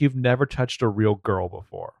touching me like you've never touched a real girl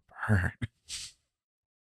before."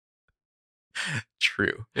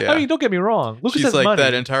 True. Yeah. I mean, don't get me wrong. Lucas She's has like, money.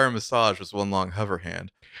 that entire massage was one long hover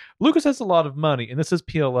hand. Lucas has a lot of money, and this is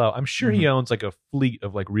PLO. I'm sure he owns like a fleet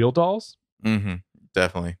of like real dolls. Mm-hmm.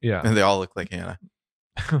 Definitely. Yeah. And they all look like Hannah.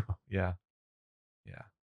 Yeah. Yeah.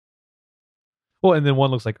 Well, and then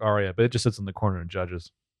one looks like Arya, but it just sits in the corner and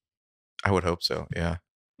judges. I would hope so. Yeah.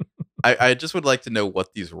 I just would like to know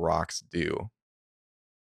what these rocks do.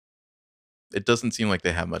 It doesn't seem like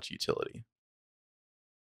they have much utility.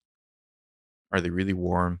 Are they really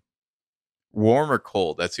warm? Warm or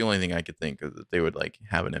cold? That's the only thing I could think of that they would like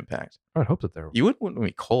have an impact. I would hope that they're. You wouldn't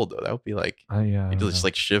be cold though. That would be like I you'd don't just know.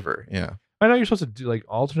 like shiver. Yeah. I know you're supposed to do like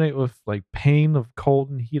alternate with like pain of cold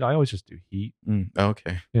and heat. I always just do heat.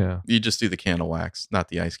 Okay. Yeah. You just do the candle wax, not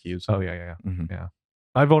the ice cubes. Oh yeah. Mhm. Yeah.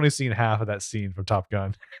 I've only seen half of that scene from Top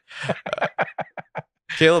Gun.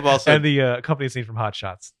 Caleb also and the company scene from Hot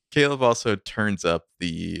Shots. Caleb also turns up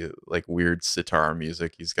the like weird sitar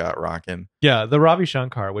music he's got rocking. Yeah, the Ravi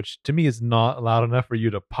Shankar, which to me is not loud enough for you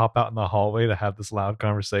to pop out in the hallway to have this loud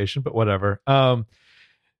conversation, but whatever.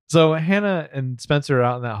 So Hannah and Spencer are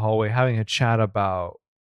out in that hallway having a chat about,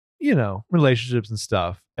 relationships and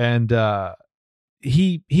stuff. And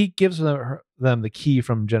he gives them the key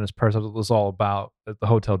from Jenna's purse. That's what this all about that the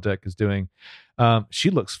hotel deck is doing. She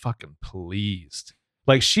looks fucking pleased.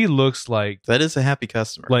 Like she looks like That is a happy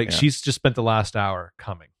customer. like Yeah. she's just spent the last hour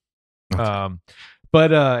coming. Okay.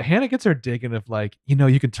 But Hannah gets her digging of like,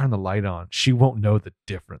 you can turn the light on. She won't know the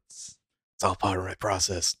difference. It's all part of my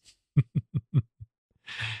process.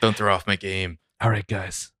 Don't throw off my game. All right,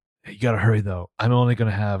 guys. You got to hurry, though. I'm only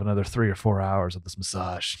going to have another 3 or 4 hours of this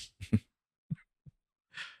massage. Yeah.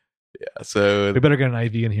 So We better get an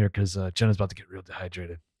IV in here because Jenna's about to get real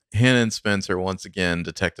dehydrated. Hannah and Spencer, once again,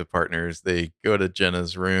 detective partners. They go to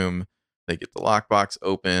Jenna's room. They get the lockbox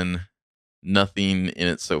open. Nothing in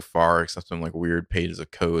it so far except some like weird pages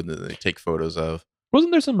of code that they take photos of.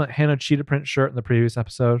 Wasn't there some Hannah cheetah print shirt in the previous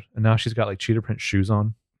episode? And now she's got like cheetah print shoes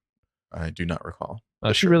on. I do not recall.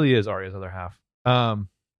 She really is Arya's other half.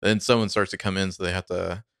 Then someone starts to come in, so they have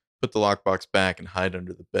to put the lockbox back and hide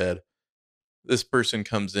under the bed. This person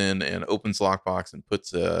comes in and opens the lockbox and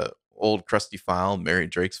puts a old crusty file, Mary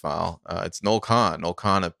Drake's file. It's Noel Khan. Noel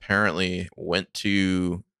Khan apparently went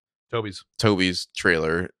to Toby's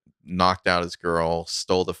trailer, knocked out his girl,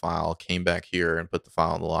 stole the file, came back here and put the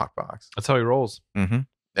file in the lockbox. That's how he rolls. Mm-hmm.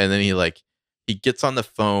 And then he gets on the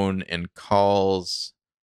phone and calls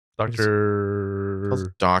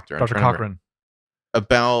Dr. Cochran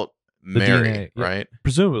about Mary, DNA, yeah. right?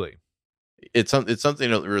 Presumably. It's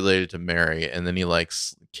something related to Mary, and then he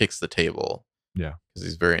kicks the table. Yeah, because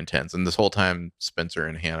he's very intense. And this whole time, Spencer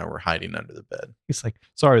and Hannah were hiding under the bed. He's like,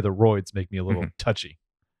 "Sorry, the roids make me a little touchy."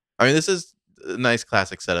 I mean, this is a nice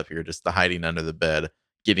classic setup here. Just the hiding under the bed,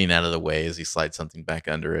 getting out of the way as he slides something back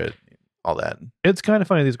under it, all that. It's kind of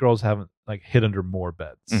funny these girls haven't like hid under more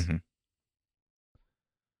beds. Mm-hmm.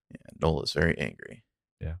 Yeah, Noel is very angry.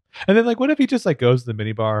 Yeah, and then like, what if he just like goes to the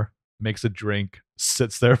minibar, makes a drink,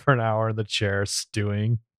 sits there for an hour in the chair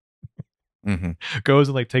stewing, goes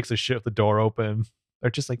and like takes a shit with the door open?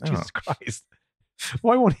 They're just like, Jesus Christ,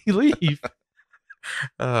 why won't he leave?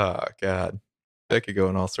 Oh God, that could go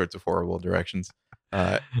in all sorts of horrible directions.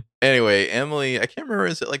 Anyway, Emily, I can't remember.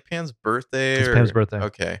 Is it like Pam's birthday? It's Pam's birthday.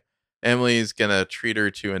 Okay, Emily's gonna treat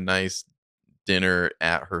her to a nice dinner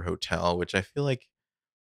at her hotel, which I feel like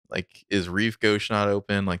is Reef Gauche not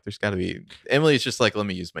open? Like there's got to be. Emily's just like, let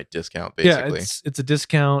me use my discount, basically. Yeah, it's a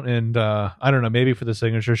discount, and I don't know, maybe for the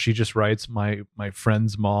signature she just writes my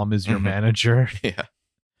friend's mom is your manager. Yeah.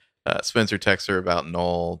 Spencer texts her about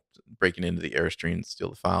Noel breaking into the Airstream and steal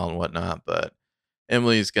the file and whatnot, but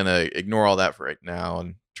Emily's gonna ignore all that for right now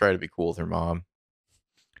and try to be cool with her mom.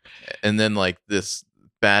 And then like this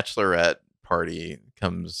bachelorette party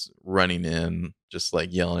comes running in, just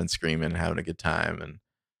like yelling and screaming and having a good time. And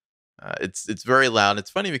it's very loud. It's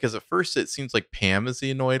funny because at first it seems like Pam is the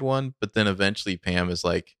annoyed one, but then eventually Pam is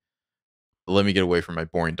like, let me get away from my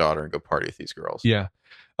boring daughter and go party with these girls. Yeah.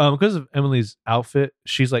 Because of Emily's outfit,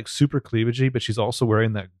 she's like super cleavagey, but she's also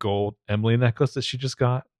wearing that gold Emily necklace that she just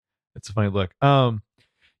got. It's a funny look.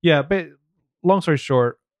 Yeah, but long story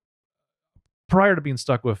short, prior to being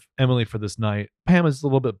stuck with Emily for this night, Pam is a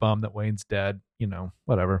little bit bummed that Wayne's dead.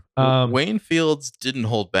 Whatever. Wayne Fields didn't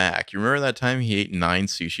hold back. You remember that time he ate 9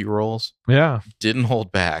 sushi rolls? Yeah. Didn't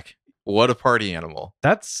hold back. What a party animal.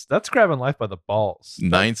 That's grabbing life by the balls.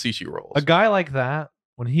 9 sushi rolls. A guy like that,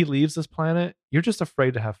 when he leaves this planet, you're just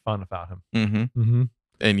afraid to have fun without him.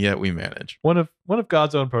 And yet we manage. One of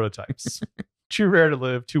God's own prototypes. Too rare to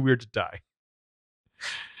live, too weird to die.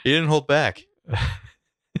 He didn't hold back.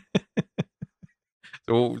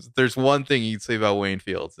 So there's one thing you can say about Wayne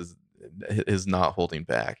Fields is not holding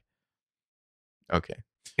back. Okay.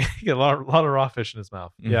 He got a lot of raw fish in his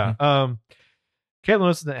mouth. Yeah. Caitlin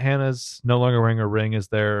notices that Hannah's no longer wearing a ring as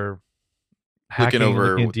they're hacking,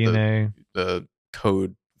 over looking at DNA. the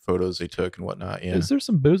code photos they took and whatnot. Yeah, Is there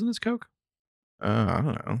some booze in this Coke? I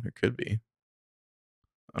don't know. There could be.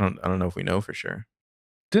 I don't know if we know for sure.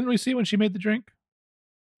 Didn't we see when she made the drink?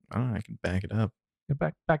 I don't know. I can back it up. Yeah,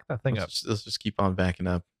 back that thing up. Let's just keep on backing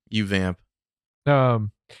up. You vamp.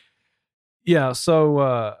 Yeah.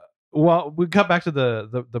 So, well, we cut back to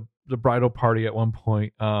the bridal party at one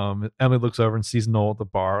point. Emily looks over and sees Noel at the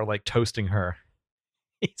bar, like toasting her.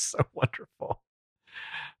 He's so wonderful.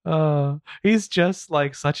 He's just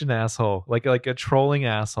like such an asshole, like a trolling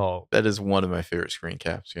asshole. That is one of my favorite screen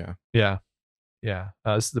caps. Yeah.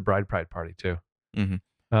 This is the bride pride party too.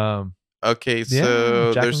 Mm-hmm. Okay,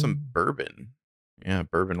 so there's some bourbon. Yeah,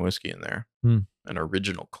 bourbon whiskey in there. An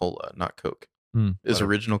original cola, not Coke. Is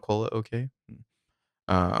original cola okay?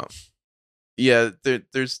 Yeah,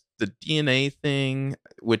 there's the DNA thing,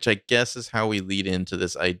 which I guess is how we lead into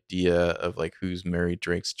this idea of like who's Mary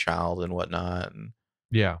Drake's child and whatnot, and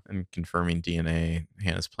confirming DNA,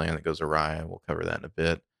 Hannah's plan that goes awry, and we'll cover that in a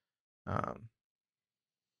bit.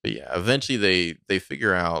 But yeah, eventually they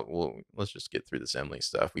figure out, well, let's just get through this Emily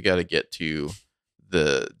stuff. We got to get to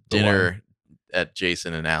the dinner at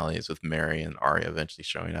Jason and Allie's with Mary and Arya eventually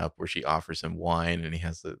showing up, where she offers him wine and he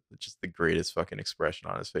has just the greatest fucking expression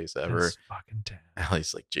on his face ever. It's fucking damn.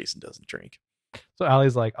 Allie's like, Jason doesn't drink. So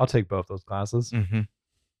Allie's like, I'll take both those glasses. Mm-hmm.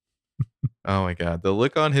 Oh my god, the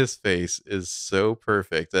look on his face is so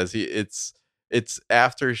perfect as it's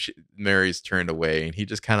after Mary's turned away and he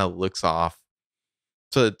just kind of looks off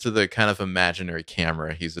to the kind of imaginary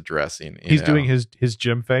camera he's addressing. He's doing his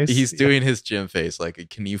Jim face. He's doing his Jim face. Like,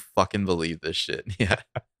 can you fucking believe this shit? Yeah.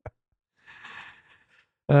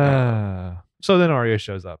 So then Arya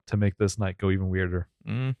shows up to make this night go even weirder.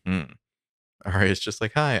 Mm-hmm. Arya's just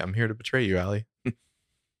like, hi, I'm here to betray you, Allie.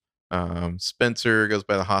 Spencer goes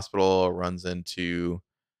by the hospital, runs into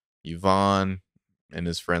Yvonne and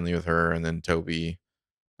is friendly with her, and then Toby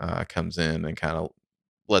comes in and kind of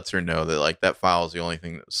lets her know that like that file is the only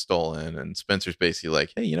thing that was stolen, and Spencer's basically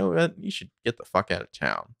like, hey, you know what, you should get the fuck out of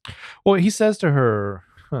town. Well, he says to her,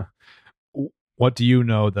 what do you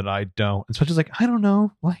know that I don't? And Spencer's like, I don't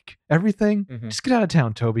know, like everything. Just get out of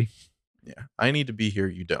town, Toby. Yeah, I need to be here,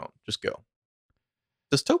 you don't, just go.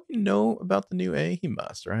 Does Toby know about the new A? He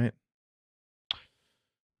must, right?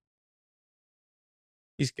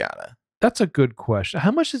 He's gotta. That's a good question.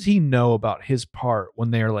 How much does he know about his part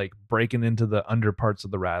when they're like breaking into the underparts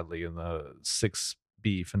of the Radley in the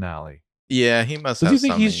 6B finale? Yeah, he must. Does he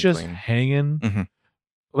think he's just hanging?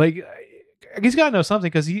 Like, he's got to know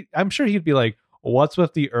something, because I'm sure he'd be like, "What's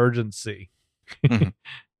with the urgency?"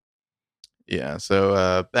 Yeah.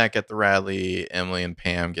 So back at the Radley, Emily and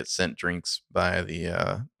Pam get sent drinks by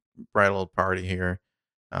the bridal party here.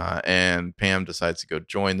 And Pam decides to go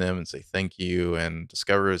join them and say thank you, and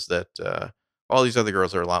discovers that all these other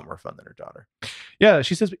girls are a lot more fun than her daughter. Yeah,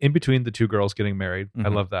 she says in between the two girls getting married. I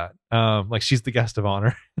love that. Like, she's the guest of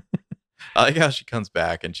honor. I like how she comes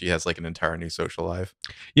back and she has like an entire new social life.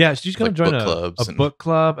 Yeah, she's going to like join a book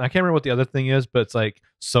club. I can't remember what the other thing is, but it's like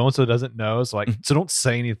so-and-so doesn't know. So like, so don't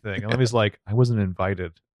say anything. And Emmy's like, I wasn't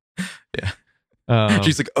invited. Yeah.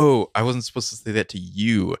 She's like, oh, I wasn't supposed to say that to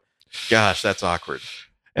you. Gosh, that's awkward.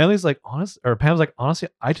 Emily's like, Pam's like, honestly,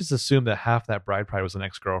 I just assumed that half that bride pride was an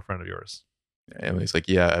ex-girlfriend of yours. Yeah, Emily's like,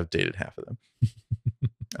 yeah, I've dated half of them.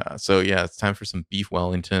 So yeah, it's time for some beef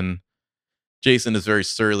Wellington. Jason is very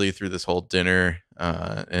surly through this whole dinner,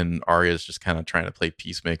 and Arya's just kind of trying to play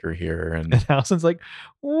peacemaker here. And Allison's like,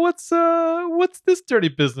 what's this dirty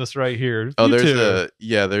business right here? Oh,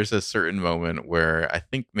 there's a certain moment where I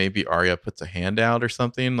think maybe Arya puts a hand out or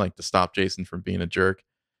something, like to stop Jason from being a jerk.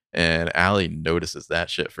 And Allie notices that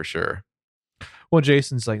shit for sure. Well,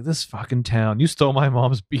 Jason's like, this fucking town, you stole my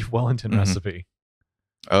mom's beef Wellington recipe.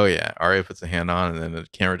 Oh yeah, Arya puts a hand on, and then the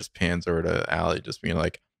camera just pans over to Allie, just being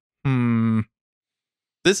like,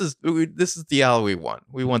 this is the Allie we want.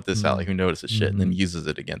 We want this Allie who notices shit and then uses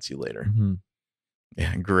it against you later.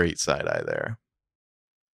 Yeah, great side eye there.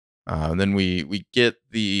 And then we get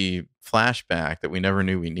the flashback that we never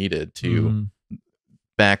knew we needed to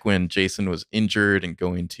back when Jason was injured and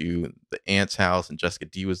going to the aunt's house and Jessica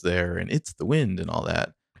D was there and it's the wind and all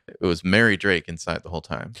that. It was Mary Drake inside the whole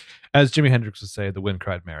time. As Jimi Hendrix would say, the wind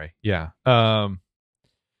cried Mary. Yeah. And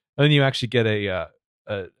then you actually get a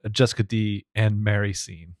Jessica D and Mary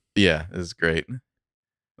scene. Yeah, it was great.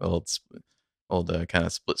 Old kind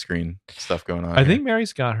of split screen stuff going on. I think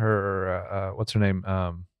Mary's got her what's her name?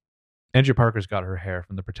 Andrew Parker's got her hair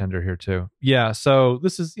from The Pretender here too. Yeah, so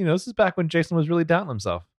this is back when Jason was really doubting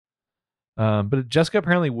himself. But Jessica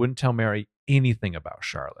apparently wouldn't tell Mary anything about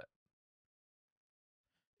Charlotte.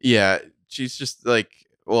 Yeah, she's just like,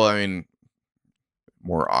 well, I mean,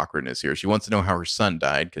 more awkwardness here. She wants to know how her son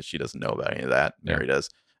died because she doesn't know about any of that. Yeah. Mary does.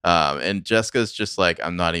 And Jessica's just like,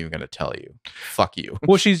 I'm not even going to tell you. Fuck you.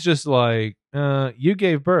 Well, she's just like, you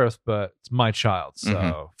gave birth, but it's my child,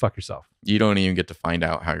 so fuck yourself. You don't even get to find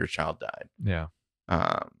out how your child died. Yeah.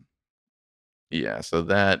 Yeah, so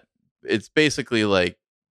that it's basically like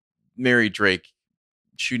Mary Drake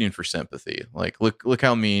shooting for sympathy. Like, look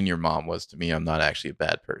how mean your mom was to me. I'm not actually a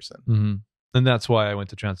bad person. Mm-hmm. And that's why I went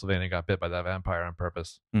to Transylvania and got bit by that vampire on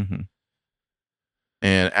purpose. Mm-hmm.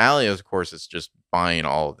 And Allie, of course, is just buying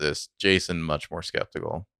all of this. Jason, much more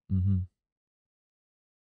skeptical. Mm-hmm.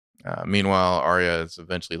 Meanwhile, Arya is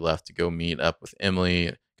eventually left to go meet up with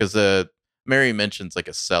Emily because Mary mentions like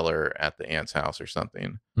a cellar at the aunt's house or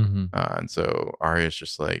something. Mm-hmm. And so Arya's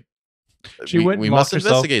just like, we must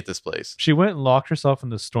investigate this place. She went and locked herself in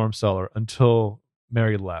the storm cellar until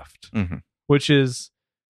Mary left, which is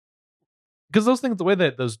because those things, the way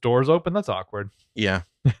that those doors open, that's awkward. Yeah,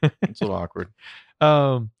 it's a little awkward.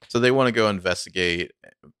 So they want to go investigate,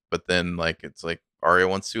 but then like it's like Arya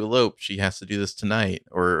wants to elope. She has to do this tonight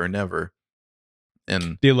or never.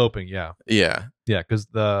 And the eloping, yeah, because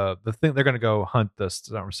the thing they're gonna go hunt the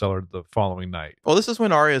storm cellar the following night. Well, this is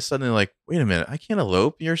when Arya is suddenly like, wait a minute, I can't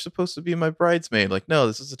elope. You're supposed to be my bridesmaid. Like, no,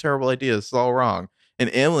 this is a terrible idea. This is all wrong.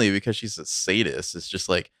 And Emily, because she's a sadist, is just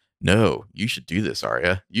like, no, you should do this,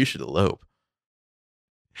 Arya. You should elope.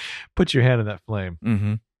 Put your hand in that flame.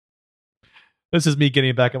 Mm-hmm. This is me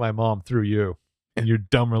getting back at my mom through you and your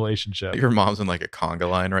dumb relationship. Your mom's in like a conga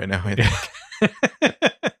line right now, I think.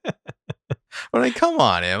 But like, come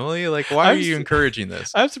on, Emily. Like, why are you encouraging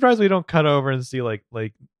this? I'm surprised we don't cut over and see like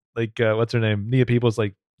what's her name? Nia Peoples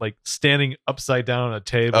like standing upside down on a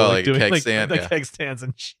table, like doing keg like stand, keg stands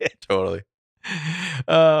and shit. Totally.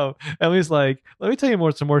 Emily's like, let me tell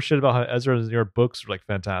you some more shit about how Ezra and your books are like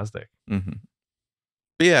fantastic. Mm-hmm.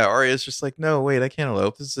 But yeah, Arya's just like, no, wait, I can't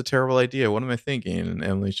elope. This is a terrible idea. What am I thinking? And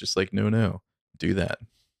Emily's just like, no, do that.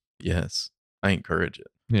 Yes, I encourage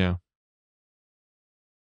it. Yeah.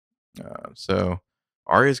 So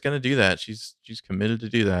Arya's gonna do that. She's committed to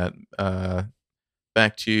do that.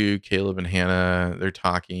 Back to Caleb and Hannah. They're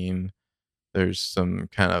talking. There's some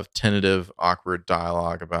kind of tentative, awkward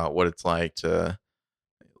dialogue about what it's like to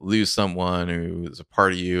lose someone who is a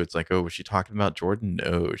part of you. It's like, oh, was she talking about Jordan?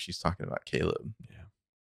 No, she's talking about Caleb. Yeah.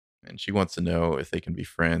 And she wants to know if they can be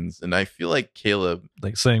friends. And I feel like Caleb,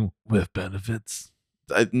 like saying with benefits.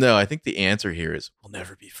 No, I think the answer here is we'll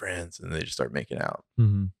never be friends, and they just start making out.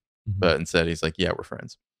 Mm-hmm. But instead, he's like, yeah, we're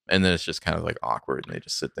friends. And then it's just kind of like awkward, and they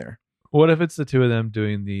just sit there. What if it's the two of them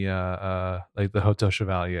doing the like the Hotel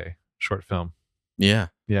Chevalier short film? Yeah.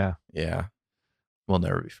 Yeah. We'll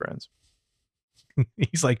never be friends.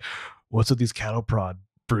 He's like, what's with these cattle prod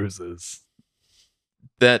bruises?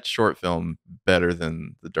 That short film better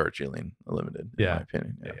than the Darjeeling Limited, in my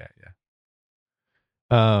opinion.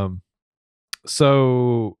 Yeah.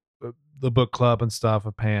 So the book club and stuff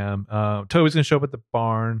of Pam. Toby's gonna show up at the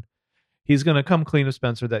barn. He's gonna come clean with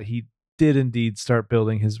Spencer that he did indeed start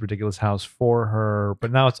building his ridiculous house for her,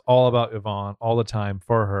 but now it's all about Yvonne all the time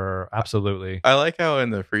for her. Absolutely. I like how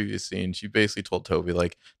in the previous scene she basically told Toby,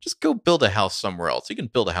 like, just go build a house somewhere else. You can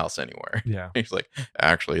build a house anywhere. Yeah. He's like,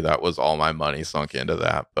 actually, that was all my money sunk into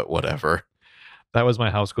that, but whatever. That was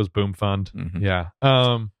my house goes boom fund. Mm-hmm. Yeah.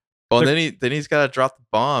 Well, then he's got to drop the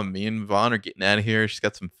bomb. Me and Yvonne are getting out of here. She's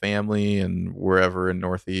got some family and wherever in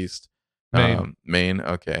Northeast Maine.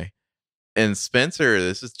 Okay. And Spencer,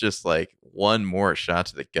 this is just like one more shot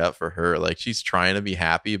to the gut for her. Like, she's trying to be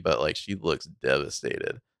happy, but like she looks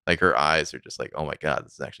devastated. Like, her eyes are just like, oh my God,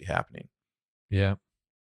 this is actually happening. Yeah.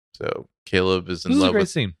 So Caleb is in love. This is a great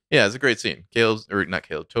scene. Yeah, it's a great scene.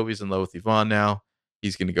 Toby's in love with Yvonne now.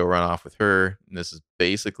 He's going to go run off with her. And this is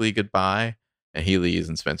basically goodbye. And he leaves,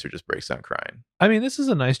 and Spencer just breaks down crying. I mean, this is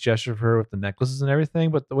a nice gesture for her with the necklaces and everything,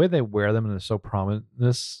 but the way they wear them and they're so prominent in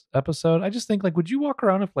this episode, I just think, like, would you walk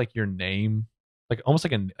around with like your name, like almost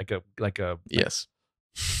like a yes.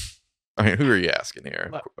 I mean, who are you asking here?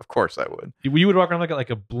 Of course, I would. You would walk around like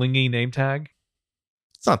a blingy name tag.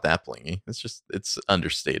 It's not that blingy. It's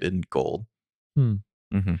understated in gold.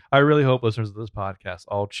 Mm-hmm. I really hope listeners of this podcast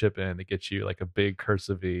all chip in to get you like a big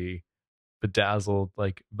cursive-y, bedazzled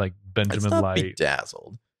like Benjamin it's not Light.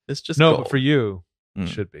 Bedazzled. It's just no, gold. But for you, it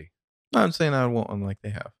should be. No, I'm saying I want one like they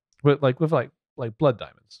have, but like with like blood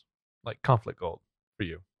diamonds, like conflict gold for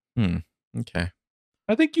you. Okay.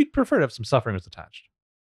 I think you'd prefer to have some sufferings attached.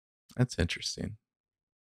 That's interesting.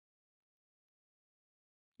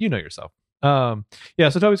 You know yourself. Yeah.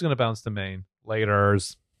 So Toby's gonna bounce to Maine later.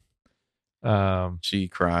 She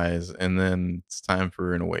cries, and then it's time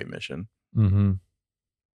for an away mission. Mm-hmm.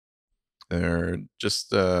 They're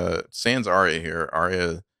just sans Arya here.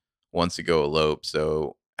 Arya wants to go elope,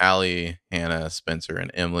 so Allie, Hannah, Spencer, and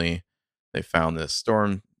Emily, they found this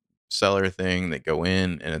storm cellar thing. They go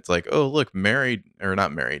in, and it's like, oh look, married or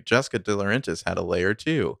not married, Jessica De Laurentiis had a layer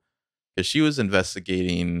too, because she was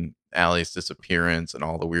investigating Allie's disappearance and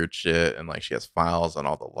all the weird shit, and like she has files on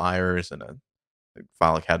all the liars and a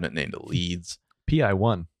file cabinet named the leads.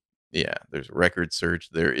 PI1. Yeah, there's a record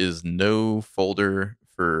search. There is no folder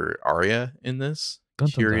for Arya in this, Dun,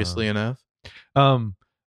 dun, curiously enough.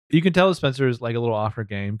 You can tell Spencer is like a little off her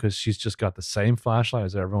game because she's just got the same flashlight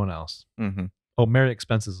as everyone else. Mm-hmm. Oh, Mary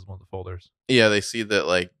Expenses is one of the folders. Yeah, they see that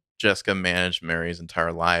like Jessica managed Mary's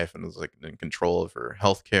entire life and was like in control of her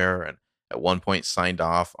healthcare, and at one point signed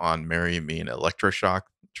off on Mary being electroshock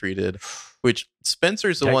treated, which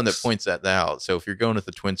Spencer's the one that Yikes. points that out. So if you're going with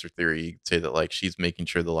the Twincer theory, you could say that like she's making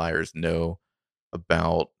sure the liars know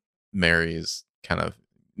about Mary's kind of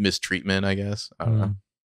mistreatment, I guess. I don't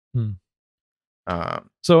know.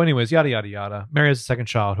 So anyways, yada yada yada. Mary has a second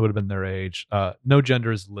child who would have been their age. No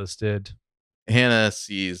gender is listed. Hannah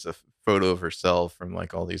sees a photo of herself from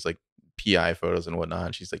like all these like PI photos and whatnot,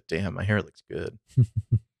 and she's like, damn, my hair looks good.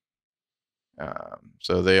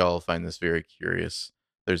 So they all find this very curious.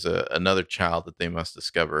 There's another child that they must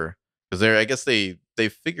discover, because I guess they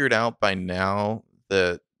figured out by now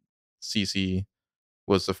that Cece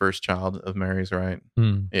was the first child of Mary's, right?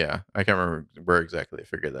 Yeah, I can't remember where exactly they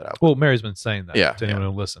figured that out. Well, Mary's been saying that Yeah, to anyone who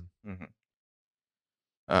listen.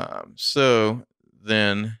 Mm-hmm. So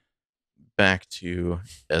then back to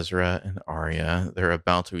Ezra and Arya. They're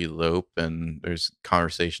about to elope, and there's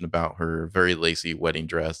conversation about her very lacy wedding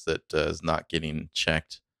dress that is not getting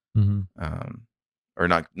checked, or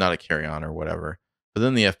not a carry-on or whatever. But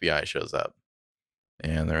then the FBI shows up,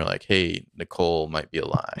 and they're like, "Hey, Nicole might be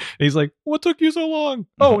alive." And he's like, "What took you so long?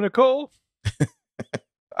 Oh, Nicole."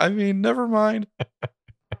 I mean, never mind.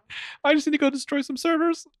 I just need to go destroy some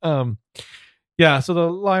servers. Yeah, so the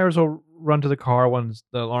liars will run to the car when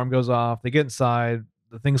the alarm goes off. They get inside.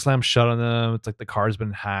 The thing slams shut on them. It's like the car's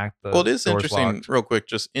been hacked. Well, it is interesting, locked. Real quick,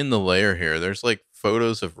 just in the layer here, there's like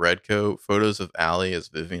photos of Redcoat, photos of Allie as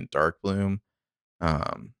Vivian Darkbloom.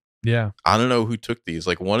 Yeah. I don't know who took these.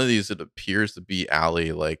 Like one of these, it appears to be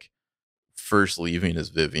Allie, like first leaving as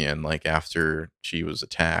Vivian, like after she was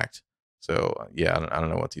attacked. So yeah, I don't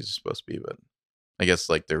know what these are supposed to be, but I guess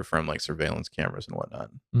like they're from like surveillance cameras and whatnot.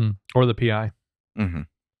 Or the PI. Mm-hmm.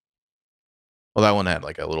 Well, that one had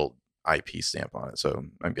like a little IP stamp on it, so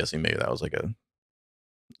I'm guessing maybe that was like a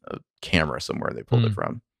camera somewhere they pulled it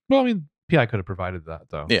from. Well, I mean, PI could have provided that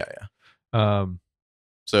though. Yeah.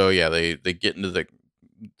 So yeah, they get into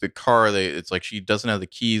the car. It's like she doesn't have the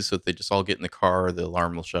keys, so they just all get in the car. The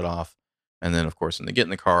alarm will shut off, and then of course when they get in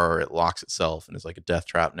the car, it locks itself and is like a death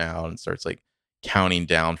trap now, and starts like counting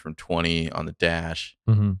down from 20 on the dash.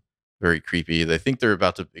 Very creepy. They think they're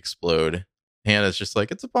about to explode. Hannah's just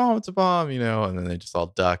like, it's a bomb, you know, and then they just all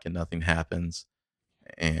duck and nothing happens.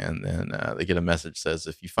 And then they get a message that says,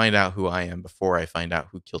 if you find out who I am before I find out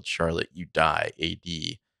who killed Charlotte, you die,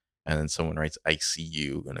 AD. And then someone writes,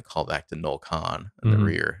 ICU, going to call back to Noel Khan in the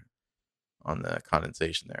rear on the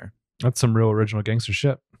condensation there. That's some real original gangster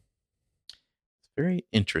shit. It's very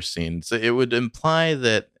interesting. So it would imply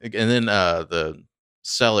that, and then the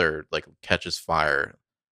cellar like catches fire.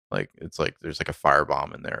 Like it's like there's like a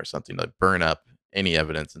firebomb in there or something to burn up any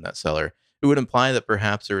evidence in that cellar. It would imply that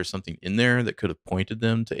perhaps there was something in there that could have pointed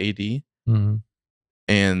them to AD.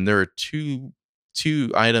 And there are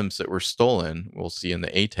two items that were stolen. We'll see in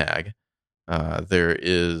the A tag. There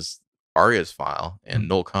is Arya's file and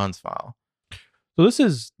Noel Khan's file. So this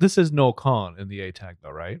is Noel Khan in the A tag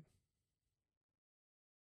though, right?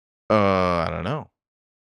 I don't know.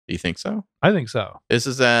 Do you think so? I think so. This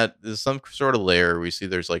is some sort of layer. We see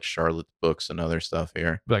there's like Charlotte's books and other stuff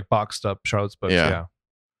here. Like boxed up Charlotte's books, yeah.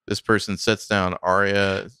 This person sets down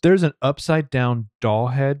Arya. There's an upside down doll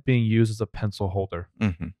head being used as a pencil holder.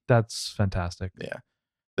 That's fantastic. Yeah.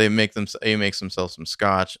 He makes himself some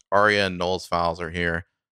scotch. Arya and Noel's files are here.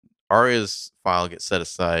 Arya's file gets set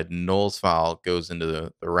aside. Noel's file goes into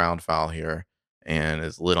the round file here and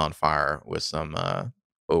is lit on fire with some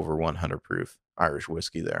over 100 proof Irish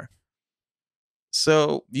whiskey there.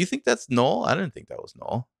 So, do you think that's Noel? I didn't think that was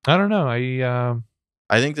Noel. I don't know.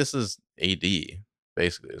 I think this is AD.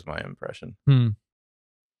 Basically, is my impression.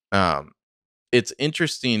 It's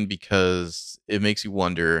interesting because it makes you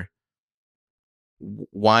wonder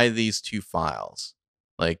why these two files.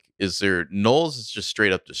 Like, is there Noel's is just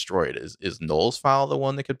straight up destroyed? Is Noel's file the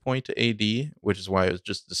one that could point to AD, which is why it was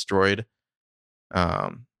just destroyed?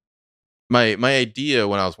 My idea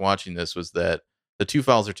when I was watching this was that the two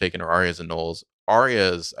files are taken are Arya's and Noel's.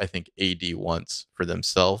 Arya's, I think AD wants for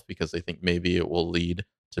themselves because they think maybe it will lead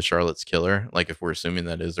to Charlotte's killer. Like if we're assuming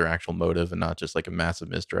that is their actual motive and not just like a massive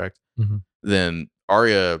misdirect, Mhm. then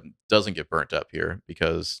Arya doesn't get burnt up here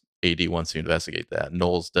because AD wants to investigate that.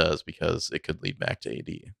 Knowles does because it could lead back to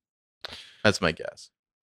AD. That's my guess.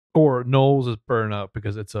 Or Knowles is burned up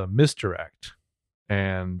because it's a misdirect,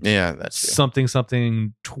 and Yeah, that's true. something.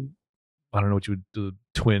 I don't know what you would do.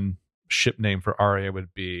 Twin ship name for Arya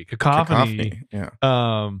would be Cacophony.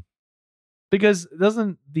 Yeah. Because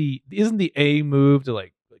isn't the A move to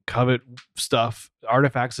like covet stuff,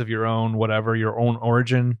 artifacts of your own, whatever, your own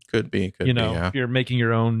origin? Could be, Yeah. If you're making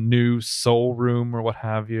your own new soul room or what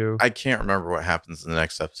have you. I can't remember what happens in the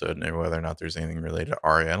next episode and whether or not there's anything related to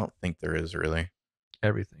Arya. I don't think there is really.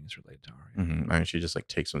 Everything's related to Arya. I mean, she just like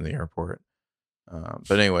takes him to the airport.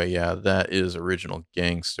 But anyway, yeah, that is Original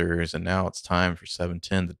Gangsters, and now it's time for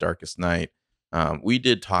 710, The Darkest Night. We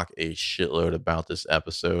did talk a shitload about this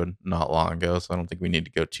episode not long ago, so I don't think we need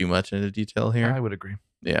to go too much into detail here. I would agree.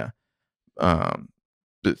 Yeah. The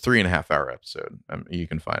 3.5 hour episode. You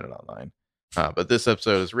can find it online. But this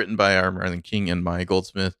episode is written by our Marlene King and Maya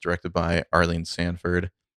Goldsmith, directed by Arlene Sanford.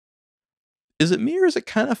 Is it me or is it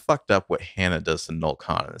kind of fucked up what Hannah does to Noel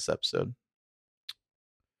Khan in this episode?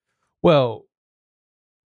 Well,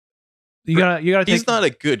 you gotta take. He's not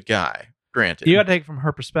a good guy. Granted, you gotta take from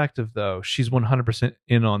her perspective, though. She's 100%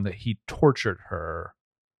 in on that he tortured her.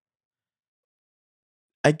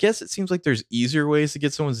 I guess it seems like there's easier ways to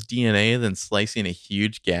get someone's DNA than slicing a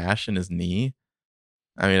huge gash in his knee.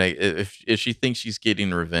 I mean, if she thinks she's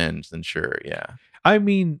getting revenge, then sure, yeah. I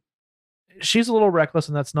mean, she's a little reckless,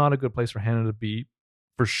 and that's not a good place for Hannah to be,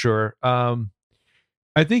 for sure.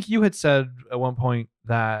 I think you had said at one point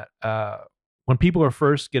that when people are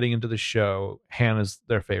first getting into the show, Hannah's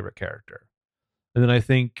their favorite character, and then I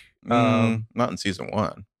think not in season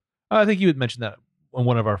 1. I think you had mentioned that on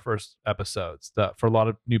one of our first episodes that for a lot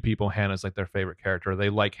of new people, Hannah's like their favorite character. They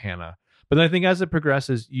like Hannah, but then I think as it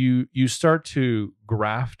progresses, you start to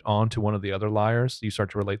graft onto one of the other liars. You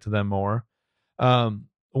start to relate to them more. One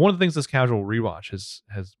of the things this casual rewatch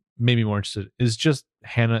has made me more interested is just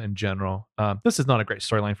Hannah in general. This is not a great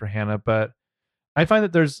storyline for Hannah, but I find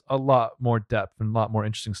that there's a lot more depth and a lot more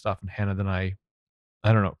interesting stuff in Hannah than I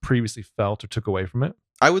don't know, previously felt or took away from it.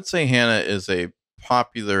 I would say Hannah is a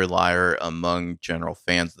popular liar among general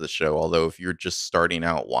fans of the show, although if you're just starting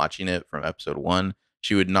out watching it from episode 1,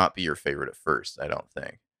 she would not be your favorite at first, I don't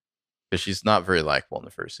think, because she's not very likable in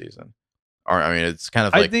the first season. Or, I mean, it's kind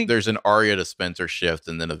of like there's an Arya to Spencer shift,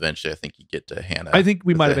 and then eventually I think you get to Hannah. I think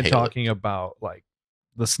we might have been talking about like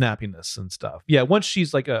the snappiness and stuff. Yeah, once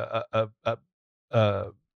she's like a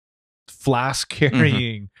flask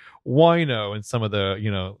carrying wino in some of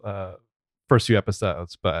the first few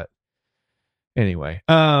episodes, but anyway,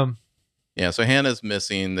 yeah. So Hannah's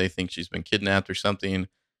missing. They think she's been kidnapped or something.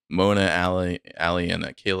 Mona, Allie,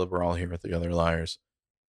 and Caleb are all here with the other liars.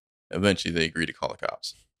 Eventually, they agree to call the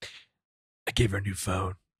cops. I gave her a new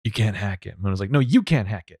phone. You can't hack it. Mona's like, no, you can't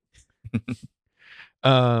hack it.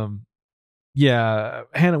 Yeah,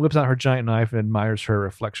 Hannah whips out her giant knife and admires her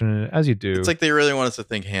reflection in it, as you do. It's like they really want us to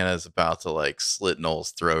think Hannah's about to like slit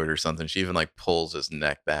Noel's throat or something. She even like pulls his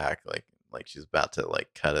neck back, like she's about to like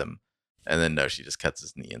cut him, and then no, she just cuts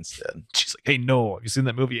his knee instead. She's like, "Hey Noel, have you seen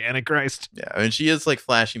that movie Antichrist?" Yeah, I mean, she is like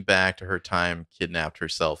flashing back to her time kidnapped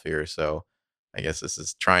herself here, so I guess this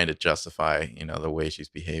is trying to justify the way she's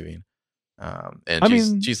behaving.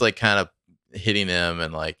 And she's like kind of hitting him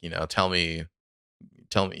and like tell me,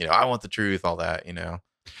 I want the truth, all that.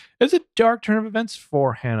 It's a dark turn of events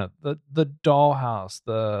for Hannah. The dollhouse,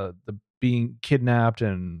 the being kidnapped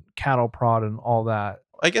and cattle prod and all that.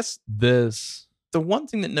 I guess the one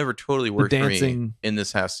thing that never totally worked for me in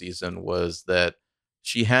this half season was that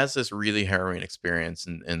she has this really harrowing experience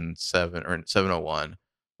in 701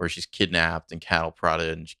 where she's kidnapped and cattle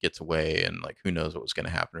prodded and she gets away and like who knows what was going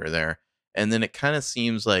to happen to her there. And then it kind of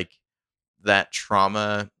seems like that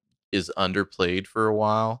trauma is underplayed for a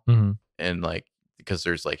while. And like because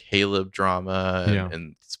there's like Haleb drama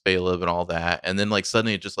and Spaleb and all that, and then like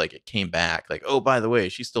suddenly it just like it came back like, oh, by the way,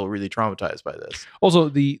 she's still really traumatized by this. Also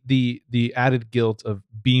the added guilt of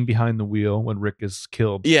being behind the wheel when Rick is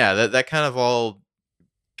killed. Yeah, that kind of all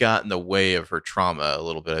got in the way of her trauma a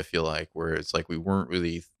little bit, I feel like, where it's like we weren't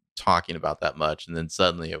really talking about that much, and then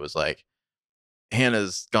suddenly it was like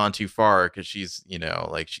Hannah's gone too far because she's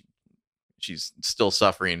like she's still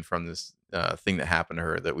suffering from this thing that happened to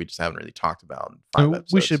her that we just haven't really talked about in 5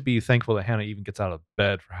 episodes. We should be thankful that Hannah even gets out of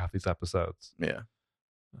bed for half these episodes. Yeah.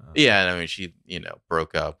 Yeah, and I mean she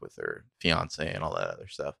broke up with her fiance and all that other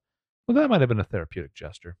stuff. Well, that might have been a therapeutic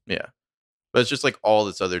gesture. Yeah. But it's just like all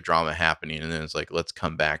this other drama happening, and then it's like, let's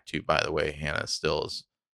come back to, by the way, Hannah still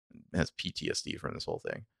has PTSD from this whole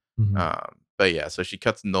thing. Mhm. But yeah, so she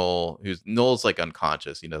cuts Noel's like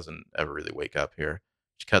unconscious. He doesn't ever really wake up here.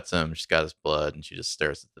 She cuts him. She's got his blood, and she just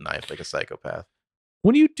stares at the knife like a psychopath.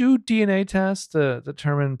 When you do DNA tests to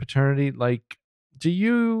determine paternity, like,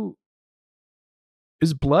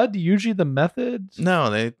 is blood usually the method? No,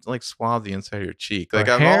 they like swab the inside of your cheek. Or Like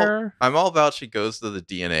hair? I'm all about. She goes to the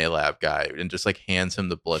DNA lab guy and just like hands him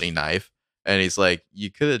the bloody knife, and he's like,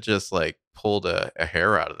 "You could have just like pulled a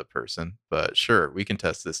hair out of the person, but sure, we can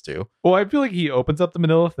test this too." Well, I feel like he opens up the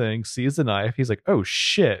manila thing, sees the knife. He's like, "Oh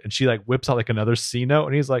shit!" And she like whips out like another C note,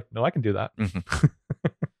 and he's like, "No, I can do that."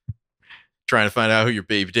 Trying to find out who your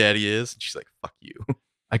baby daddy is, and she's like, "Fuck you."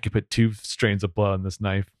 I could put 2 strains of blood on this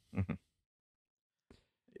knife.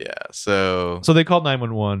 Yeah, so they called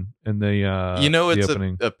 911 in the it's the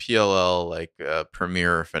opening. a PLL like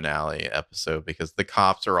premiere finale episode because the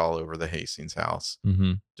cops are all over the Hastings house.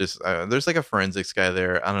 Mm-hmm. Just there's like a forensics guy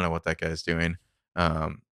there. I don't know what that guy's doing.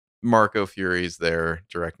 Marco Fury's there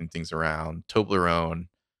directing things around. Toblerone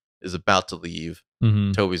is about to leave.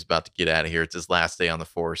 Mm-hmm. Toby's about to get out of here. It's his last day on the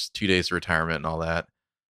force, 2 days of retirement and all that.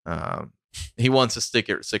 He wants to stick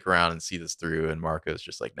around and see this through, and Marco's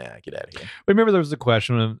just like, nah, get out of here. But remember, there was a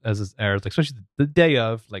question as this airs, like, especially the day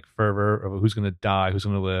of, like, fervor of who's going to die, who's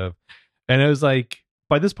going to live. And it was like,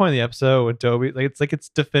 by this point in the episode with Toby, like it's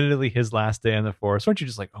definitively his last day on the force. Aren't you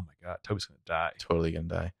just like, oh my God, Toby's going to die? Totally going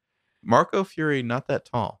to die. Marco Fury, not that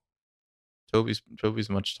tall. Toby's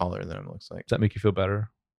much taller than him, looks like. Does that make you feel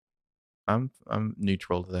better? I'm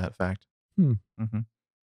neutral to that fact.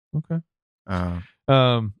 Okay.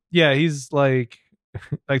 Yeah, he's like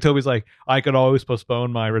Toby's like, I could always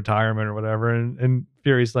postpone my retirement or whatever, and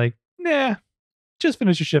Fury's like, nah, just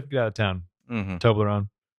finish your shift, get out of town. Toblerone.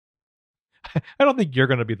 I don't think you're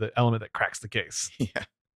going to be the element that cracks the case. Yeah,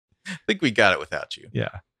 I think we got it without you.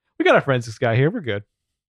 Yeah, we got a forensics guy here. We're good.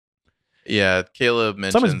 Yeah, Caleb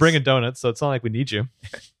mentions someone's bringing donuts, so it's not like we need you.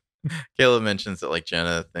 Caleb mentions that like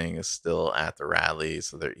Jenna thing is still at the rally,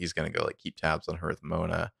 so he's gonna go like keep tabs on her with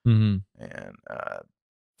Mona. And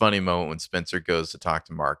funny moment when Spencer goes to talk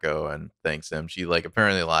to Marco and thanks him. She like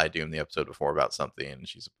apparently lied to him the episode before about something, and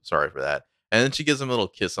she's sorry for that. And then she gives him a little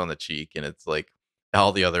kiss on the cheek, and it's like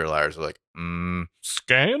all the other liars are like,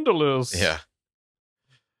 scandalous. Yeah.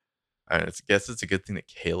 I guess it's a good thing that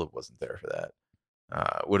Caleb wasn't there for that.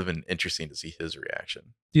 It would have been interesting to see his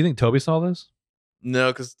reaction. Do you think Toby saw this?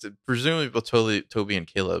 No, because presumably Toby and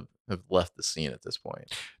Caleb have left the scene at this point.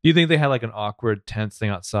 Do you think they had like an awkward, tense thing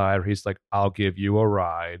outside where he's like, I'll give you a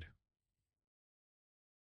ride?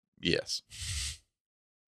 Yes.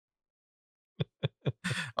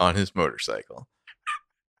 On his motorcycle.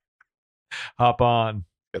 Hop on.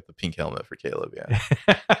 Got the pink helmet for Caleb, yeah.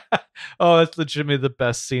 Oh, that's legitimately the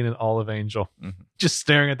best scene in all of Angel. Just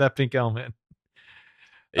staring at that pink helmet.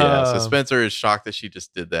 Yeah, so Spencer is shocked that she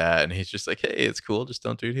just did that, and he's just like, hey, it's cool, just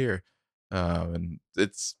don't do it here. And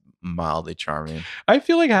it's mildly charming. I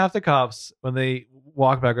feel like half the cops, when they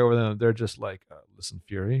walk back over them, they're just like, listen,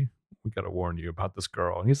 Fury, we got to warn you about this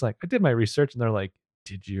girl. And he's like, I did my research. And they're like,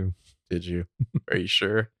 did you? Are you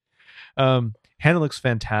sure? Hannah looks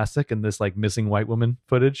fantastic in this like missing white woman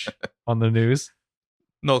footage on the news.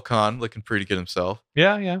 Noel Khan looking pretty good himself.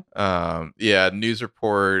 Yeah. Yeah, news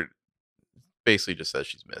report basically just says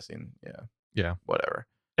she's missing. Yeah. Whatever.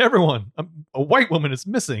 Everyone, a white woman is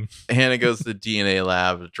missing. Hannah goes to the DNA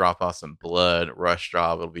lab to drop off some blood. Rush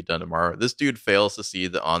job. It'll be done tomorrow. This dude fails to see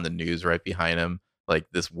that on the news right behind him, like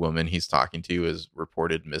this woman he's talking to is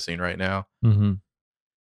reported missing right now.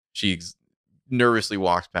 She nervously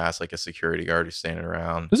walks past like a security guard who's standing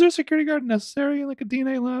around. Is there a security guard necessary in like a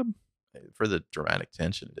DNA lab? For the dramatic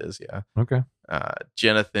tension, it is, yeah. Okay.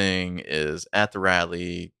 Jenna thing is at the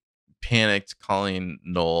rally, panicked, calling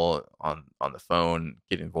Noel on the phone,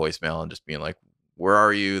 getting voicemail, and just being like, where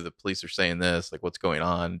are you? The police are saying this. Like, what's going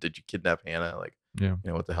on? Did you kidnap Hannah? Like, yeah, you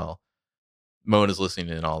know, what the hell? Mona's listening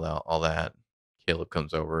in all that. Caleb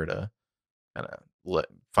comes over to kind of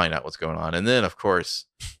find out what's going on. And then, of course,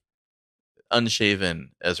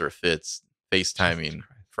 unshaven Ezra Fitz FaceTiming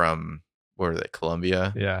from, where are they,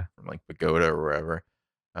 Colombia? Yeah. From like Bogota or wherever.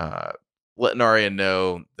 Letting Arya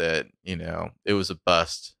know that, you know, it was a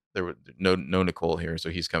bust. There was no Nicole here, so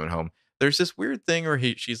he's coming home. There's this weird thing where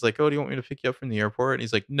she's like, oh, do you want me to pick you up from the airport? And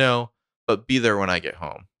he's like, no, but be there when I get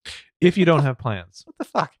home. If you don't have plans. What the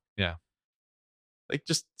fuck? Yeah. Like,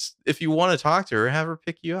 just if you want to talk to her, have her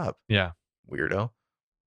pick you up. Yeah. Weirdo.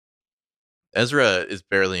 Ezra is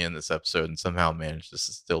barely in this episode and somehow managed to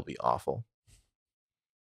still be awful.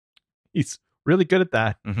 He's really good at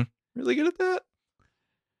that. Really good at that.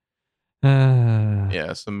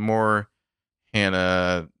 Yeah, some more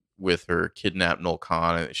Hannah with her kidnapped Noel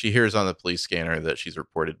Khan. She hears on the police scanner that she's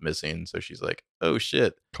reported missing, so she's like, "Oh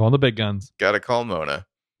shit, Calling the big guns. gotta call Mona."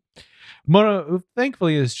 Mona,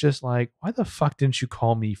 thankfully, is just like, why the fuck didn't you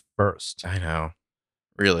call me first? I know,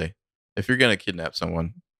 really. If you're gonna kidnap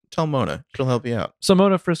someone, tell Mona. She'll help you out. So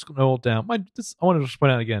Mona frisks Noel down. I want to just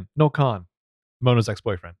point out again, Noel Khan, Mona's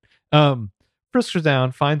ex-boyfriend. Frisks her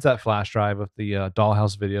down, finds that flash drive of the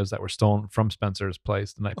dollhouse videos that were stolen from Spencer's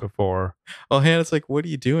place the night before. Oh, Hannah's like, "What are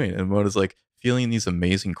you doing?" And Mona's like, "Feeling these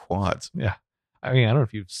amazing quads." Yeah. I mean, I don't know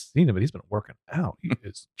if you've seen him, but he's been working out. He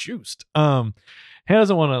is juiced. Hannah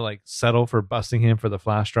doesn't want to like settle for busting him for the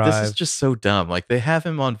flash drive. This is just so dumb. Like, they have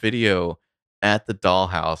him on video at the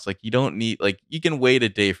dollhouse. Like, you don't need, like, you can wait a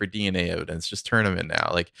day for DNA evidence. Just turn him in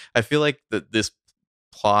now. Like, I feel like this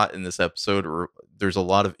plot in this episode, there's a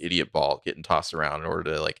lot of idiot ball getting tossed around in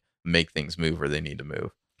order to like make things move where they need to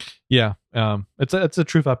move. Yeah. It's a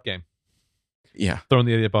truth up game. Yeah. Throwing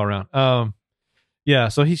the idiot ball around. Yeah,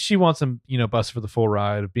 so she wants him, busted for the full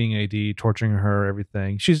ride of being AD, torturing her,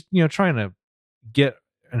 everything. She's, trying to get,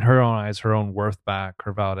 in her own eyes, her own worth back,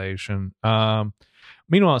 her validation.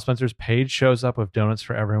 Meanwhile, Spencer's Paige shows up with donuts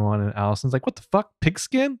for everyone, and Allison's like, what the fuck?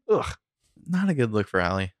 Pigskin? Ugh. Not a good look for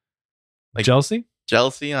Allie. Like,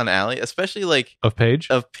 jealousy on Allie, especially like of Paige.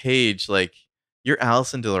 Like, you're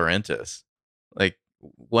Allison De Laurentiis. Like,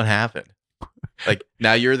 what happened? Like,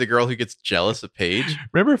 now you're the girl who gets jealous of Paige.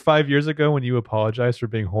 Remember 5 years ago when you apologized for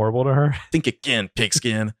being horrible to her? Think again,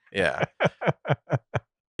 pigskin. Yeah.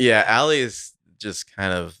 Yeah, Allie is just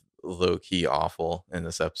kind of low-key awful in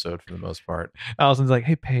this episode for the most part. Allison's like,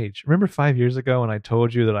 hey, Paige, remember 5 years ago when I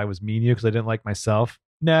told you that I was mean to you because I didn't like myself?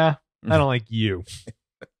 Nah, I don't like you.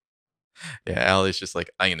 Yeah, Allie's just like,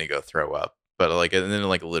 I'm going to go throw up. But like, and then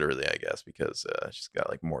like literally, I guess, because she's got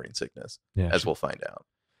like morning sickness, as we'll find out.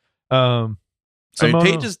 So I mean,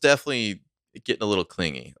 Paige is definitely getting a little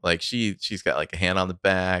clingy. Like she's got like a hand on the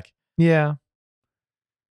back. Yeah,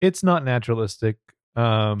 it's not naturalistic.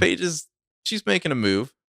 Paige she's making a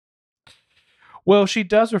move. Well, she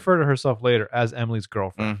does refer to herself later as Emily's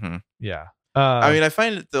girlfriend. Mm-hmm. Yeah. I mean, I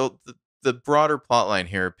find it the broader plot line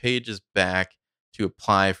here. Paige is back to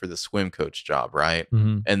apply for the swim coach job, right?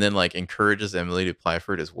 Mm-hmm. And then like encourages Emily to apply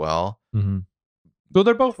for it as well. Mm-hmm. So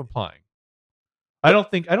they're both applying. I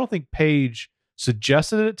don't think Paige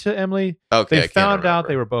suggested it to Emily. Okay, they found out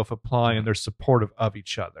they were both applying, and they're supportive of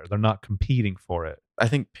each other. They're not competing for it. I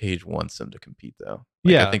think Paige wants them to compete, though.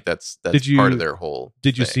 Like, yeah, I think that's part of their whole.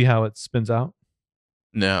 Did you see how it spins out?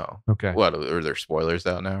 No. Okay. What are there spoilers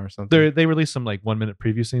out now or something? They released some like 1 minute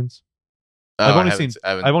preview scenes. Oh, I've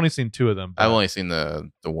only seen 2 of them. I've only seen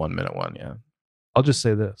the 1 minute one. Yeah. I'll just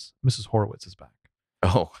say this: Mrs. Horowitz is back.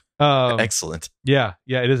 Oh, excellent. Yeah,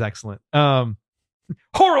 it is excellent.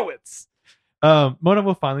 Horowitz. Mona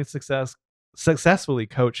will finally successfully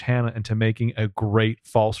coach Hannah into making a great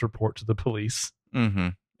false report to the police. Mm-hmm.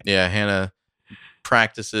 Yeah, Hannah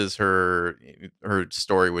practices her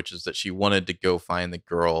story, which is that she wanted to go find the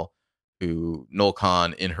girl who Noel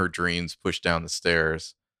Khan in her dreams pushed down the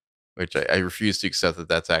stairs, which I refuse to accept that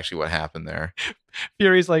that's actually what happened there.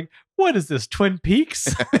 Fury's like, what is this, Twin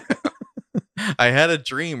Peaks? I had a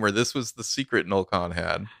dream where this was the secret Noel Khan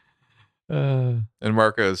had. And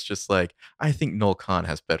Marco's just like, I think Noel Khan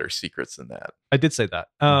has better secrets than that. I did say that.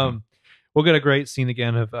 Mm-hmm. We'll get a great scene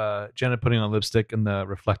again of Jenna putting on lipstick in the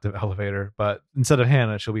reflective elevator, but instead of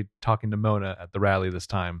Hannah, she'll be talking to Mona at the rally this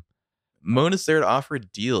time. Mona's there to offer a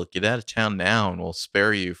deal. Get out of town now, and we'll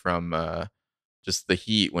spare you from just the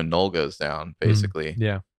heat when Noel goes down, basically.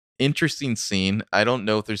 Yeah. Interesting scene. I don't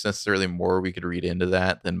know if there's necessarily more we could read into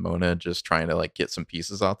that than Mona just trying to like get some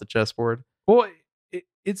pieces off the chessboard. Well,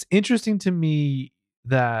 it's interesting to me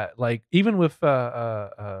that like even with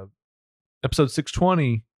episode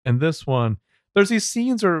 620 and this one, there's these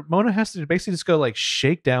scenes where Mona has to basically just go like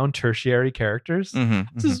shake down tertiary characters.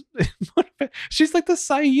 Mm-hmm, She's like the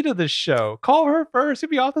Saeed of this show. Call her first. You'd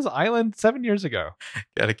be off this island 7 years ago.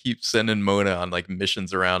 Got to keep sending Mona on like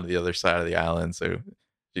missions around the other side of the island, so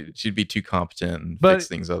she'd be too competent and fix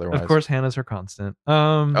things otherwise. Of course, Hannah's her constant.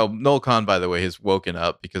 Noel Khan, by the way, has woken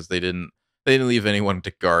up because they didn't leave anyone to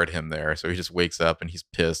guard him there, so he just wakes up and he's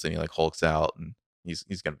pissed and he like hulks out and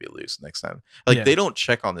he's gonna be loose next time. Like they don't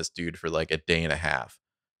check on this dude for like a day and a half,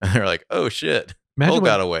 and they're like, "Oh shit, Noel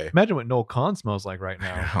got away." Imagine what Noel Khan smells like right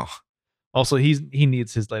now. Also, he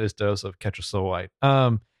needs his latest dose of Ketracylite.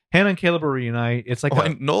 Hannah and Caleb will reunite. It's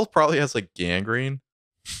like Noel probably has like gangrene.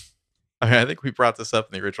 I mean, I think we brought this up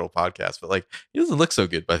in the original podcast, but like he doesn't look so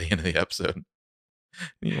good by the end of the episode.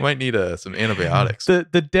 You might need some antibiotics.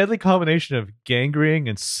 The deadly combination of gangrene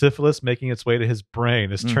and syphilis making its way to his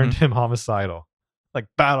brain has turned him homicidal. Like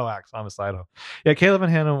battle axe homicidal. Yeah, Caleb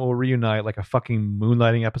and Hannah will reunite like a fucking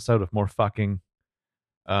moonlighting episode of more fucking.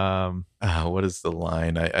 What is the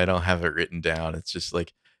line? I don't have it written down. It's just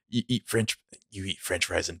like you eat French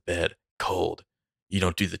fries in bed, cold. You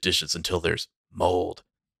don't do the dishes until there's mold.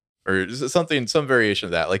 Or something, some variation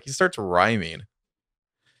of that. Like he starts rhyming.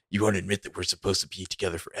 You won't admit that we're supposed to be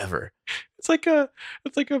together forever. It's like a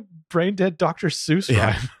brain dead Dr. Seuss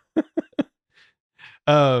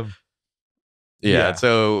rhyme. Yeah.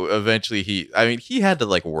 So eventually he had to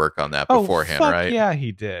like work on that beforehand, right? Yeah,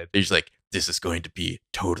 he did. He's like, this is going to be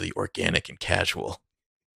totally organic and casual.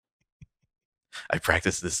 I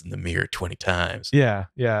practiced this in the mirror 20 times. Yeah.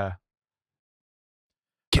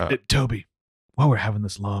 Toby, while we're having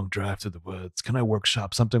this long drive through the woods, can I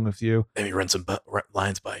workshop something with you? Let me run some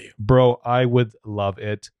lines by you. Bro, I would love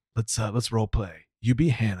it. Let's role play. You be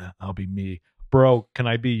Hannah, I'll be me. Bro, can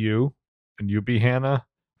I be you and you be Hannah?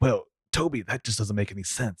 Well, Toby, that just doesn't make any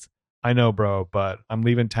sense. I know, bro, but I'm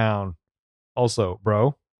leaving town. Also,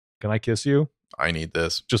 bro, can I kiss you? I need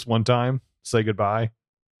this. Just one time? Say goodbye?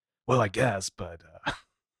 Well, I guess, but...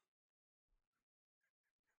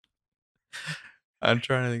 I'm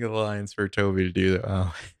trying to think of the lines for Toby to do that.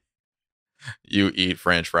 Oh. You eat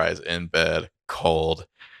French fries in bed, cold.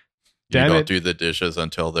 You don't do the dishes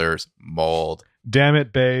until there's mold. Damn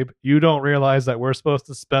it, babe. You don't realize that we're supposed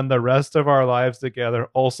to spend the rest of our lives together.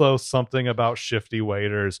 Also, something about shifty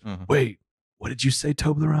waiters. Wait, what did you say,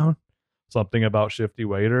 Toblerone? Something about shifty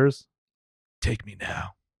waiters? Take me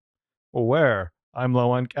now. Well, where? I'm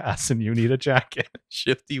low on gas and you need a jacket.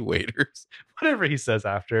 Shifty waiters? Whatever he says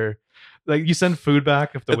after. Like, you send food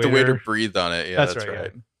back if the waiter breathed on it. Yeah, that's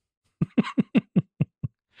right.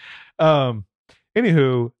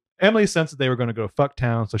 Anywho, Emily sensed that they were going to go fuck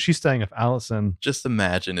town, so she's staying with Allison. Just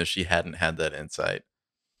imagine if she hadn't had that insight.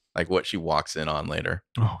 Like what she walks in on later.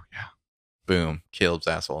 Oh, yeah. Boom. Caleb's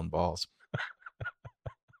asshole and balls.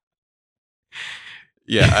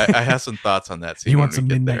 Yeah, I have some thoughts on that scene. You want some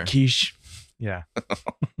midnight quiche? Yeah.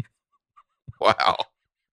 Wow.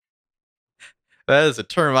 That is a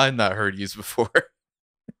term I've not heard used before.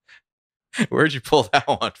 Where'd you pull that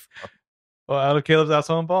one from? Well, out of Caleb's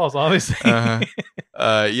asshole and balls, obviously.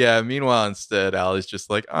 Yeah. Meanwhile, instead, Allie's just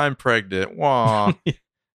like, I'm pregnant. Wah.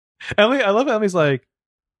 Emily, I love Emily's like,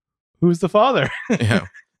 who's the father? Yeah.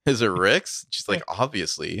 Is it Rick's? She's like,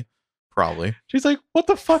 obviously. Probably. She's like, what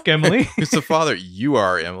the fuck, Emily? Who's the father? You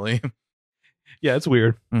are, Emily. Yeah, it's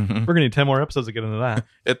weird. We're going to need 10 more episodes to get into that.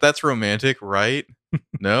 If that's romantic, right?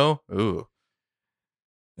 No? Ooh.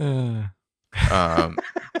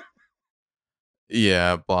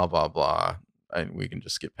 Yeah, blah, blah, blah. We can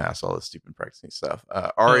just get past all this stupid pregnancy stuff.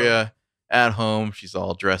 Arya at home. She's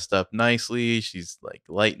all dressed up nicely. She's like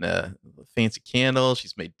lighting a fancy candle.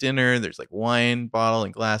 She's made dinner. There's like wine bottle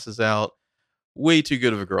and glasses out. Way too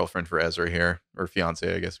good of a girlfriend for Ezra here. Or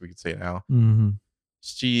fiance, I guess we could say now.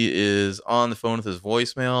 She is on the phone with his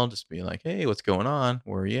voicemail, just being like, hey, what's going on?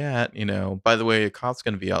 Where are you at? You know, by the way, a cop's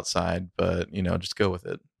going to be outside, but, you know, just go with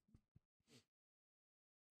it.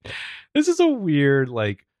 This is a weird,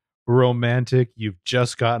 like, romantic, you've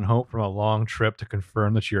just gotten home from a long trip to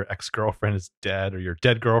confirm that your ex-girlfriend is dead, or your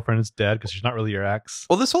dead girlfriend is dead because she's not really your ex.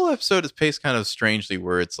 Well, this whole episode is paced kind of strangely,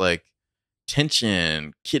 where it's like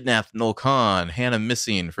tension, kidnapped Noel Khan, Hannah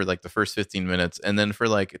missing for like the first 15 minutes, and then for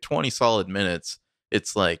like 20 solid minutes,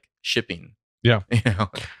 it's like shipping. Yeah. You know?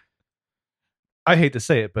 I hate to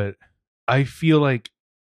say it, but I feel like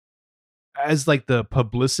as like the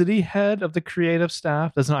publicity head of the creative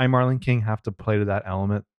staff, doesn't I, Marlon King, have to play to that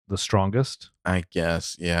element the strongest? I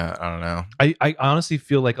guess. Yeah. I don't know. I honestly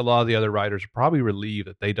feel like a lot of the other writers are probably relieved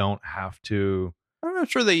that they don't have to. I'm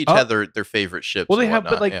not sure they each have their favorite ships. Well, they have,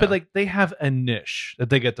 but like they have a niche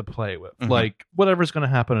that they get to play with. Like whatever's going to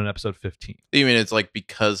happen in episode 15. You mean it's like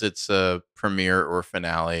because it's a premiere or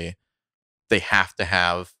finale, they have to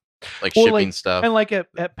have like shipping stuff. And like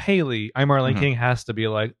at Paley, I, Marlon King has to be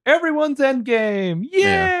like, everyone's Endgame, yay!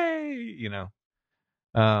 Yeah. You know.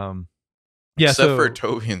 Yeah. Except for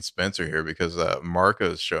Toby and Spencer here, because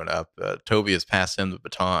Marco's shown up. Toby has passed him the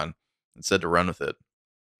baton and said to run with it.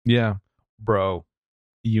 Yeah, bro.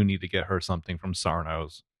 You need to get her something from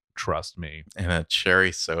Sarno's. Trust me. And a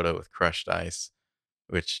cherry soda with crushed ice,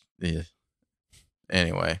 which,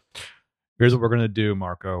 anyway. Here's what we're going to do,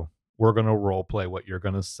 Marco. We're going to role play what you're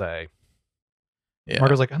going to say. Yeah.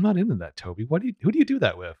 Marco's like, I'm not into that, Toby. Who do you do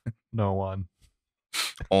that with? No one.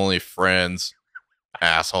 Only friends.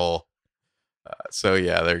 Asshole. So,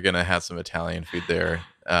 yeah, they're going to have some Italian food there.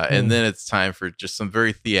 And then it's time for just some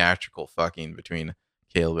very theatrical fucking between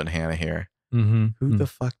Caleb and Hannah here. Mm-hmm. Who the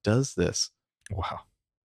fuck does this? Wow.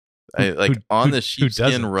 On the sheepskin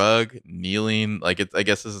doesn't? rug, kneeling. Like, I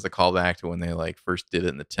guess this is a callback to when they like first did it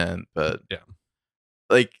in the tent. But Yeah.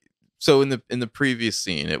 like, so in the previous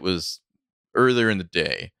scene, it was earlier in the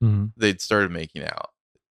day. Mm-hmm. They'd started making out.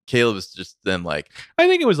 Caleb was just then like, I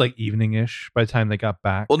think it was like evening-ish by the time they got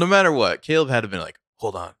back. well, no matter what, Caleb had to been like,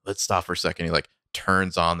 hold on, let's stop for a second. He like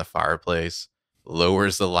turns on the fireplace,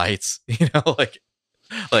 lowers the lights,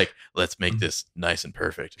 like let's make this nice and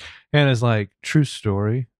perfect. Hannah's like, true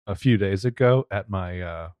story. A few days ago at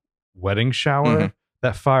my wedding shower,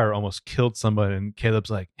 that fire almost killed somebody. And Caleb's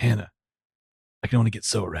like, Hannah, I can only get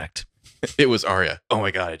so erect. It was Arya. Oh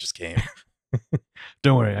my God, it just came.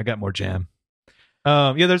 Don't worry, I got more jam.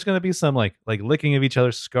 Yeah, there's gonna be some like licking of each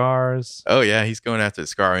other's scars. Oh yeah, he's going after the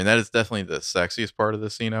scar. I mean, that is definitely the sexiest part of the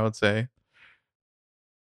scene, I would say.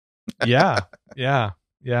 Yeah.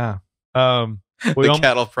 The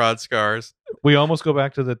cattle prod scars. We almost go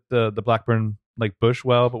back to the Blackburn like bush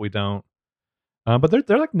well, but we don't. But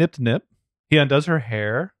they're like nip to nip. He undoes her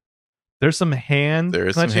hair. There's some hand. There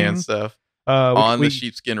is some hand stuff on the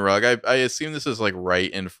sheepskin rug. I assume this is like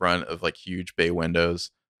right in front of like huge bay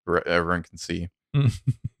windows where everyone can see.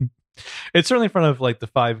 It's certainly in front of like the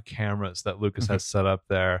 5 cameras that Lucas has set up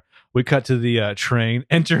there. We cut to the train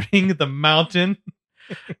entering the mountain.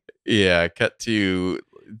 Yeah, cut to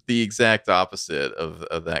the exact opposite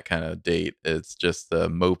of that kind of date. It's just the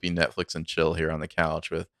mopey Netflix and chill here on the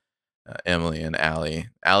couch with Emily and Allie.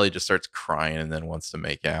 Allie just starts crying and then wants to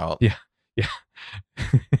make out. Yeah.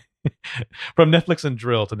 From Netflix and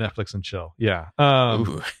drill to Netflix and chill. Yeah.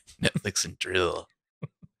 Ooh, Netflix and drill.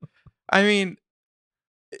 I mean,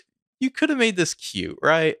 you could have made this cute,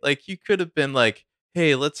 right? Like, you could have been like,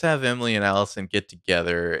 hey, let's have Emily and Allison get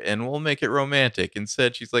together and we'll make it romantic.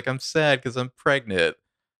 Instead, she's like, I'm sad because I'm pregnant.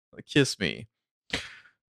 Like, kiss me.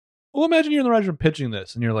 Well, imagine you're in the writer's room pitching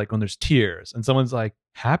this and you're like, when there's tears and someone's like,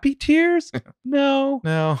 happy tears? No.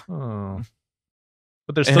 Oh.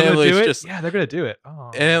 But they're still going to do it? Yeah, they're going to do it.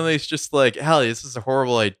 Oh. And Emily's just like, Allie, this is a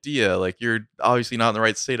horrible idea. Like, you're obviously not in the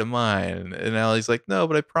right state of mind. And Allie's like, no,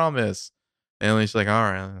 but I promise. And Emily's like,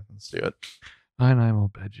 all right, let's do it. And I will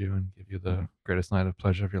bed you and give you the greatest night of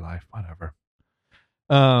pleasure of your life. Whatever.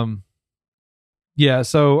 Yeah,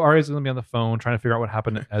 so Arya's going to be on the phone trying to figure out what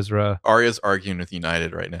happened to Ezra. Arya's arguing with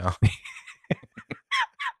United right now.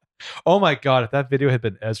 Oh my God, if that video had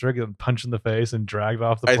been Ezra getting punched in the face and dragged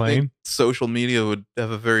off the plane. I think social media would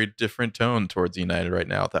have a very different tone towards United right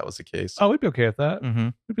now if that was the case. Oh, we'd be okay with that. Mm-hmm.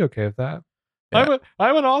 We'd be okay with that. Yeah.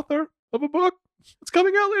 I'm an author of a book. It's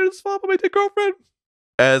coming out later this fall by my dead girlfriend.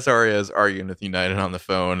 As Arya is arguing with United on the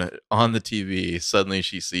phone, on the TV, suddenly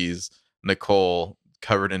she sees Nicole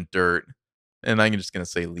covered in dirt. And I'm just going to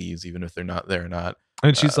say leaves, even if they're not there or not.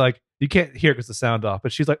 And she's like, you can't hear because the sound off,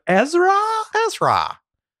 but she's like, Ezra!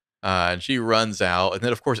 And she runs out. And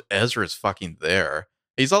then, of course, Ezra's fucking there.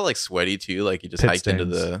 He's all like sweaty too. Like he just hiked into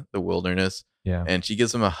the wilderness. Yeah. And she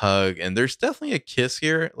gives him a hug. And there's definitely a kiss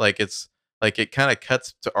here. Like it's like it kind of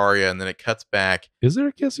cuts to Arya and then it cuts back. Is there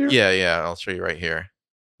a kiss here? Yeah. I'll show you right here.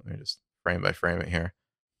 Let me just frame by frame it here.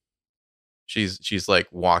 She's like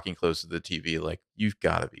walking close to the TV, like, you've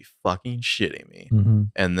got to be fucking shitting me. Mm-hmm.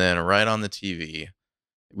 And then right on the TV,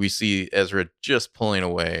 we see Ezra just pulling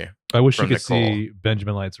away. I wish you could see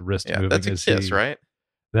Benjamin Light's wrist moving. That's a kiss, right?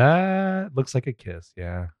 That looks like a kiss,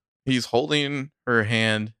 yeah. He's holding her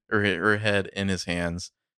hand or her head in his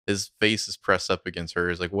hands. His face is pressed up against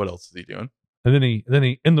hers. Like, what else is he doing? And then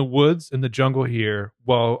he in the woods, in the jungle here,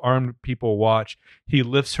 while armed people watch, he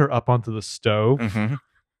lifts her up onto the stove. Mm-hmm.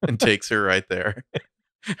 And takes her right there.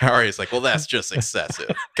 Arya's like, well, that's just excessive.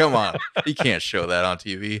 Come on. You can't show that on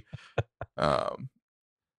TV.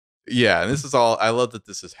 Yeah, and this is all, I love that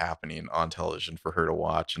this is happening on television for her to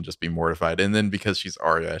watch and just be mortified. And then because she's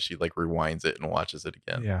Arya, she like rewinds it and watches it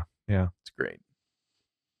again. Yeah. It's great.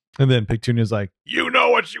 And then Pictunia's like, you know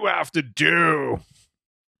what you have to do.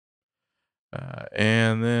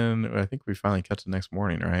 And then I think we finally cut to the next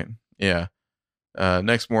morning, right? Yeah.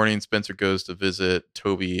 Next morning, Spencer goes to visit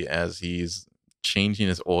Toby as he's changing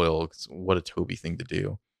his oil. What a Toby thing to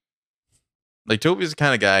do. Like, Toby's the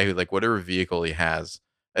kind of guy who, like, whatever vehicle he has,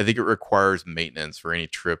 I think it requires maintenance for any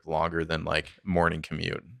trip longer than, like, morning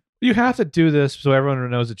commute. You have to do this so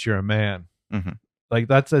everyone knows that you're a man. Mm-hmm. Like,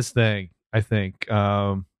 that's his thing, I think.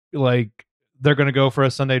 Like, they're going to go for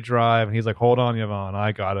a Sunday drive, and he's like, hold on, Yvonne,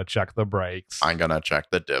 I got to check the brakes. I'm going to check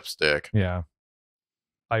the dipstick. Yeah.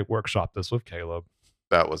 I workshopped this with Caleb.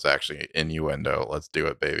 That was actually innuendo. Let's do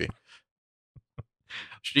it, baby.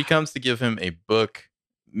 She comes to give him a book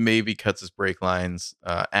maybe cuts his brake lines,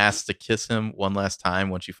 asks to kiss him one last time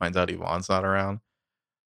when she finds out Yvonne's not around.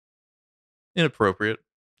 Inappropriate.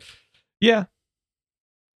 Yeah.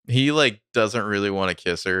 He like doesn't really want to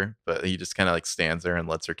kiss her, but he just kind of like stands there and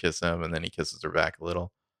lets her kiss him, and then he kisses her back a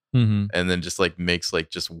little, Mm-hmm. and then just like makes like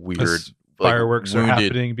just weird like Fireworks are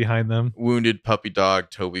happening behind them. wounded puppy dog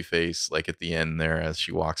Toby face like at the end there as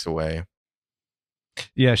she walks away.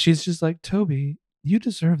 Yeah, she's just like, Toby, you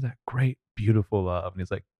deserve that great, beautiful love. And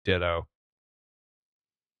he's like, ditto.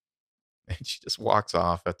 And she just walks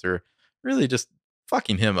off after really just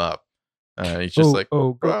fucking him up. He's just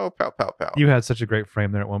pow, pow, pow. You had such a great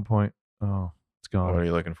frame there at one point. Oh, it's gone. What are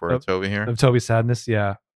you looking for, Toby here? Of Toby's sadness,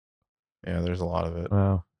 yeah. Yeah, there's a lot of it.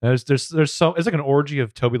 Wow. There's so it's like an orgy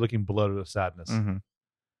of Toby looking bloated with sadness. Mm-hmm.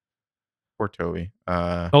 Poor Toby.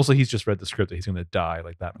 Also, he's just read the script that he's going to die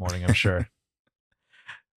like that morning, I'm sure.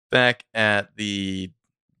 Back at the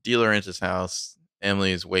dealer Inch's house,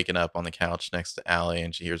 Emily is waking up on the couch next to Allie,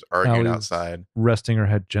 and she hears arguing outside, resting her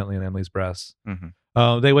head gently on Emily's breast.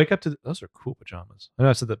 Mm-hmm. They wake up to those are cool pajamas. I know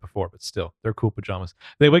I said that before, but still, they're cool pajamas.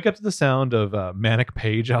 They wake up to the sound of manic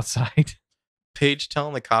Paige outside. Paige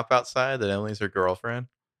telling the cop outside that Emily's her girlfriend.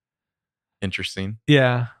 Interesting.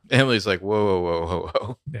 Yeah. Emily's like,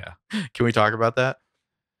 whoa. Yeah. Can we talk about that?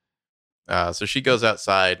 So she goes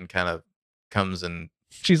outside and kind of comes and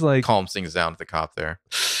she's like, calms things down to the cop there.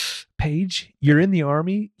 Paige, you're in the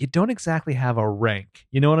army. You don't exactly have a rank.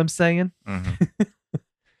 You know what I'm saying? Mm-hmm.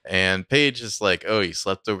 And Paige is like, oh, you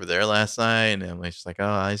slept over there last night? And Emily's just like,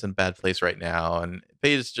 oh, he's in a bad place right now. And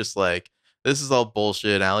Paige is just like, this is all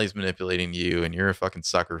bullshit. Allie's manipulating you, and you're a fucking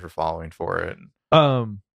sucker for following for it.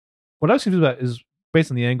 What I was confused about is based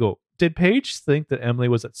on the angle. Did Paige think that Emily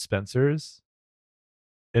was at Spencer's?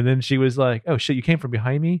 And then she was like, oh shit, you came from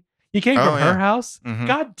behind me? You came from her house? Mm-hmm.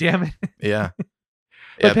 God damn it. Yeah.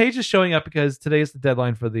 But Paige is showing up because today is the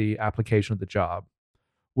deadline for the application of the job,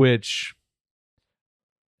 which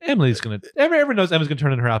Emily's going to, everyone knows Emily's going to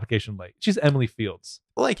turn in her application late. She's Emily Fields.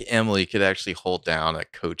 Like Emily could actually hold down a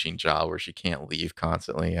coaching job where she can't leave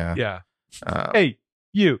constantly. Yeah. Hey,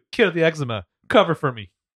 you, kid of the eczema, cover for me.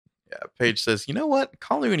 Yeah. Paige says, you know what?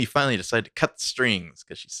 Call me when you finally decide to cut the strings,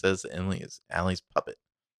 because she says that Emily is Allie's puppet.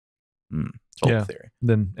 Theory.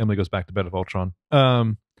 Then Emily goes back to Bed of Ultron.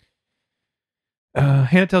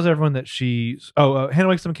 Hannah tells everyone that Hannah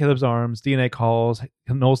wakes up in Caleb's arms. DNA calls.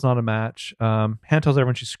 Noel's not a match. Hannah tells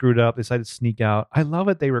everyone she screwed up. They decide to sneak out. I love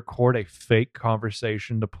it. They record a fake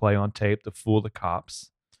conversation to play on tape to fool the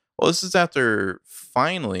cops. Well, this is after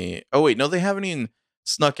finally. Oh wait, no, they haven't even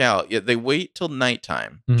snuck out yet. They wait till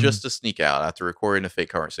nighttime just to sneak out after recording a fake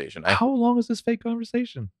conversation. How long is this fake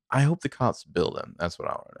conversation? I hope the cops bill them. That's what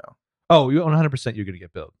I want to know. Oh, you 100% you're going to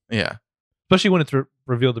get billed. Yeah. Especially when it's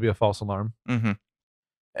revealed to be a false alarm. Mm-hmm.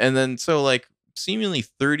 And then, so like, seemingly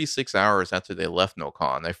 36 hours after they left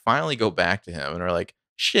NoCon, they finally go back to him and are like,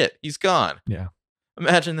 shit, he's gone. Yeah.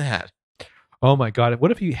 Imagine that. Oh my God.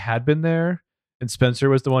 What if he had been there and Spencer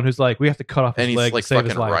was the one who's like, we have to cut off his leg and he's like to save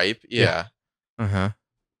his fucking life. ripe? Yeah. Uh-huh.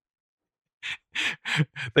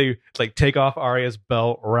 They like take off Arya's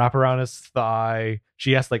belt, wrap around his thigh.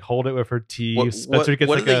 She has to like hold it with her teeth. Spencer gets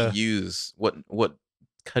what like do they use? What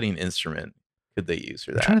cutting instrument could they use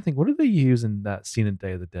for that? I'm trying to think. What did they use in that scene in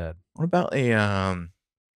Day of the Dead? What about a what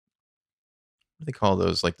do they call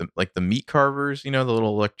those? Like the meat carvers? You know, the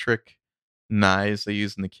little electric knives they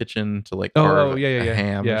use in the kitchen to like carve a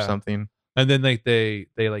ham or something. And then like they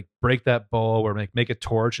like break that bowl or make a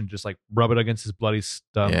torch and just like rub it against his bloody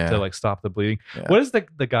stomach to like stop the bleeding. Yeah. What is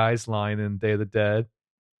the guy's line in Day of the Dead?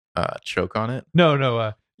 Choke on it?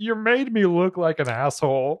 No. You made me look like an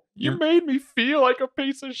asshole. You made me feel like a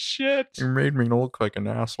piece of shit. You made me look like an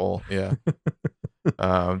asshole. Yeah.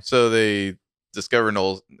 So they discover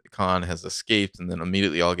Noel Khan has escaped, and then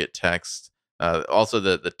immediately all get texts. Also,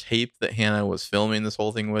 the tape that Hannah was filming this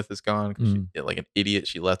whole thing with is gone. She, like an idiot,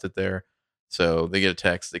 she left it there. So they get a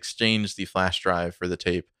text, exchange the flash drive for the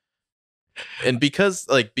tape. And because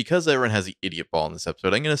everyone has the idiot ball in this episode,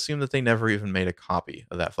 I'm going to assume that they never even made a copy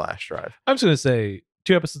of that flash drive. I'm just going to say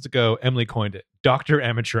 2 episodes ago, Emily coined it Dr.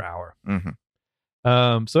 Amateur Hour.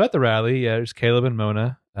 Mm-hmm. So at the rally, there's Caleb and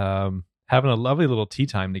Mona having a lovely little tea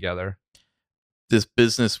time together. This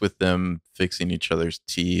business with them fixing each other's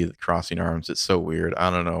tea, crossing arms, it's so weird. I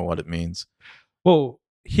don't know what it means. Well,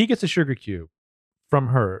 he gets a sugar cube from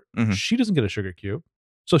her. Mm-hmm. She doesn't get a sugar cube.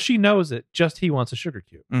 So she knows it, just he wants a sugar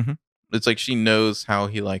cube. Mm-hmm. It's like she knows how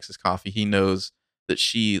he likes his coffee. He knows that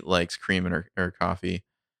she likes cream in her coffee.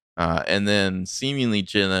 And then seemingly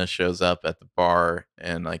Jenna shows up at the bar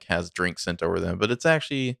and like has drinks sent over them. But it's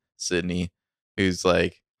actually Sydney who's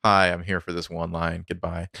like, Hi, I'm here for this one line.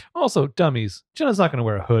 Goodbye. Also, dummies. Jenna's not going to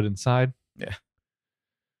wear a hood inside. Yeah.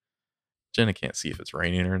 Jenna can't see if it's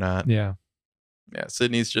raining or not. Yeah. Yeah.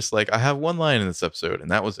 Sydney's just like, I have one line in this episode, and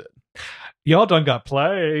that was it. Y'all done got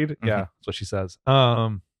played. Mm-hmm. Yeah, that's what she says.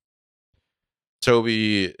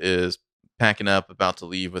 Toby is packing up, about to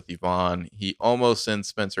leave with Yvonne. He almost sends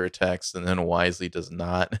Spencer a text, and then wisely does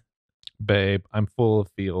not. Babe, I'm full of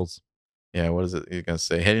feels. Yeah, what is it he's going to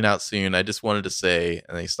say? Heading out soon. I just wanted to say,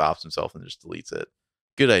 and then he stops himself and just deletes it.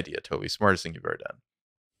 Good idea, Toby. Smartest thing you've ever done.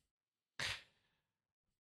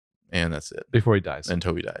 And that's it. Before he dies. And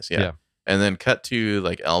Toby dies, yeah. And then cut to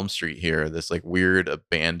like Elm Street here, this like weird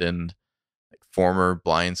abandoned like former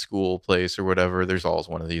blind school place or whatever. There's always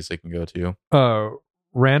one of these they can go to.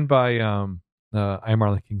 Ran by I'm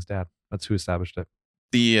Martin King's dad. That's who established it.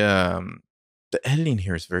 The editing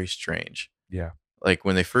here is very strange. Yeah. Like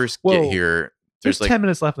when they first get here, there's like 10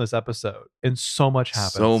 minutes left in this episode, and so much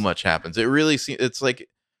happens. So much happens. It really seems it's like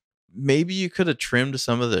maybe you could have trimmed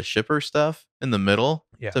some of the shipper stuff in the middle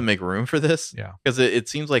to make room for this. Yeah. Because it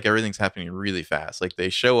seems like everything's happening really fast. Like they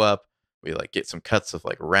show up, we like get some cuts of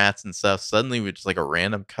like rats and stuff. Suddenly we just like a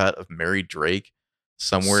random cut of Mary Drake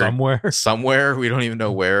somewhere. We don't even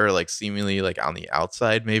know where, like seemingly like on the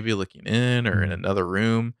outside, maybe looking in or in another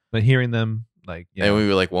room. But hearing them like, and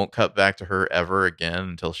we like won't cut back to her ever again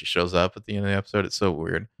until she shows up at the end of the episode. It's so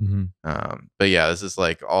weird. But yeah, this is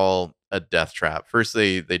like all a death trap. First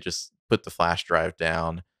they just put the flash drive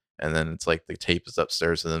down, and then it's like the tape is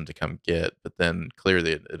upstairs for them to come get, but then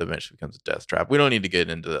clearly it eventually becomes a death trap. We don't need to get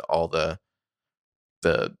into all the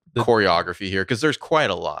choreography here because there's quite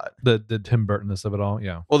a lot. The Tim Burtonness of it all.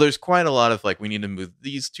 Yeah. Well, there's quite a lot of like, we need to move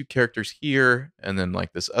these two characters here, and then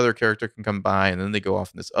like this other character can come by, and then they go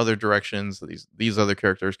off in this other direction. So these other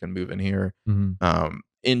characters can move in here.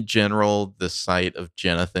 In general, the sight of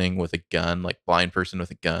Jenna thing with a gun, like blind person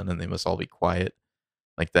with a gun, and they must all be quiet.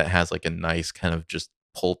 Like that has like a nice kind of just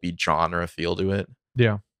pulpy genre feel to it.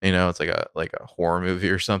 Yeah. You know, it's like a horror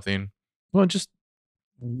movie or something. Well, just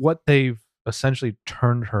what they've essentially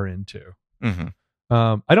turned her into.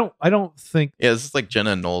 I don't think this is like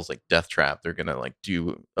Jenna and Noel's like death trap. They're gonna like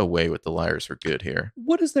do away with the liars for good here.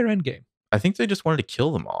 What is their end game? I think they just wanted to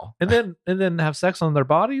kill them all, and then have sex on their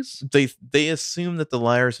bodies. They assume that the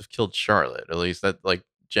liars have killed Charlotte. At least that like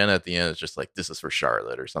Jenna at the end is just like, this is for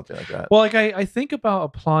Charlotte or something like that. Well, like I think about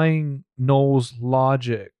applying Noel's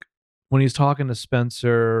logic when he's talking to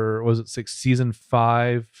Spencer. Was it season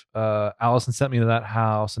 5? Allison sent me to that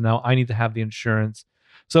house, and now I need to have the insurance.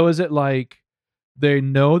 So is it like they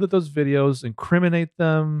know that those videos incriminate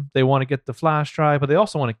them? They want to get the flash drive, but they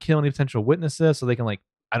also want to kill any potential witnesses so they can, like,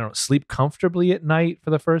 I don't know, sleep comfortably at night for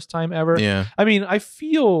the first time ever. Yeah. I mean, I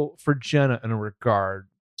feel for Jenna in a regard.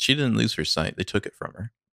 She didn't lose her sight. They took it from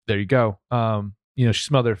her. There you go. She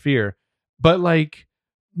smelled their fear. But like,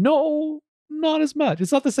 no, not as much.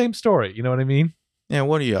 It's not the same story. You know what I mean? Yeah.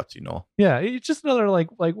 What are you up to, Noel? Yeah. It's just another like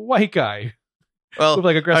white guy. Well, with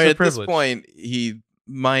like aggressive privilege. At this point, he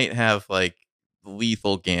might have like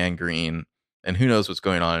lethal gangrene, and who knows what's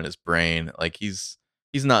going on in his brain. Like he's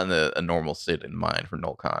not in a normal state of mind for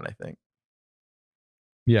Noel Khan, I think.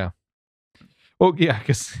 Yeah. Well, yeah,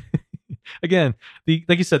 because again,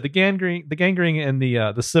 like you said, the gangrene and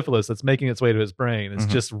the syphilis that's making its way to his brain is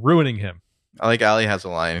just ruining him. I like Ali has a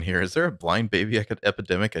line in here. Is there a blind baby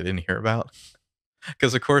epidemic I didn't hear about?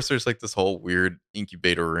 Because of course there's like this whole weird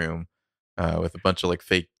incubator room with a bunch of like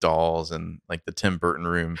fake dolls, and like the Tim Burton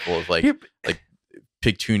room full of like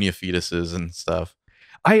Pictunia fetuses and stuff.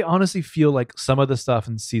 I honestly feel like some of the stuff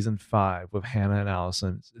in season 5 with Hannah and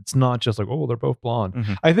Allison, it's not just like, oh, they're both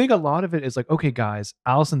blonde. I think a lot of it is like, okay, guys,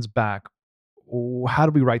 Allison's back. How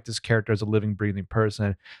do we write this character as a living, breathing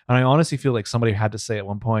person? And I honestly feel like somebody had to say at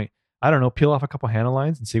one point, I don't know, peel off a couple Hannah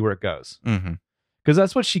lines and see where it goes. Because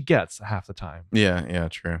that's what she gets half the time. Yeah,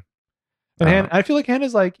 true. And I feel like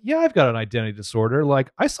Hannah's like, yeah, I've got an identity disorder.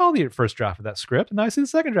 Like, I saw the first draft of that script, and now I see the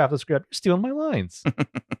second draft of the script. You're stealing my lines.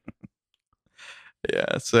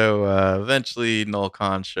 Yeah, so eventually Noel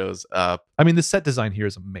Khan shows up. I mean, the set design here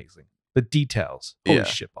is amazing. The details. Holy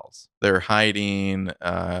shitballs. They're hiding.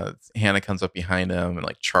 Hannah comes up behind him and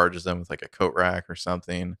like charges them with like a coat rack or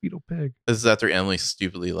something. Fetal pig. This is after Emily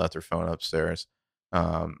stupidly left her phone upstairs.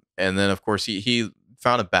 And then, of course, he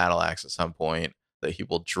found a battle axe at some point that he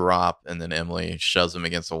will drop, and then Emily shoves him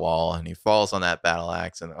against the wall, and he falls on that battle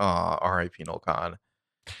axe, and R.I.P. Noel Khan.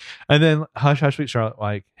 And then Hush, Hush, Sweet Charlotte,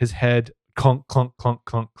 like his head clunk, clunk, clunk,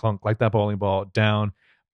 clunk, clunk, like that bowling ball down.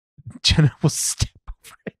 Jenna will step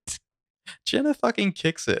over it. Jenna fucking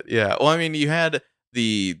kicks it. Yeah. Well, I mean, you had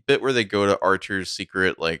the bit where they go to Archer's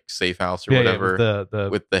secret like safe house or Yeah, whatever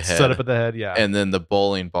with the set up head, at the head. Yeah, and then the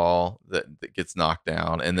bowling ball that gets knocked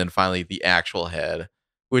down, and then finally the actual head,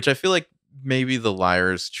 which I feel like maybe the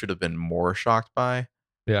liars should have been more shocked by.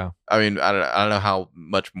 yeah. I mean, I don't know how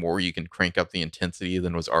much more you can crank up the intensity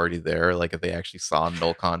than was already there. Like if they actually saw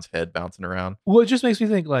Noel Khan's head bouncing around. Well, it just makes me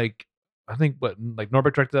think like I think what like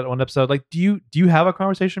Norbert directed that one episode. Like, do you have a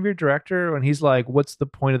conversation with your director when he's like, "What's the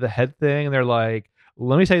point of the head thing?" And they're like,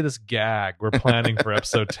 "Let me tell you this gag we're planning for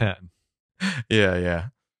episode 10." Yeah, yeah.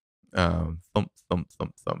 Thump, thump,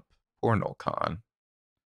 thump, thump. Poor Noel Khan.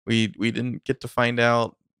 We didn't get to find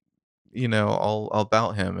out, all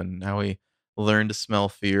about him and how he learned to smell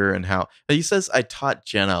fear and how he says I taught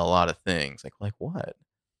Jenna a lot of things. Like what? Well,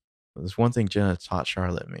 there's one thing Jenna taught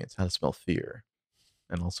Charlotte and me. It's how to smell fear,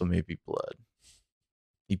 and also maybe blood.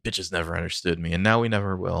 You bitches never understood me, and now we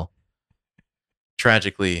never will.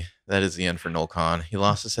 Tragically, that is the end for Noel Khan. He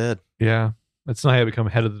lost his head. Yeah, that's not how you become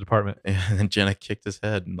head of the department. And then Jenna kicked his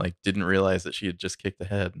head and didn't realize that she had just kicked the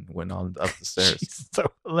head and went on up the stairs. She's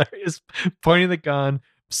so hilarious, pointing the gun,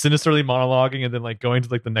 sinisterly monologuing, and then going to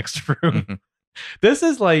the next room. Mhm. This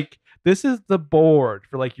is the board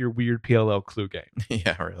for your weird PLL clue game.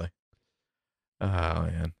 Yeah, really. Oh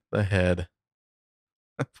man, the head.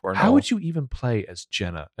 Poor How Noel. would you even play as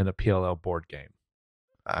Jenna in a PLL board game?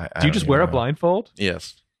 I Do you don't just even wear a know. blindfold?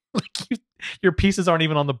 Yes. Your pieces aren't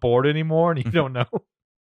even on the board anymore, and you don't know.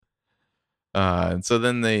 And so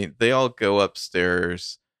then they all go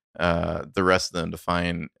upstairs, the rest of them, to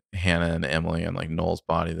find Hannah and Emily and Noel's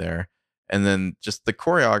body there. And then just the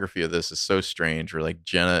choreography of this is so strange where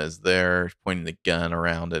Jenna is there pointing the gun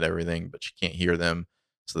around at everything, but she can't hear them.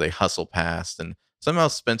 So they hustle past, and somehow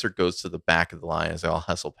Spencer goes to the back of the line as they all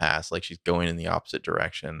hustle past, like she's going in the opposite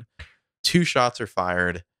direction. 2 shots are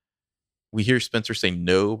fired. We hear Spencer say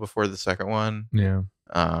no before the second one. Yeah.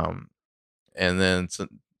 And then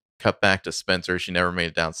cut back to Spencer. She never made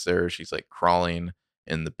it downstairs. She's crawling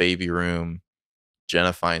in the baby room.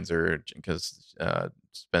 Jenna finds her because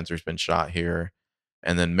Spencer's been shot here.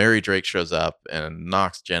 And then Mary Drake shows up and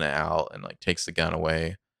knocks Jenna out and takes the gun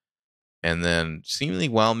away. And then seemingly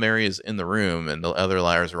while Mary is in the room and the other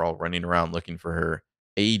liars are all running around looking for her,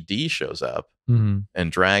 AD shows up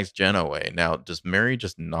and drags Jenna away. Now, does Mary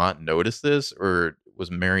just not notice this, or was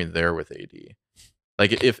Mary there with AD?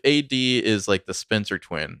 If AD is the Spencer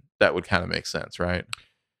twin, that would kind of make sense, right?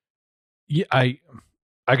 Yeah, I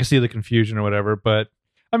can see the confusion or whatever, but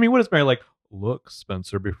I mean, what is Mary like? Look,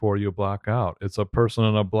 Spencer, before you black out, it's a person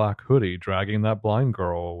in a black hoodie dragging that blind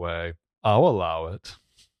girl away. I'll allow it.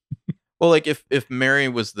 Well, if Mary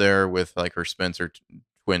was there with her Spencer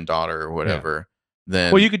twin daughter or whatever,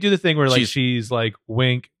 then well, you could do the thing where she's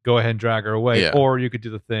wink, go ahead and drag her away, or you could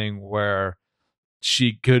do the thing where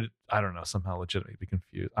she could, I don't know, somehow legitimately be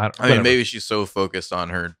confused. I mean, maybe she's so focused on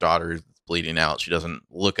her daughter bleeding out, she doesn't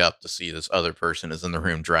look up to see this other person is in the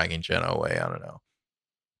room dragging Jenna away. I don't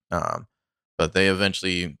know. But they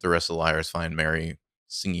eventually, the rest of the liars find Mary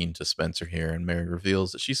singing to Spencer here, and Mary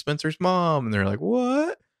reveals that she's Spencer's mom, and they're like,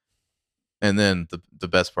 what? And then the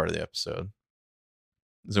best part of the episode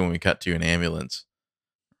is when we cut to an ambulance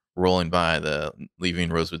rolling by the leaving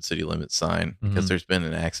Rosewood City Limits sign because there's been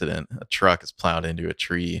an accident. A truck is plowed into a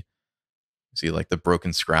tree. You see the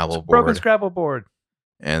broken Scrabble board. Broken Scrabble board.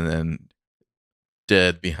 And then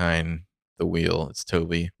dead behind the wheel, it's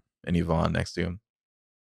Toby and Yvonne next to him.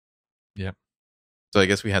 Yep. So I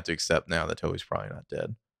guess we have to accept now that Toby's probably not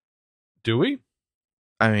dead. Do we?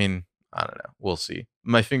 I mean, I don't know. We'll see.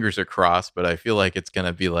 My fingers are crossed, but I feel like it's going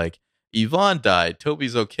to be Yvonne died.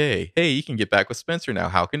 Toby's okay. Hey, you can get back with Spencer now.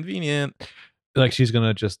 How convenient. She's going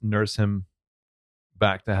to just nurse him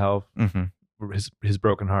back to health. Mm-hmm. His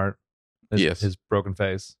broken heart. His broken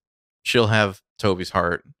face. She'll have Toby's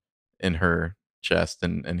heart in her chest,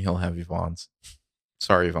 and he'll have Yvonne's.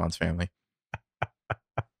 Sorry, Yvonne's family.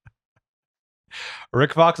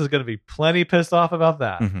 Rick Fox is going to be plenty pissed off about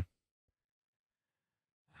that. Mm-hmm.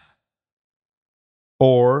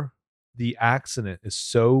 Or the accident is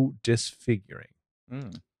so disfiguring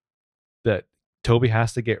that Toby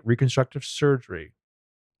has to get reconstructive surgery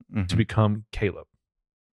to become Caleb.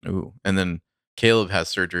 Ooh, and then Caleb has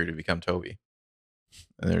surgery to become Toby.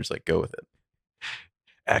 And they're just go with it.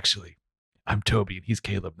 Actually, I'm Toby and he's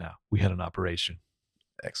Caleb now. We had an operation.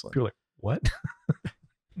 Excellent. People are like, what?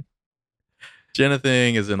 Jenna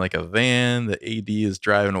thing is in a van that AD is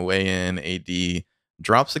driving away in. AD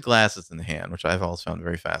drops the glasses in the hand, which I've always found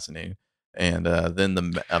very fascinating. And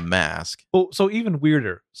then a mask. Oh, so even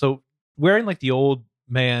weirder. So wearing the old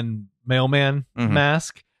mailman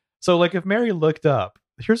mask. So if Mary looked up,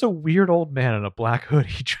 here's a weird old man in a black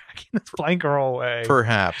hoodie tracking this blind girl away.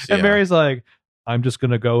 Perhaps, And yeah. Mary's like, I'm just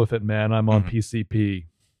gonna go with it, man. I'm on PCP.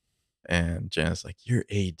 And Jenna's like, you're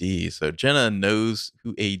AD. So Jenna knows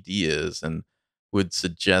who AD is and would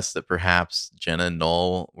suggest that perhaps Jenna and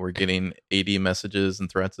Null were getting AD messages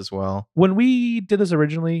and threats as well. When we did this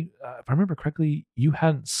originally, if I remember correctly, you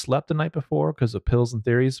hadn't slept the night before because of pills and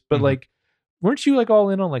theories. But like, weren't you like all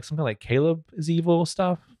in on like something like Caleb is evil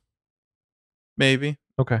stuff? Maybe.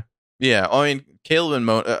 Okay. Yeah. I mean, Caleb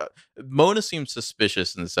and Mona seems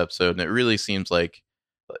suspicious in this episode, and it really seems like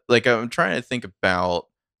I'm trying to think about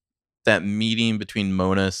that meeting between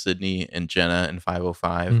Mona, Sydney, and Jenna in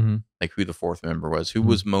 505, like who the fourth member was. Who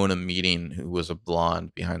was Mona meeting, who was a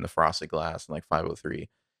blonde behind the frosted glass in like 503?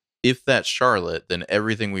 If that's Charlotte, then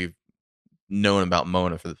everything we've known about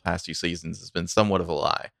Mona for the past 2 seasons has been somewhat of a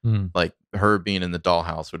lie. Like her being in the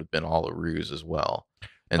dollhouse would have been all a ruse as well.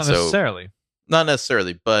 And not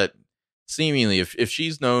necessarily, but seemingly, if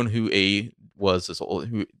she's known who A was this whole,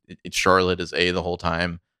 who Charlotte is A the whole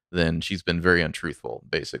time, then she's been very untruthful,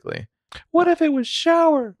 basically. What if it was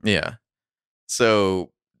Shower? Yeah.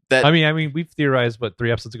 So that I mean, we've theorized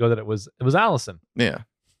 3 episodes ago that it was Allison. Yeah.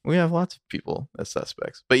 We have lots of people as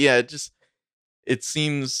suspects. But yeah, it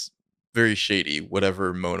seems very shady,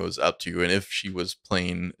 whatever Mona was up to, and if she was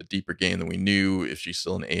playing a deeper game than we knew, if she's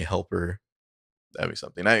still an A helper, that'd be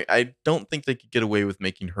something. I don't think they could get away with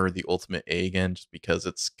making her the ultimate A again, just because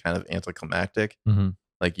it's kind of anticlimactic.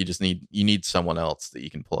 Like you need someone else that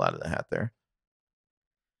you can pull out of the hat there.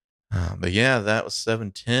 But yeah, that was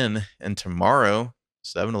 7-10, and tomorrow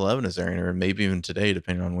 7-11 is airing, or maybe even today,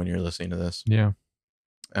 depending on when you're listening to this. Yeah.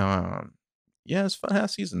 Yeah, it's a fun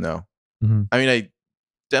half season though. I mean, I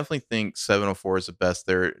definitely think 704 is the best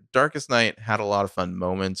there. Darkest Night had a lot of fun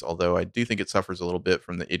moments, although I do think it suffers a little bit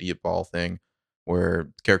from the idiot ball thing, where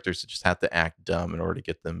characters just have to act dumb in order to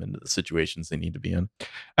get them into the situations they need to be in.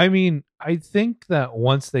 I mean, I think that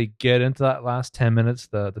once they get into that last 10 minutes,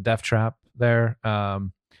 the death trap there,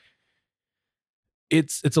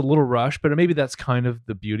 it's a little rushed, but maybe that's kind of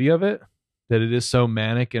the beauty of it, that it is so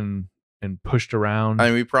manic and pushed around. I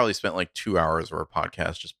mean, we probably spent like 2 hours of our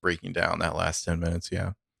podcast just breaking down that last 10 minutes.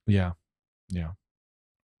 Yeah.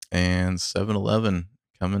 And 7-11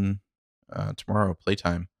 coming tomorrow,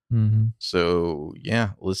 playtime. So yeah,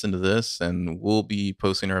 listen to this, and we'll be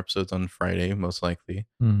posting our episodes on Friday, most likely,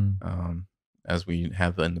 as we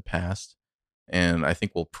have in the past. And I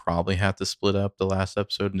think we'll probably have to split up the last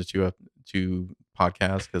episode into two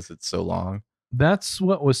podcasts because it's so long. That's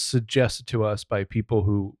what was suggested to us by people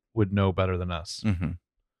who would know better than us.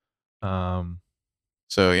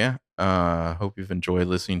 So yeah, hope you've enjoyed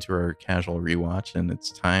listening to our casual rewatch, and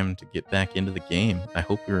it's time to get back into the game. I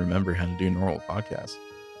hope you remember how to do normal podcasts.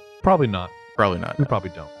 Probably not. Probably not. We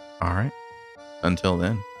probably don't. All right. Until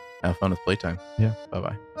then, have fun with playtime. Yeah.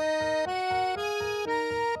 Bye-bye.